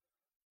good for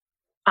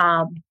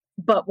them.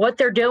 But what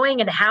they're doing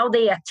and how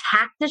they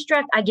attack this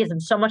draft, I give them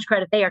so much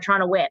credit. They are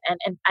trying to win.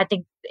 And I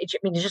think, it's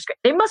just great.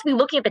 They must be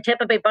looking at the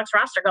Tampa Bay Bucks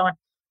roster going,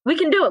 we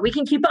can do it. We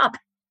can keep up,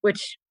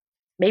 which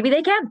maybe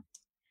they can.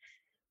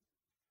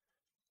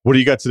 What do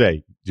you got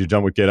today? You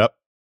done with Get Up?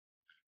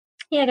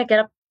 Yeah, I got Get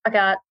Up.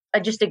 I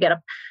just did Get Up.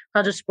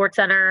 I'll do Sports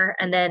Center,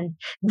 and then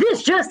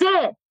this just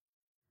in.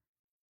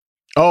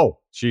 Oh,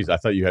 geez. I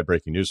thought you had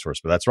breaking news for us,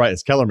 but that's right.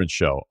 It's Kellerman's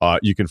show.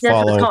 You can follow.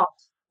 That's what it's called.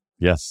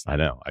 Yes, I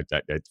know. I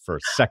for a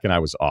second, I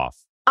was off.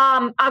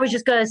 I was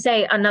just going to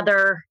say I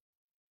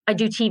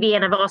do TV,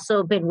 and I've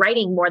also been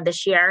writing more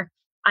this year.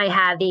 I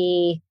have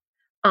a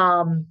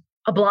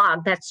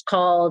blog that's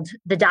called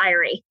The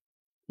Diary.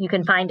 You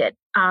can find it.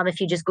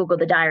 If you just Google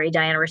The Diary,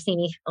 Dianna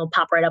Russini, it'll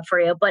pop right up for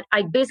you. But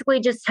I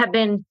basically just have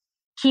been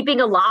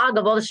keeping a log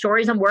of all the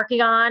stories I'm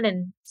working on,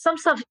 and some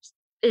stuff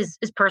is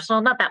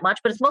personal, not that much,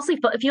 but it's mostly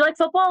if you like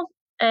football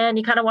and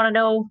you kind of want to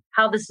know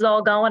how this is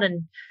all going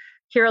and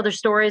hear other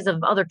stories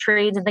of other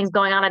trades and things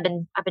going on,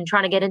 I've been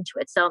trying to get into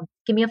it. So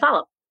give me a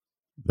follow.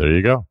 There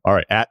you go. All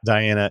right, at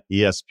Dianna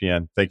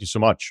ESPN. Thank you so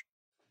much.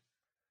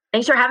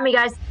 Thanks for having me,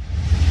 guys.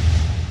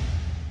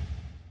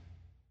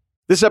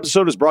 This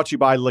episode is brought to you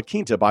by La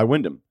Quinta by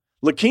Wyndham.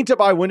 La Quinta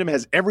by Wyndham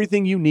has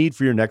everything you need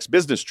for your next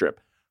business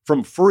trip.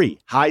 From free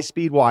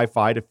high-speed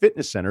Wi-Fi to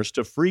fitness centers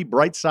to free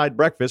Brightside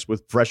breakfast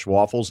with fresh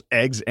waffles,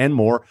 eggs, and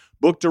more.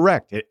 Book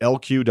direct at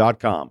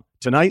lq.com.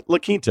 Tonight, La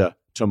Quinta.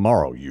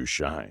 Tomorrow, you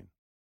shine.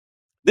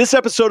 This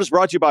episode is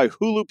brought to you by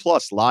Hulu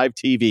Plus Live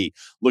TV.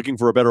 Looking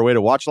for a better way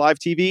to watch live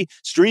TV?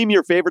 Stream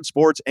your favorite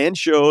sports and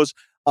shows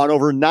on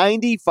over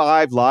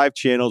 95 live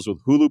channels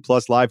with Hulu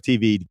Plus Live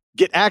TV.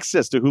 Get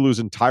access to Hulu's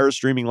entire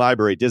streaming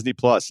library, Disney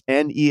Plus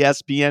and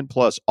ESPN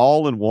Plus,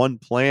 all in one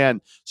plan.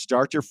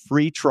 Start your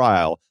free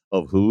trial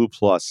of Hulu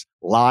Plus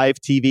Live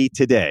TV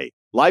today.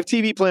 Live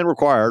TV plan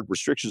required.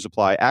 Restrictions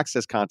apply.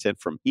 Access content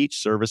from each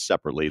service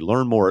separately.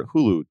 Learn more at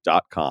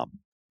hulu.com.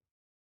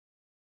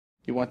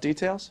 You want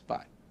details?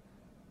 Fine.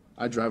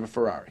 I drive a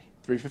Ferrari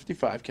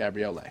 355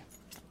 Cabriolet.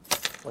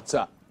 What's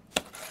up?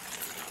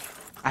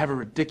 I have a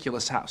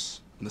ridiculous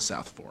house in the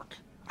South Fork.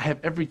 I have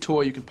every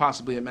toy you can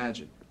possibly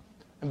imagine.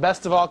 And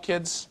best of all,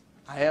 kids,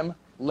 I am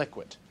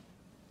liquid.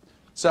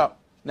 So,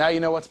 now you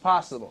know what's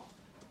possible.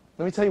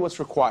 Let me tell you what's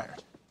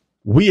required.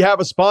 We have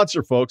a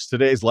sponsor, folks.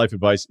 Today's life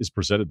advice is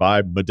presented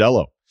by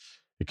Modelo.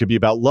 It could be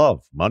about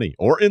love, money,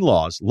 or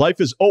in-laws. Life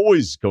is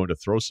always going to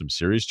throw some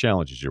serious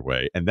challenges your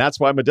way, and that's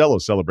why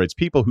Modelo celebrates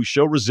people who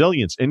show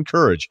resilience and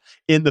courage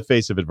in the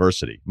face of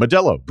adversity.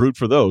 Modelo, brewed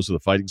for those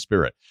with a fighting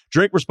spirit.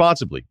 Drink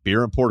responsibly.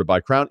 Beer imported by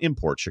Crown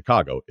Imports,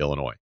 Chicago,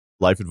 Illinois.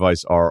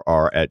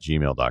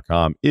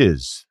 lifeadvicerr@gmail.com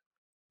is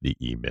the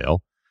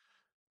email.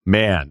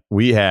 Man,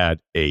 we had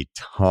a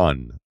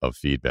ton of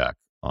feedback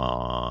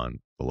on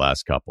the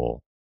last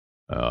couple.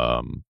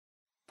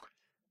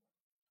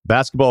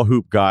 Basketball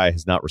Hoop Guy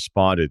has not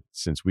responded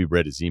since we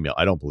read his email.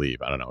 I don't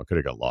know. It could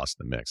have got lost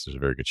in the mix. There's a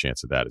very good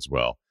chance of that as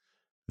well.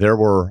 There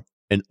were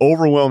an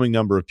overwhelming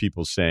number of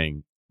people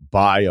saying,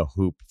 buy a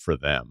hoop for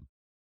them.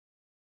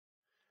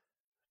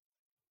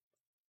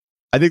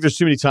 I think there's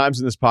too many times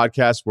in this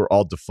podcast where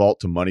I'll default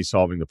to money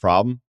solving the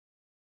problem,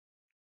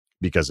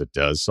 because it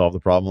does solve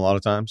the problem a lot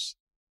of times.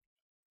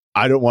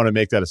 I don't want to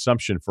make that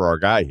assumption for our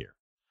guy here.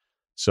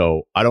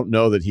 So I don't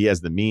know that he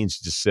has the means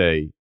to just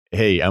say,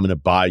 hey, I'm going to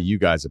buy you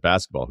guys a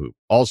basketball hoop.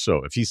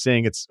 Also, if he's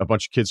saying it's a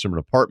bunch of kids from an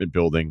apartment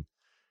building,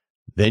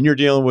 then you're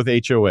dealing with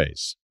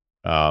HOAs,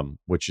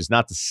 which is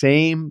not the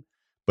same,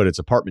 but it's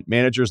apartment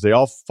managers. They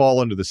all fall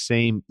under the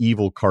same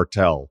evil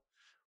cartel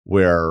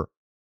where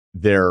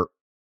they're,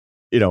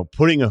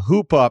 putting a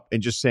hoop up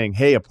and just saying,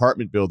 hey,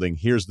 apartment building,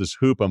 here's this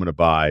hoop I'm going to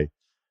buy.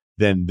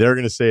 Then they're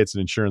going to say it's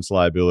an insurance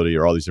liability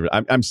or all these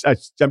different.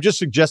 I'm just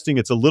suggesting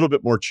it's a little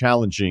bit more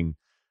challenging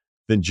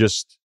than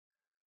just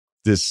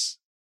this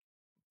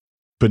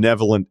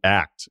benevolent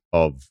act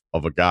of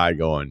a guy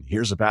going,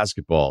 here's a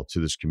basketball to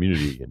this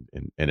community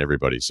and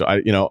everybody. So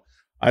I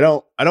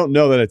don't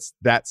know that it's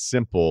that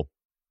simple.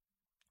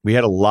 We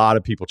had a lot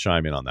of people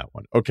chime in on that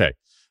one. Okay.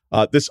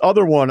 This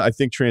other one I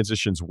think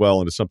transitions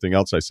well into something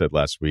else I said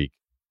last week.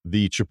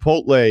 The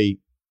Chipotle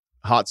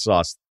hot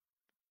sauce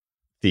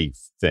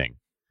thief thing.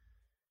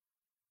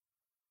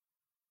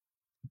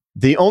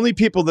 The only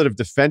people that have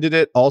defended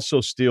it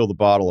also steal the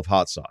bottle of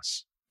hot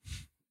sauce.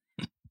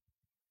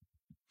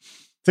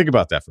 Think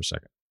about that for a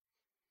second.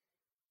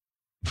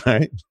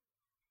 Right?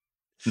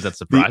 Is that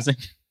surprising?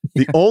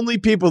 The only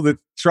people that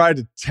tried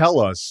to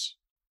tell us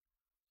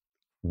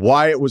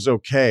why it was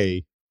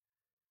okay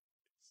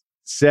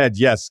said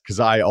yes, because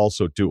I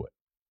also do it.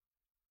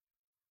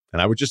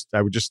 And I would just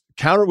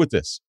counter with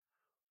this.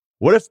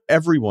 What if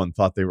everyone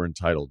thought they were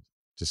entitled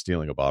to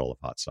stealing a bottle of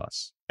hot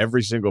sauce?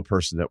 Every single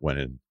person that went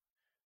in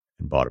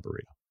and bought a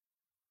burrito.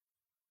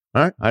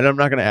 All right? I'm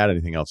not going to add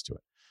anything else to it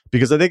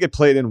because I think it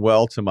played in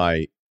well to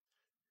my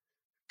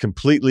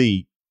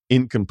completely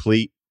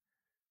incomplete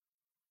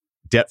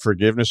debt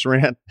forgiveness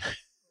rant,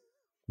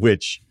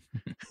 which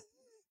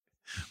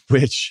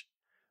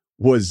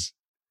was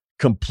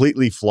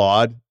completely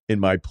flawed in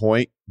my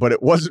point, but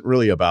it wasn't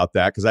really about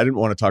that because I didn't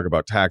want to talk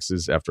about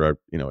taxes after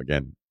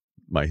again,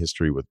 my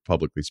history with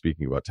publicly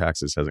speaking about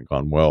taxes hasn't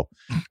gone well.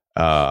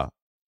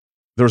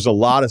 There's a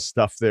lot of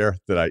stuff there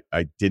that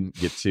I didn't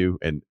get to.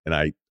 And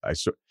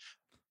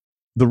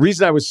the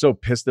reason I was so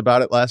pissed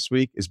about it last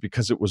week is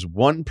because it was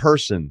one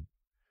person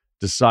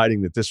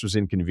deciding that this was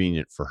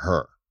inconvenient for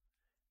her.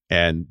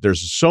 And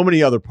there's so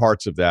many other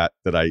parts of that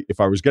if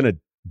I was going to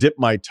dip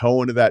my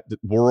toe into that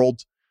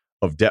world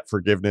of debt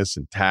forgiveness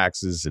and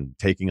taxes and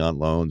taking on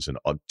loans and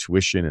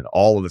tuition and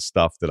all of the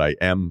stuff that I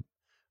am,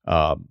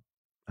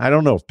 I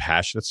don't know if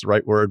passionate's the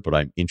right word, but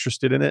I'm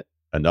interested in it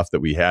enough that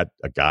we had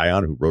a guy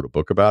on who wrote a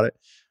book about it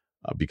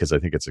because I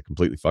think it's a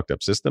completely fucked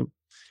up system.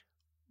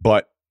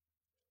 But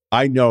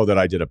I know that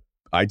I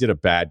did a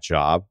bad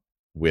job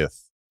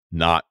with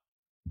not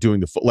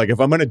doing the full, like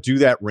if I'm going to do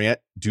that rant,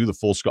 do the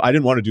full scope. I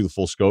didn't want to do the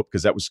full scope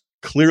because that was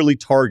clearly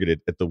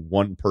targeted at the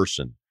one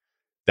person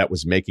that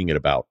was making it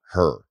about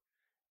her.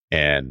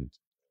 And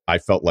I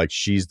felt like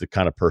she's the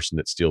kind of person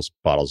that steals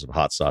bottles of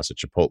hot sauce at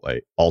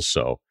Chipotle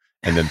also.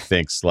 And then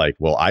thinks like,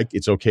 well,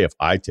 it's okay if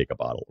I take a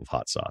bottle of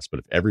hot sauce,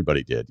 but if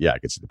everybody did, yeah, I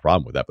could see the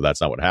problem with that, but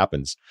that's not what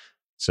happens.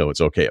 So it's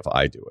okay if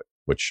I do it,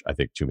 which I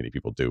think too many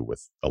people do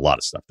with a lot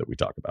of stuff that we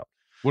talk about.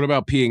 What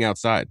about peeing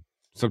outside?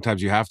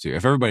 Sometimes you have to.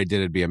 If everybody did,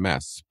 it'd be a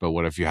mess. But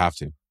what if you have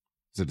to?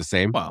 Is it the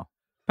same? Well,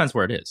 depends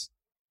where it is.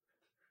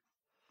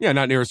 Yeah,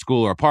 not near a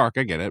school or a park.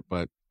 I get it.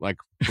 But I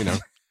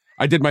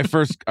did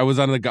I was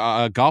on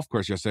the golf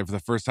course yesterday for the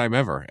first time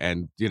ever.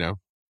 And,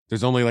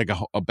 there's only like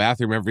a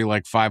bathroom every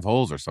like 5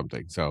 holes or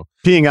something. So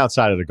peeing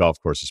outside of the golf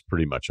course is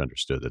pretty much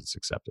understood that it's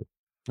accepted.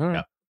 All right.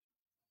 Yeah.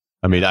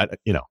 I mean,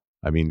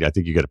 I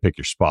think you got to pick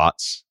your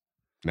spots.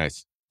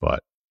 Nice.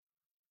 But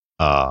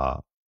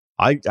I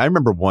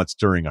remember once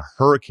during a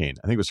hurricane,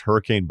 I think it was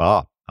Hurricane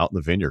Bob out in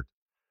the vineyard.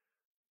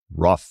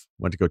 Rough.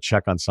 Went to go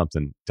check on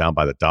something down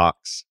by the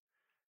docks.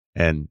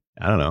 And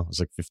I don't know, I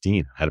was like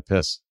 15, I had a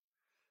piss.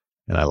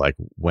 And I like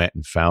went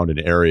and found an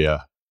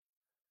area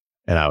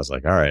and I was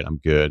like, all right, I'm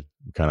good.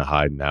 I'm kind of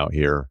hiding out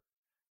here.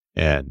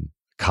 And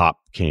a cop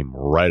came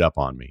right up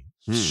on me,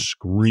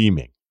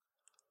 screaming.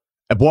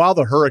 And while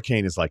the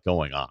hurricane is like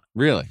going on.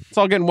 Really? It's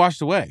all getting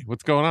washed away.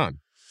 What's going on?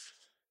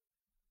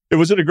 It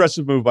was an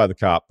aggressive move by the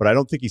cop, but I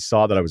don't think he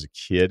saw that I was a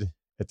kid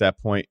at that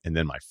point. And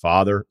then my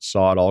father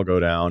saw it all go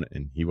down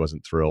and he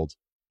wasn't thrilled.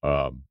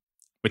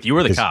 With you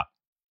or the cop?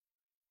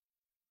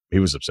 He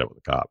was upset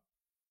with the cop.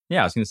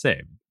 Yeah, I was going to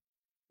say.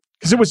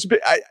 Because it was,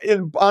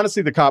 and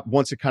honestly, the cop,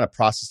 once it kind of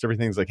processed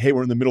everything, was like, hey,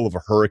 we're in the middle of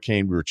a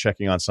hurricane. We were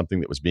checking on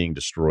something that was being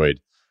destroyed.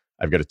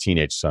 I've got a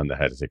teenage son that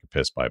had to take a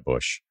piss by a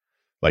bush.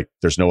 Like,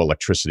 there's no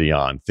electricity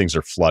on. Things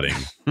are flooding.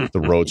 The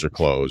roads are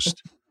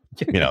closed.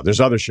 There's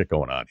other shit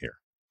going on here.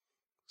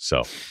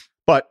 So,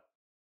 but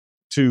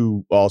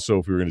to also,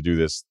 if we were going to do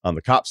this on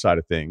the cop side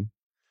of thing,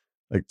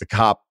 like the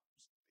cop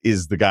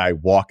is the guy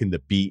walking the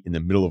beat in the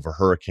middle of a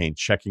hurricane,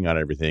 checking on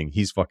everything.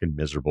 He's fucking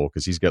miserable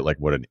because he's got like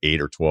an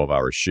 8 or 12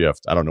 hour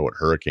shift. I don't know what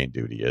hurricane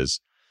duty is.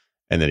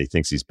 And then he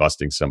thinks he's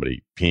busting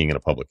somebody peeing in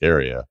a public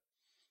area.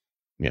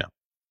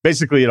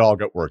 Basically it all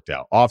got worked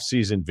out.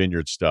 Off-season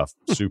vineyard stuff,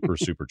 super,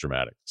 super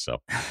dramatic. So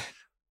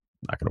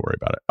not going to worry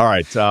about it. All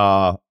right.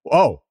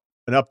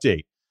 An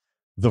update.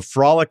 The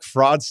Frolic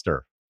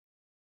Fraudster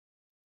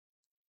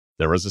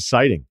There was a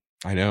sighting.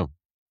 I know.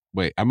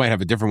 Wait, I might have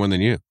a different one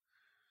than you.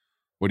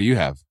 What do you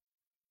have?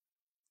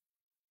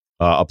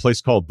 A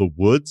place called The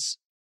Woods.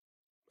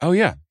 Oh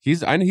yeah,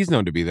 he's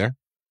known to be there.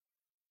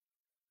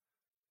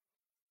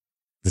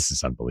 This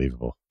is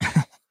unbelievable.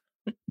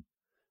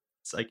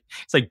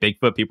 It's like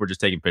Bigfoot. People are just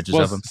taking pictures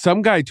of him.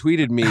 Some guy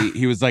tweeted me.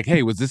 He was like,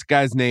 "Hey, was this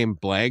guy's name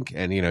blank?"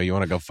 And you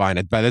want to go find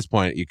it. By this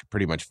point, you could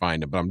pretty much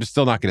find it. But I'm just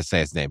still not going to say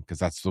his name because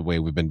that's the way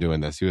we've been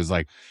doing this. He was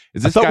like,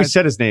 "Is this?" I thought we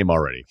said his name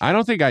already. I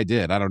don't think I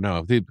did. I don't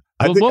know.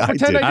 We'll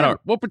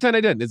pretend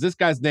I didn't. Is this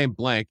guy's name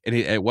blank? And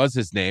it was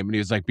his name. And he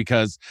was like,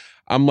 because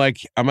I'm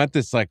at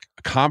this like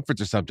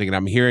conference or something, and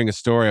I'm hearing a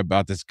story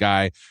about this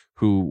guy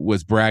who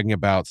was bragging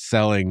about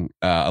selling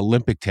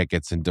Olympic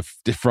tickets and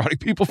defrauding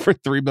people for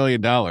 $3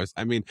 million.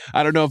 I mean,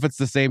 I don't know if it's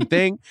the same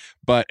thing,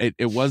 but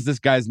it was this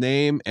guy's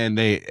name, and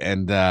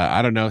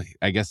I don't know.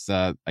 I guess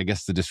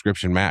the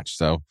description matched.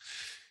 So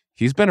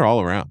he's been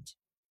all around.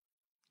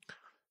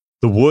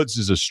 The Woods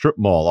is a strip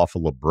mall off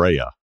of La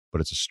Brea,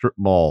 but it's a strip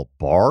mall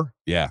bar.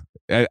 Yeah,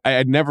 I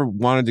had never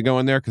wanted to go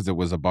in there because it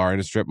was a bar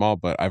in a strip mall,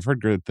 but I've heard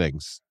good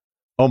things.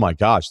 Oh my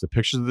gosh, the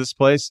pictures of this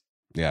place.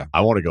 Yeah,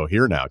 I want to go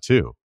here now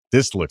too.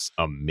 This looks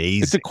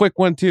amazing. It's a quick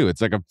one, too. It's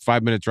like a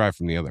 5-minute drive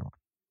from the other one,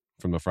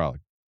 from the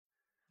Frolic.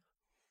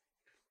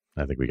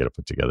 I think we got to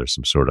put together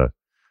some sort of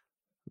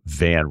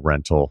van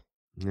rental.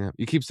 Yeah,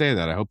 you keep saying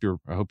that. I hope you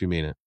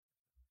mean it.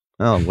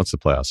 Oh, once the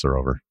playoffs are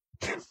over.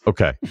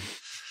 Okay.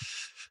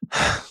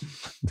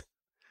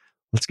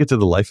 Let's get to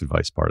the life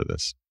advice part of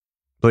this.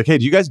 Like, hey,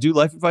 do you guys do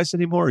life advice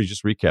anymore, or you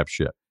just recap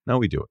shit? No,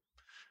 we do it.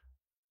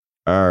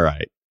 All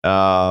right.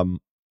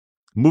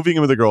 Moving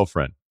in with a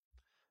girlfriend.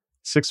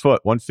 6 foot,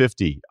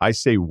 150. I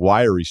say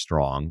wiry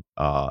strong.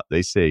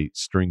 They say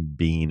string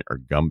bean or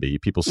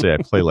Gumby. People say I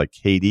play like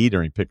KD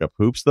during pickup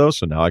hoops, though.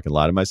 So now I can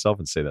lie to myself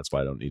and say that's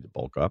why I don't need to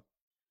bulk up.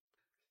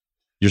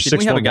 You're 6'1",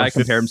 we have a guy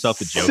compare himself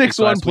to Jokic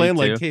 6'1", playing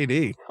like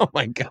KD. Oh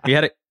my god. We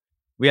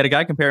had a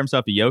guy compare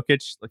himself to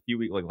Jokic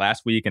like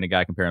last week, and a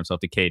guy compare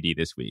himself to KD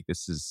this week.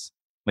 This is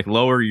like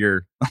lower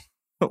your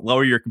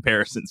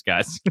comparisons,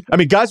 guys. I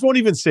mean, guys won't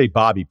even say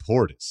Bobby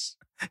Portis.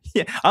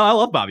 Yeah, I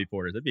love Bobby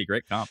Portis. That'd be a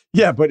great comp.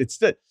 Yeah, but it's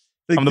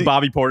I'm the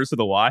Bobby Portis to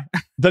the Y.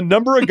 The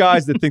number of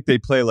guys that think they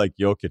play like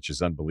Jokic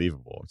is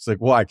unbelievable. It's like,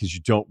 why? Because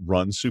you don't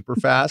run super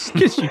fast?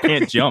 Because you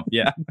can't jump,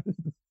 yeah.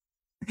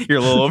 You're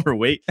a little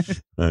overweight.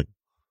 Right.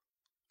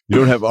 You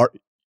don't have...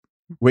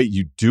 Wait,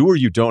 you do or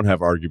you don't have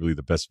arguably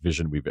the best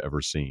vision we've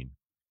ever seen?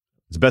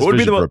 It's the best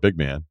vision for a big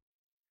man.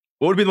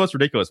 What would be the most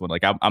ridiculous one?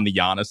 Like, I'm the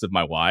Giannis of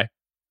my Y?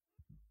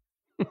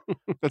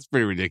 That's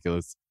pretty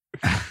ridiculous.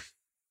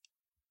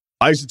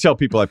 I used to tell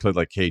people I played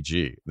like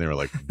KG. And they were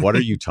like, what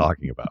are you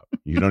talking about?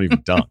 You don't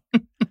even dunk.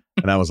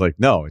 And I was like,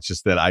 no, it's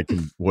just that I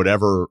can,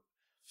 whatever,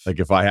 like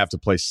if I have to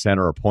play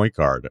center or point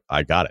guard,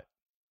 I got it.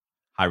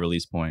 High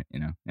release point,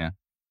 yeah.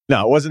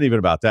 No, it wasn't even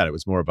about that. It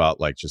was more about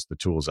like just the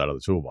tools out of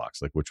the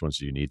toolbox. Like, which ones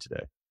do you need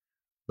today?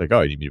 Like,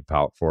 oh, you need me to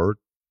power forward?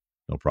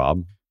 No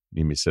problem.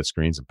 You need me to set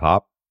screens and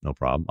pop? No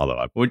problem.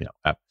 Although,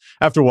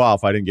 after a while,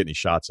 if I didn't get any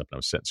shots up and I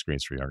was setting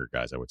screens for younger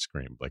guys, I would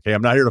scream like, hey,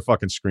 I'm not here to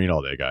fucking screen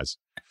all day, guys.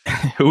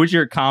 Who would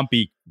your comp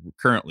be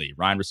currently?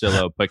 Ryan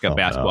Russillo, pick up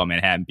basketball, no.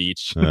 Manhattan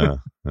Beach. I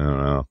don't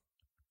know.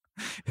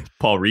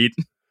 Paul Reed.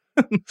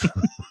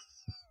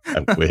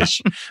 I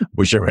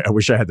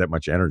wish I had that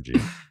much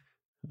energy.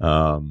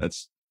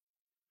 That's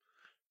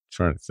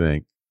trying to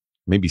think.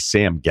 Maybe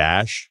Sam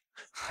Gash,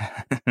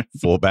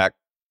 fullback.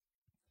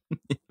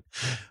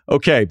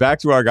 Okay, back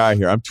to our guy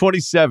here. I'm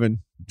 27.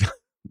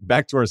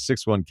 Back to our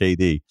 6'1"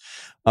 KD.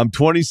 I'm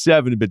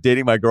 27 and been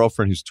dating my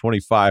girlfriend who's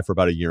 25 for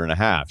about a year and a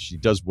half. She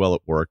does well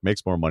at work,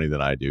 makes more money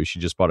than I do. She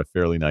just bought a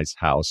fairly nice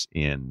house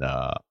in,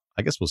 I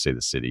guess we'll say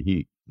the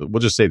city. We'll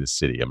just say the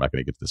city. I'm not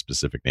going to get to the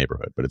specific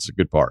neighborhood, but it's a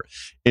good part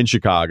in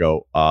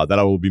Chicago that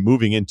I will be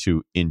moving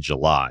into in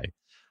July.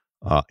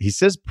 He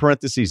says,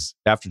 parentheses,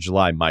 after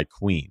July, my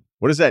queen.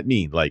 What does that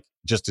mean? Like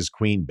just his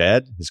queen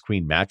bed, his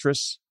queen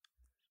mattress?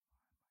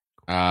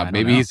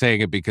 Maybe he's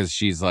saying it because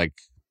she's like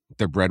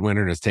the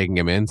breadwinner and is taking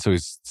him in, so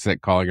he's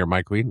calling her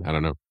my queen. I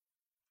don't know.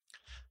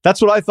 That's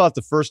what I thought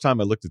the first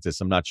time I looked at this.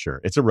 I'm not sure.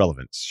 It's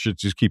irrelevant. Should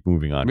just keep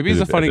moving on. Maybe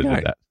he's a funny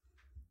guy.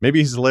 Maybe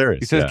he's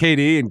hilarious. He says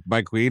KD and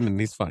my queen, and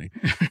he's funny.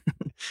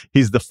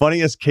 He's the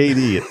funniest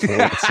KD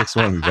at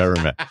 6'1" we've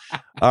ever met.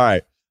 All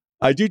right.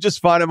 I do just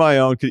fine on my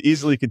own, could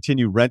easily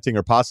continue renting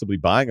or possibly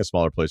buying a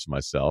smaller place for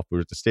myself. We're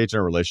at the stage in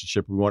our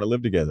relationship we want to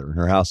live together. And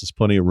her house has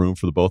plenty of room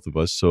for the both of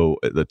us, so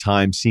the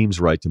time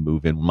seems right to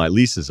move in. When my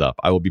lease is up,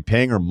 I will be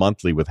paying her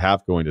monthly with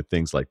half going to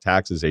things like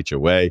taxes,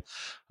 HOA,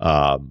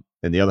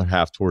 and the other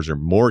half towards her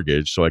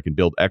mortgage so I can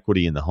build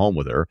equity in the home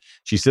with her.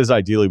 She says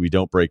ideally we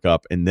don't break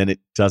up, and then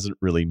it doesn't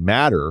really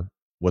matter.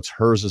 What's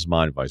hers is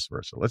mine, vice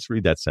versa. Let's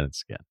read that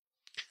sentence again.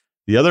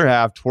 The other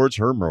half towards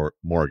her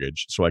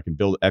mortgage so I can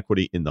build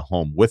equity in the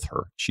home with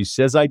her. She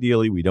says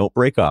ideally we don't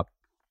break up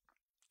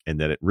and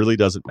that it really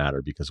doesn't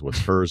matter because what's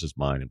hers is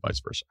mine and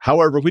vice versa.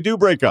 However, if we do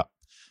break up,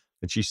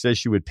 then she says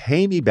she would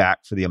pay me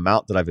back for the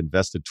amount that I've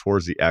invested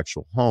towards the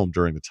actual home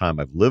during the time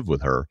I've lived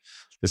with her.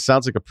 This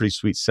sounds like a pretty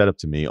sweet setup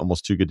to me,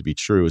 almost too good to be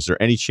true. Is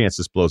there any chance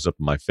this blows up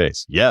in my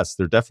face? Yes,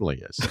 there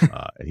definitely is.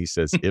 And he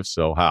says, if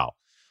so, how?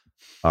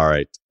 All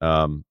right.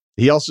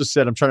 He also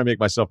said, I'm trying to make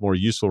myself more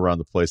useful around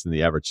the place than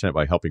the average tenant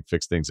by helping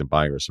fix things and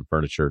buying her some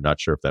furniture.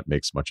 Not sure if that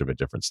makes much of a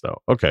difference,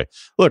 though. Okay.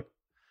 Look,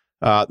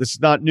 this is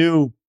not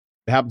new.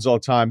 It happens all the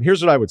time.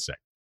 Here's what I would say.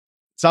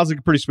 Sounds like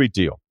a pretty sweet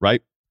deal,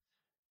 right?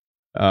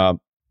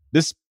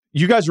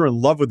 You guys are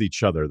in love with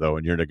each other, though,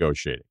 and you're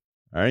negotiating.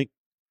 All right.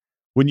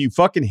 When you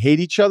fucking hate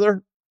each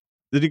other,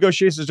 the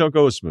negotiations don't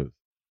go as smooth.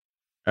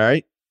 All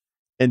right.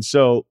 And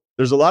so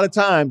there's a lot of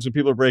times when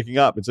people are breaking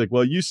up, it's like,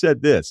 well, you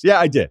said this. Yeah,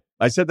 I did.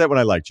 I said that when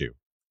I liked you.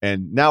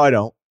 And now I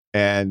don't.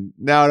 And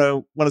now I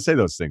don't want to say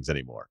those things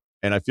anymore.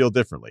 And I feel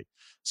differently.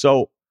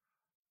 So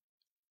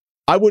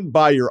I wouldn't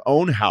buy your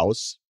own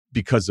house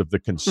because of the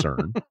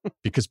concern,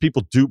 because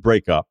people do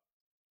break up.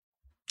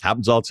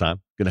 Happens all the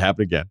time. Going to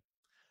happen again.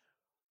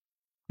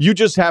 You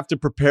just have to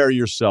prepare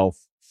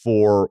yourself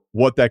for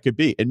what that could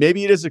be. And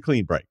maybe it is a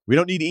clean break. We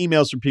don't need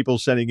emails from people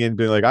sending in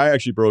being like, I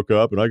actually broke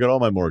up and I got all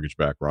my mortgage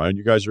back, Ryan.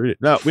 You guys read it.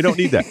 No, we don't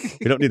need that.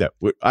 We don't need that.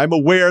 I'm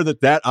aware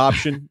that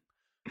option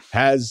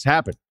has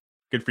happened.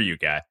 Good for you,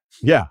 guy.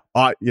 Yeah.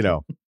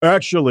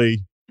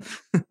 Actually,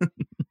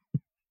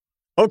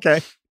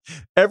 okay.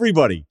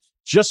 Everybody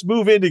just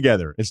move in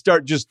together and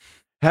start just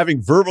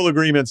having verbal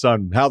agreements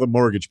on how the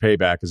mortgage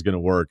payback is going to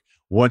work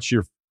once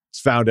you're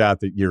found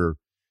out that you've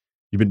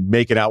been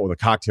making out with a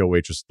cocktail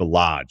waitress at the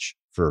lodge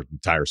for an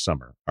entire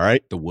summer. All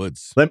right. The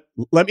woods.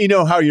 Let me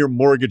know how your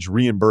mortgage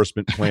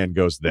reimbursement plan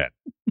goes then.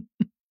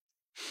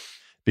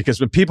 Because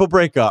when people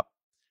break up,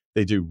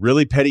 they do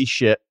really petty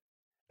shit,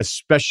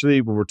 especially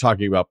when we're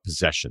talking about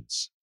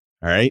possessions.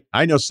 All right.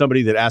 I know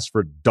somebody that asked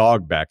for a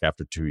dog back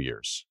after 2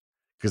 years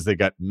because they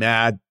got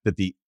mad that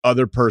the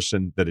other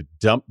person that had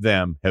dumped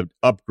them had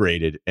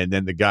upgraded. And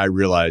then the guy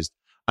realized,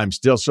 I'm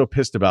still so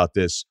pissed about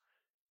this.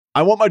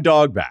 I want my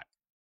dog back.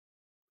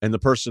 And the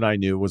person I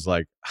knew was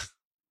like,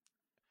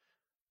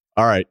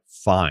 all right,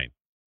 fine.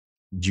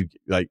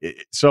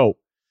 So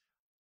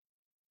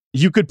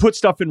you could put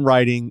stuff in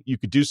writing. You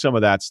could do some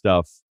of that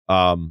stuff.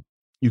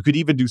 You could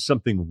even do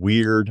something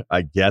weird,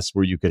 I guess,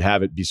 where you could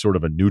have it be sort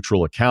of a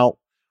neutral account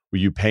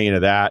where you pay into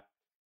that.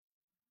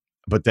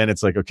 But then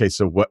it's like, okay,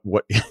 so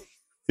what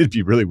it'd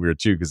be really weird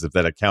too, because if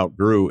that account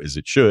grew as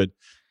it should,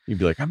 you'd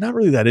be like, I'm not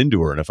really that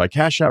into her. And if I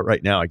cash out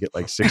right now, I get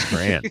like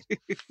 $6,000.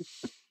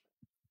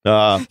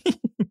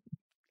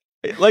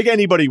 Like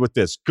anybody with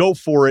this, go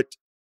for it.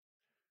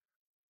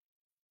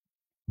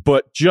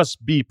 But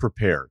just be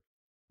prepared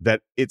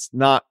that it's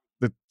not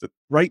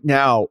right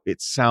now.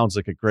 It sounds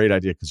like a great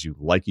idea because you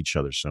like each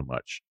other so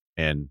much.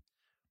 And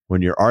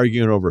when you're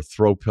arguing over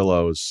throw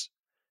pillows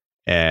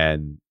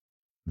and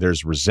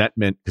there's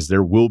resentment, because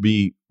there will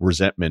be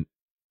resentment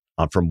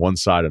from one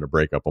side in a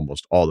breakup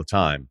almost all the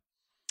time.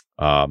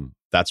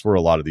 That's where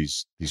a lot of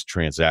these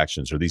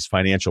transactions or these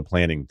financial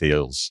planning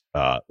deals,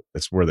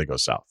 that's where they go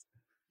south.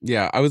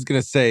 Yeah, I was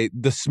going to say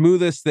the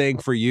smoothest thing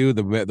for you,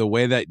 the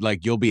way that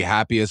like you'll be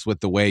happiest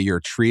with the way you're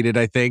treated,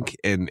 I think,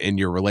 in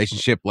your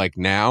relationship like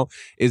now,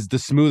 is the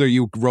smoother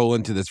you roll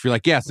into this. If you're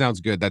like, yeah,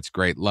 sounds good. That's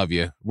great. Love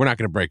you. We're not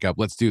going to break up.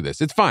 Let's do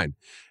this. It's fine.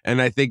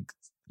 And I think,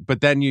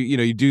 but then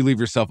you do leave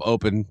yourself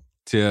open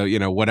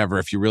to, whatever,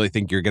 if you really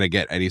think you're going to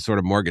get any sort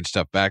of mortgage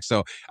stuff back.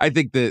 So I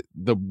think that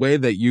the way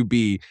that you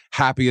be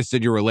happiest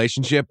in your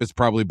relationship is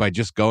probably by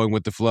just going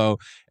with the flow.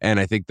 And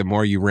I think the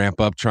more you ramp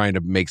up trying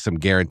to make some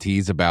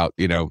guarantees about,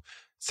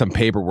 some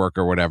paperwork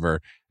or whatever,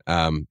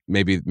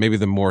 maybe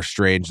the more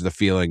strange the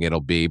feeling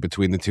it'll be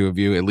between the two of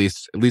you, at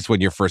least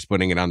when you're first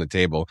putting it on the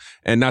table.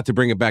 And not to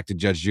bring it back to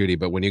Judge Judy,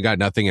 but when you got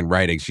nothing in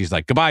writing, she's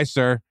like, goodbye,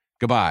 sir.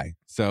 Goodbye.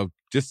 So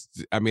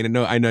I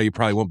know you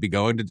probably won't be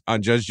going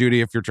on Judge Judy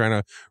if you're trying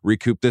to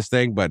recoup this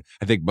thing, but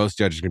I think most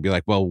judges are going to be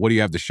like, well, what do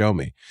you have to show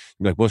me?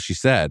 You're like, well, she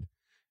said,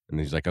 and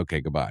he's like,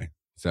 okay, goodbye.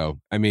 So,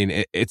 I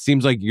mean, it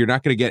seems like you're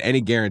not going to get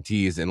any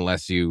guarantees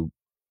unless you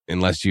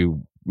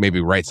maybe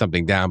write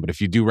something down. But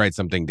if you do write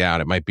something down,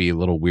 it might be a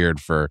little weird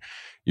for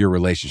your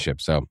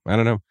relationship. So I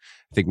don't know.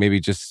 I think maybe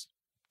just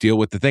deal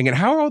with the thing. And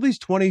how are all these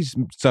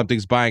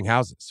 20-somethings buying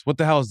houses? What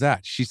the hell is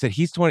that? She said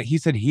he's 20. He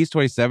said he's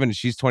 27 and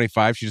she's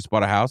 25. She just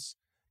bought a house.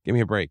 Give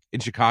me a break.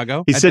 In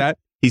Chicago? He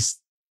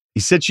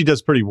said she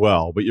does pretty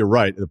well, but you're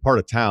right. The part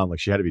of town, like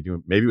she had to be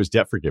doing, maybe it was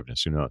debt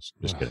forgiveness. Who knows?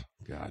 Just kidding.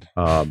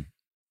 God.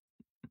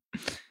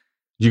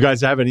 You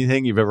guys have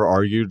anything you've ever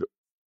argued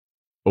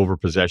over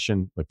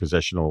possession, like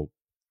possessional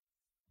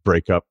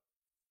breakup?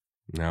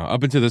 No.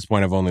 Up until this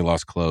point, I've only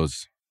lost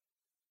clothes.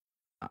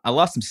 I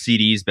lost some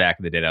CDs back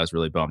in the day that I was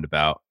really bummed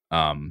about.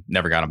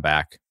 Never got them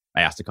back.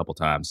 I asked a couple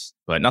times,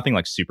 but nothing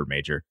like super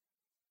major.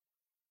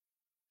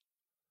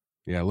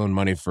 Yeah, I loaned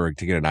money to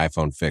get an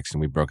iPhone fixed,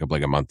 and we broke up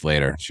like a month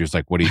later. She was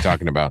like, what are you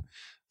talking about?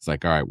 It's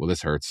like, all right, well,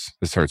 this hurts.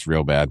 This hurts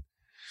real bad.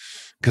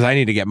 Because I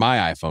need to get my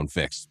iPhone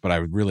fixed, but I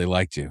would really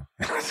like to.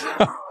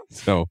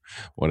 So,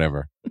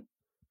 whatever.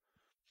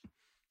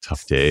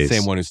 Tough days.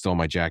 Same one who stole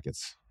my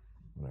jackets.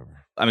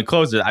 Whatever. I mean,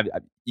 clothes,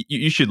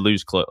 you should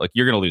lose clothes. Like,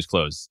 you're going to lose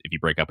clothes if you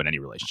break up in any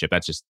relationship.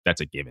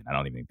 That's a given. I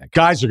don't even think that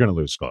guys are going to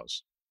lose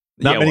clothes.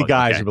 Not many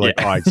guys would be like,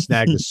 "Oh, I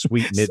snagged this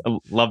sweet mid. I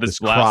love this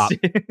crop."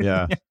 blouse.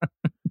 Yeah,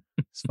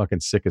 it's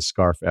fucking sickest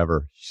scarf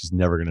ever. She's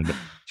never gonna.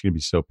 She's gonna be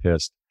so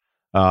pissed.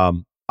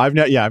 I've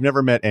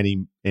never met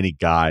any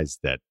guys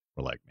that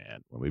were like,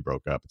 "Man, when we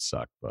broke up, it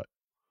sucked." But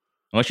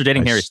unless you're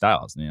dating Harry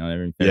Styles,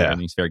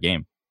 everything's fair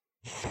game.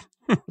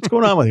 What's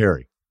going on with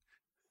Harry?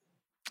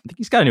 I think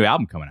he's got a new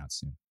album coming out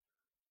soon.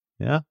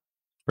 Yeah,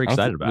 pretty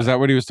excited about it. Was that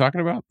what he was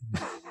talking about?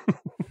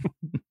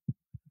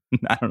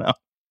 I don't know.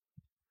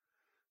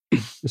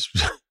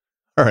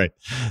 All right.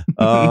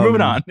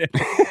 Moving on.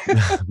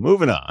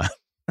 Moving on.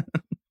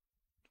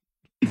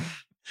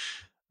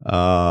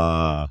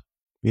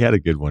 We had a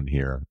good one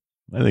here.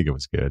 I think it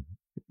was good.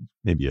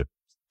 Maybe a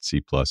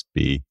C plus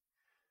B.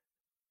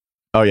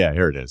 Oh yeah,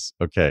 here it is.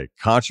 Okay.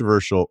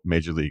 Controversial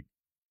Major League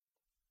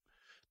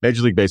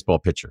Baseball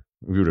pitcher.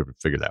 We would have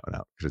figured that one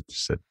out because it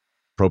just said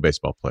pro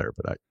baseball player,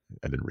 but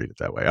I didn't read it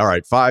that way. All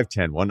right.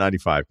 5'10",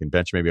 195, can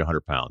bench maybe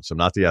 100 pounds. So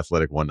not the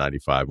athletic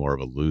 195, more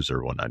of a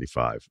loser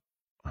 195.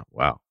 Oh,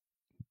 wow.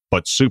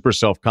 But super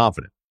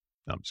self-confident.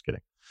 No, I'm just kidding.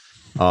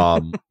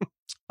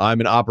 I'm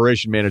an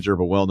operation manager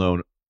of a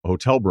well-known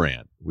hotel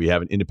brand. We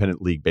have an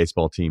independent league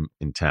baseball team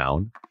in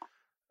town.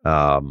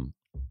 One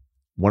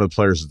of the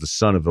players is the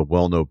son of a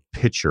well-known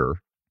pitcher.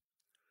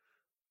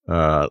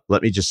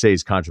 Let me just say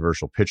he's a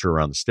controversial pitcher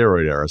around the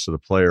steroid era. So the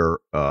player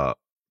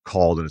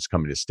called and is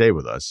coming to stay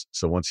with us.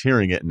 So once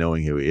hearing it and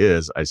knowing who he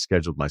is, I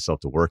scheduled myself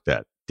to work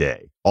that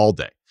day, all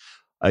day.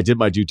 I did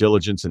my due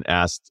diligence and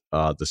asked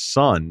the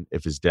son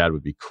if his dad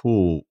would be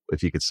cool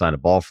if he could sign a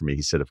ball for me.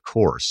 He said, of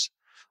course.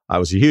 I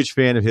was a huge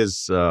fan of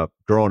his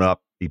growing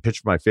up. He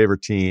pitched for my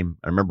favorite team.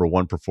 I remember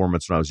one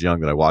performance when I was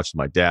young that I watched with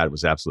my dad. It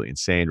was absolutely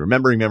insane.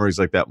 Remembering memories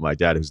like that with my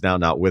dad, who's now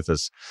not with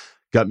us,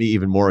 got me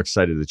even more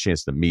excited the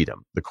chance to meet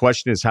him. The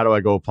question is, how do I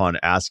go upon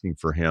asking him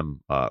for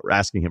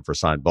a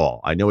signed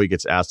ball? I know he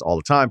gets asked all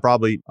the time,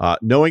 probably.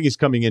 Knowing he's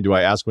coming in, do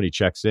I ask when he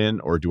checks in,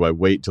 or do I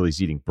wait till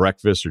he's eating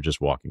breakfast or just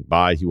walking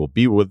by? He will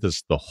be with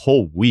us the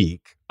whole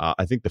week.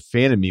 I think the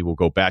fan in me will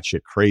go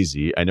batshit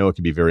crazy. I know it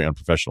can be a very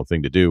unprofessional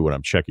thing to do when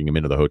I'm checking him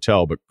into the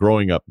hotel, but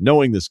growing up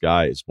knowing this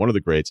guy is one of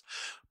the greats.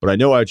 But I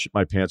know I'd shit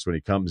my pants when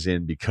he comes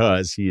in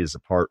because he is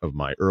a part of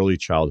my early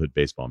childhood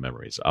baseball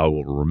memories. I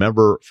will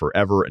remember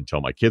forever and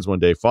tell my kids one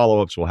day.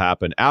 Follow-ups will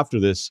happen after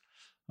this.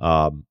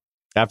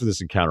 After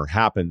this encounter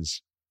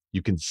happens,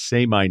 you can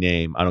say my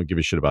name. I don't give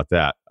a shit about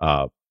that.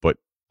 But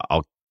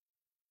I'll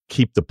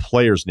keep the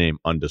player's name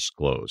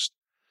undisclosed.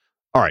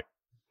 All right.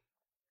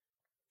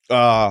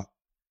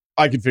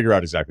 I can figure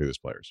out exactly who this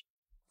player's.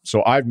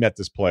 So I've met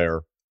this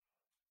player.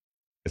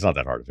 It's not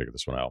that hard to figure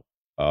this one out.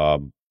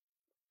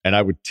 And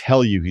I would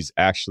tell you he's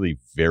actually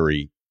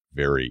very,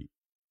 very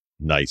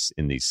nice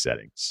in these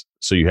settings.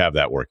 So you have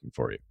that working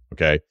for you.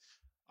 Okay.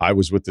 I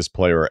was with this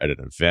player at an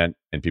event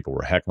and people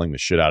were heckling the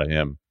shit out of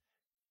him.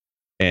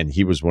 And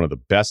he was one of the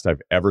best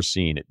I've ever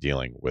seen at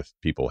dealing with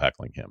people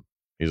heckling him.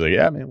 He's like,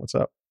 yeah, man, what's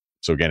up?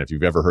 So again, if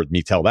you've ever heard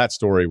me tell that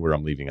story, where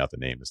I'm leaving out the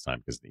name this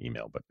time because of the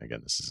email, but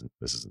again, this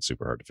isn't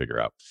super hard to figure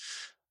out.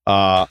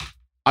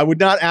 I would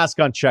not ask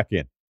on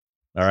check-in.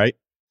 All right.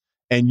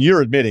 And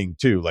you're admitting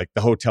too, like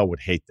the hotel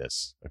would hate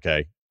this.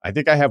 Okay. I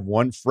think I have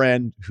one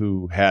friend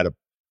who had a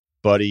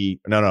buddy.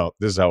 No,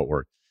 this is how it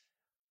worked.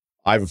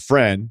 I have a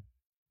friend.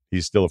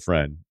 He's still a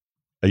friend,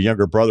 a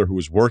younger brother who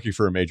was working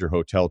for a major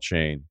hotel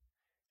chain,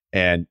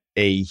 and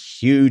a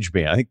huge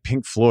band. I think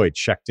Pink Floyd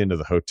checked into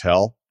the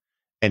hotel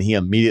and he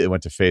immediately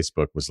went to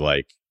Facebook, was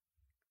like,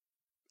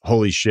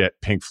 holy shit,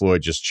 Pink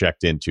Floyd just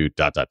checked into ...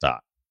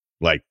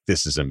 Like,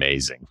 this is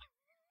amazing.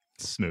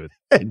 Smooth.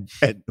 And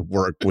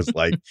work was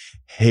like,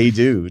 hey,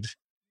 dude,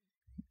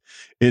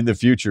 in the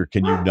future,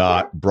 can you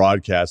not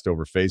broadcast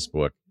over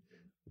Facebook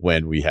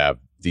when we have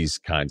these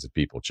kinds of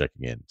people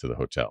checking in to the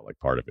hotel? Like,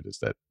 part of it is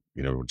that,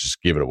 we'll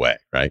just give it away,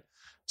 right?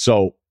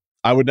 So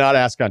I would not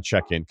ask on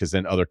check-in because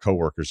then other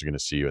coworkers are going to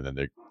see you, and then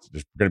there's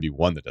going to be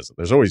one that doesn't.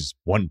 There's always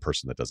one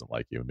person that doesn't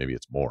like you, and maybe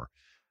it's more.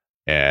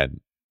 And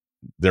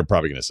they're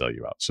probably going to sell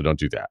you out. So don't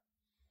do that.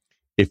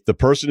 If the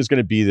person is going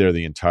to be there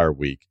the entire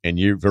week and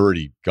you've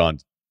already gone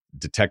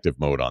detective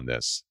mode on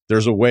this,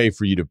 there's a way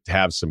for you to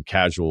have some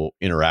casual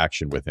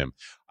interaction with him.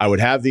 I would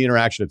have the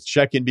interaction at the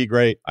check-in be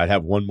great. I'd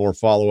have one more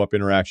follow-up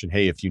interaction.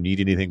 Hey, if you need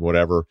anything,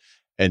 whatever.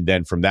 And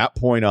then from that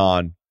point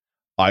on,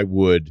 I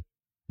would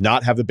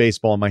not have the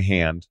baseball in my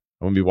hand.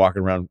 I wouldn't be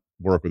walking around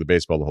work with a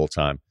baseball the whole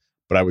time.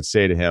 But I would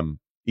say to him,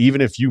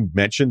 even if you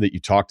mentioned that you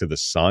talked to the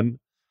son,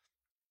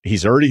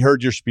 he's already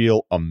heard your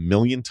spiel a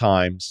million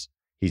times.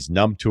 He's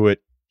numb to it.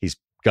 He's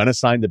going to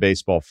sign the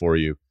baseball for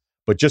you.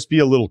 But just be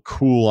a little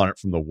cool on it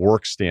from the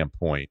work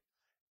standpoint.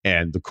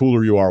 And the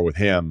cooler you are with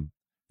him,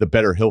 the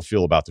better he'll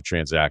feel about the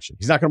transaction.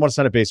 He's not going to want to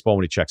sign a baseball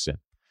when he checks in.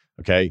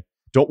 Okay?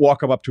 Don't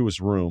walk up to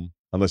his room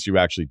unless you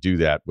actually do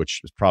that,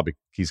 which is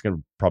he's going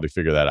to probably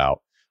figure that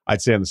out.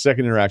 I'd say on the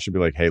second interaction, be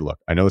like, hey, look,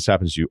 I know this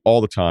happens to you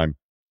all the time.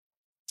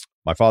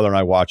 My father and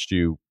I watched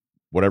you,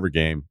 whatever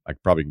game. I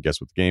probably can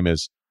guess what the game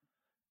is.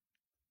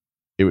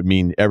 It would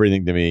mean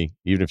everything to me,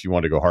 even if you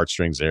want to go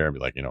heartstrings there and be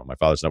like, my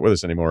father's not with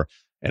us anymore.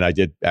 And I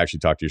did actually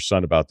talk to your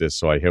son about this.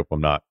 So I hope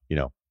I'm not,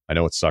 I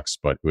know it sucks,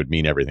 but it would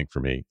mean everything for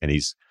me. And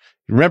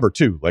remember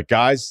too, like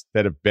guys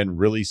that have been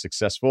really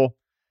successful,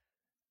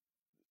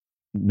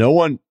 no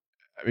one,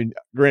 I mean,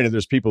 granted,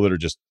 there's people that are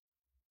just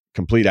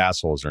complete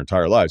assholes their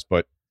entire lives,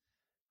 but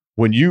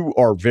when you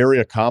are very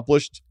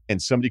accomplished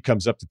and somebody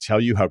comes up to tell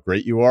you how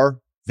great you are,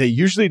 they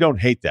usually don't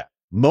hate that.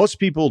 Most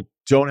people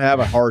don't have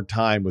a hard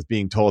time with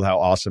being told how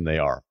awesome they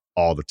are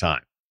all the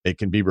time. It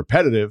can be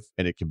repetitive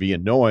and it can be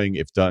annoying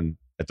if done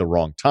at the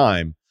wrong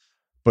time.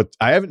 But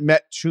I haven't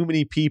met too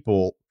many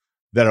people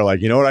that are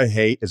like, you know what I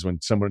hate is when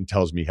someone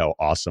tells me how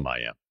awesome I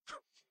am.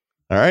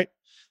 All right.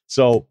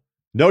 So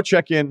no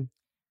check-in.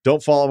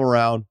 Don't follow him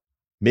around.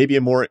 Maybe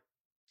a more,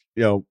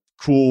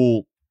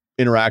 cool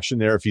interaction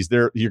there. If he's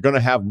there, you're going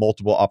to have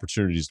multiple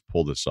opportunities to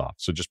pull this off.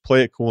 So just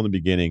play it cool in the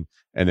beginning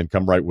and then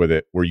come right with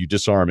it where you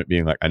disarm it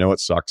being like, I know it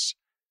sucks,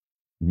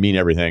 mean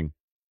everything,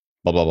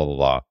 blah, blah, blah, blah,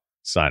 blah.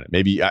 Sign it.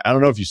 Maybe, I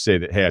don't know if you say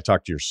that, hey, I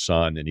talked to your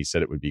son and he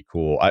said it would be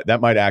cool.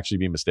 That might actually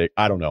be a mistake.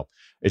 I don't know.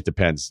 It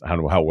depends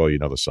how well you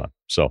know the son.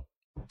 So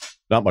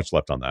not much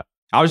left on that.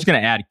 I was just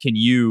going to add, can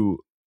you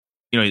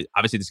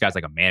obviously this guy's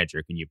like a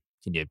manager. Can you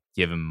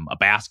give him a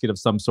basket of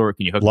some sort?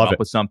 Can you hook him up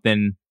with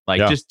something?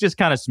 Like just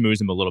kind of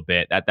smooth him a little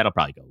bit. That'll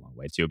probably go a long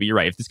way too. But you're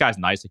right. If this guy's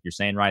nice, like you're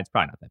saying, Ryan, it's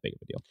probably not that big of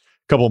a deal.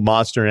 A couple of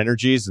Monster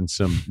Energies and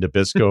some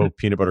Nabisco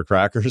peanut butter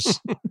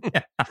crackers.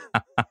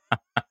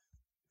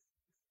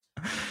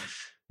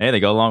 Hey, they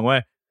go a long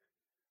way.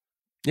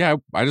 Yeah,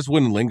 I just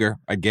wouldn't linger.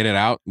 I'd get it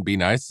out and be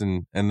nice,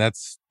 and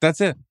that's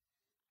it.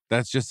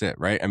 That's just it,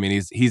 right? I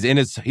mean, he's in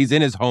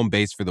his home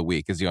base for the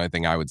week is the only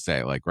thing I would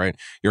say. Like, right,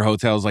 your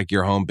hotel's like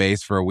your home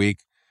base for a week.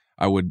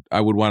 I would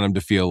want him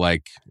to feel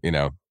like,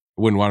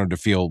 wouldn't want him to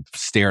feel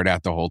stared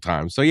at the whole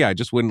time. So yeah, I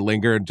just wouldn't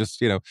linger and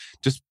just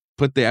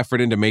put the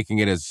effort into making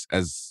it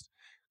as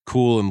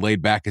cool and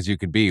laid back as you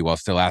could be while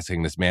still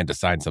asking this man to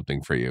sign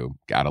something for you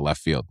out of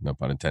left field. No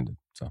pun intended.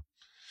 So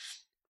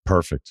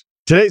perfect.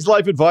 Today's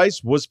life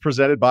advice was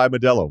presented by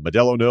Modelo.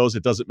 Modelo knows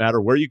it doesn't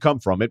matter where you come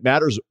from. It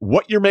matters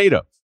what you're made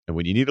of. And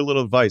when you need a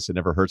little advice, it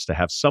never hurts to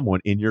have someone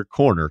in your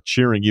corner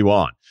cheering you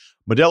on.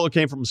 Modelo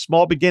came from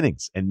small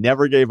beginnings and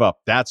never gave up.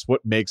 That's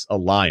what makes a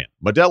lion.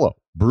 Modelo,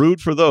 brewed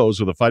for those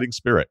with a fighting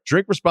spirit.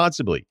 Drink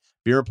responsibly.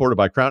 Beer imported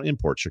by Crown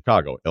Imports,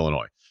 Chicago,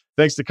 Illinois.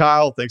 Thanks to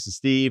Kyle. Thanks to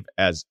Steve.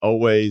 As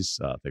always,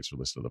 thanks for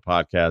listening to the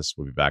podcast.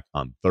 We'll be back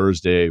on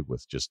Thursday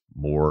with just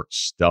more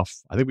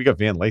stuff. I think we got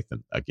Van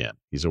Lathan again.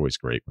 He's always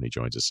great when he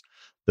joins us.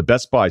 The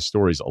Best Buy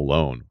stories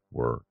alone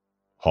were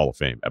Hall of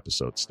Fame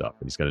episode stuff,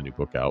 and he's got a new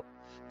book out.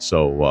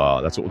 So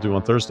that's what we'll do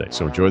on Thursday.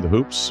 So enjoy the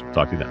hoops.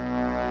 Talk to you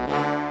then.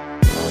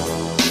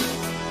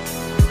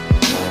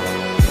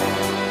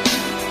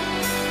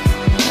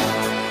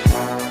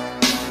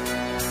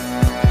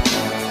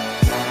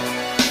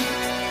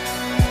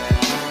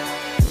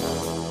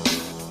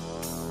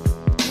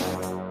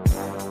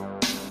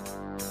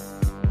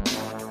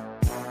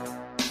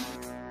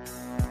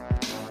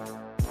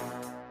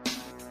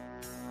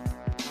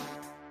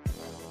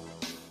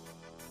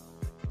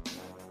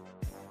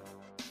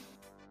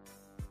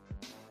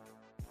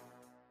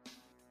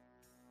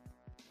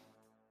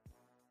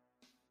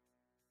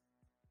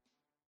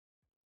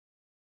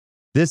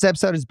 This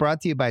episode is brought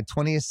to you by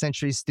 20th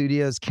Century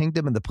Studios'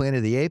 Kingdom of the Planet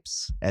of the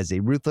Apes. As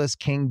a ruthless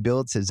king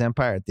builds his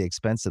empire at the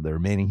expense of the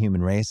remaining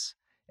human race,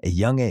 a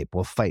young ape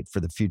will fight for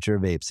the future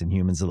of apes and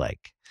humans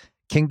alike.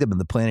 Kingdom of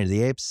the Planet of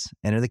the Apes.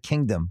 Enter the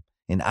kingdom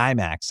in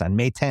IMAX on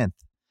May 10th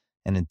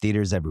and in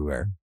theaters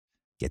everywhere.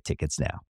 Get tickets now.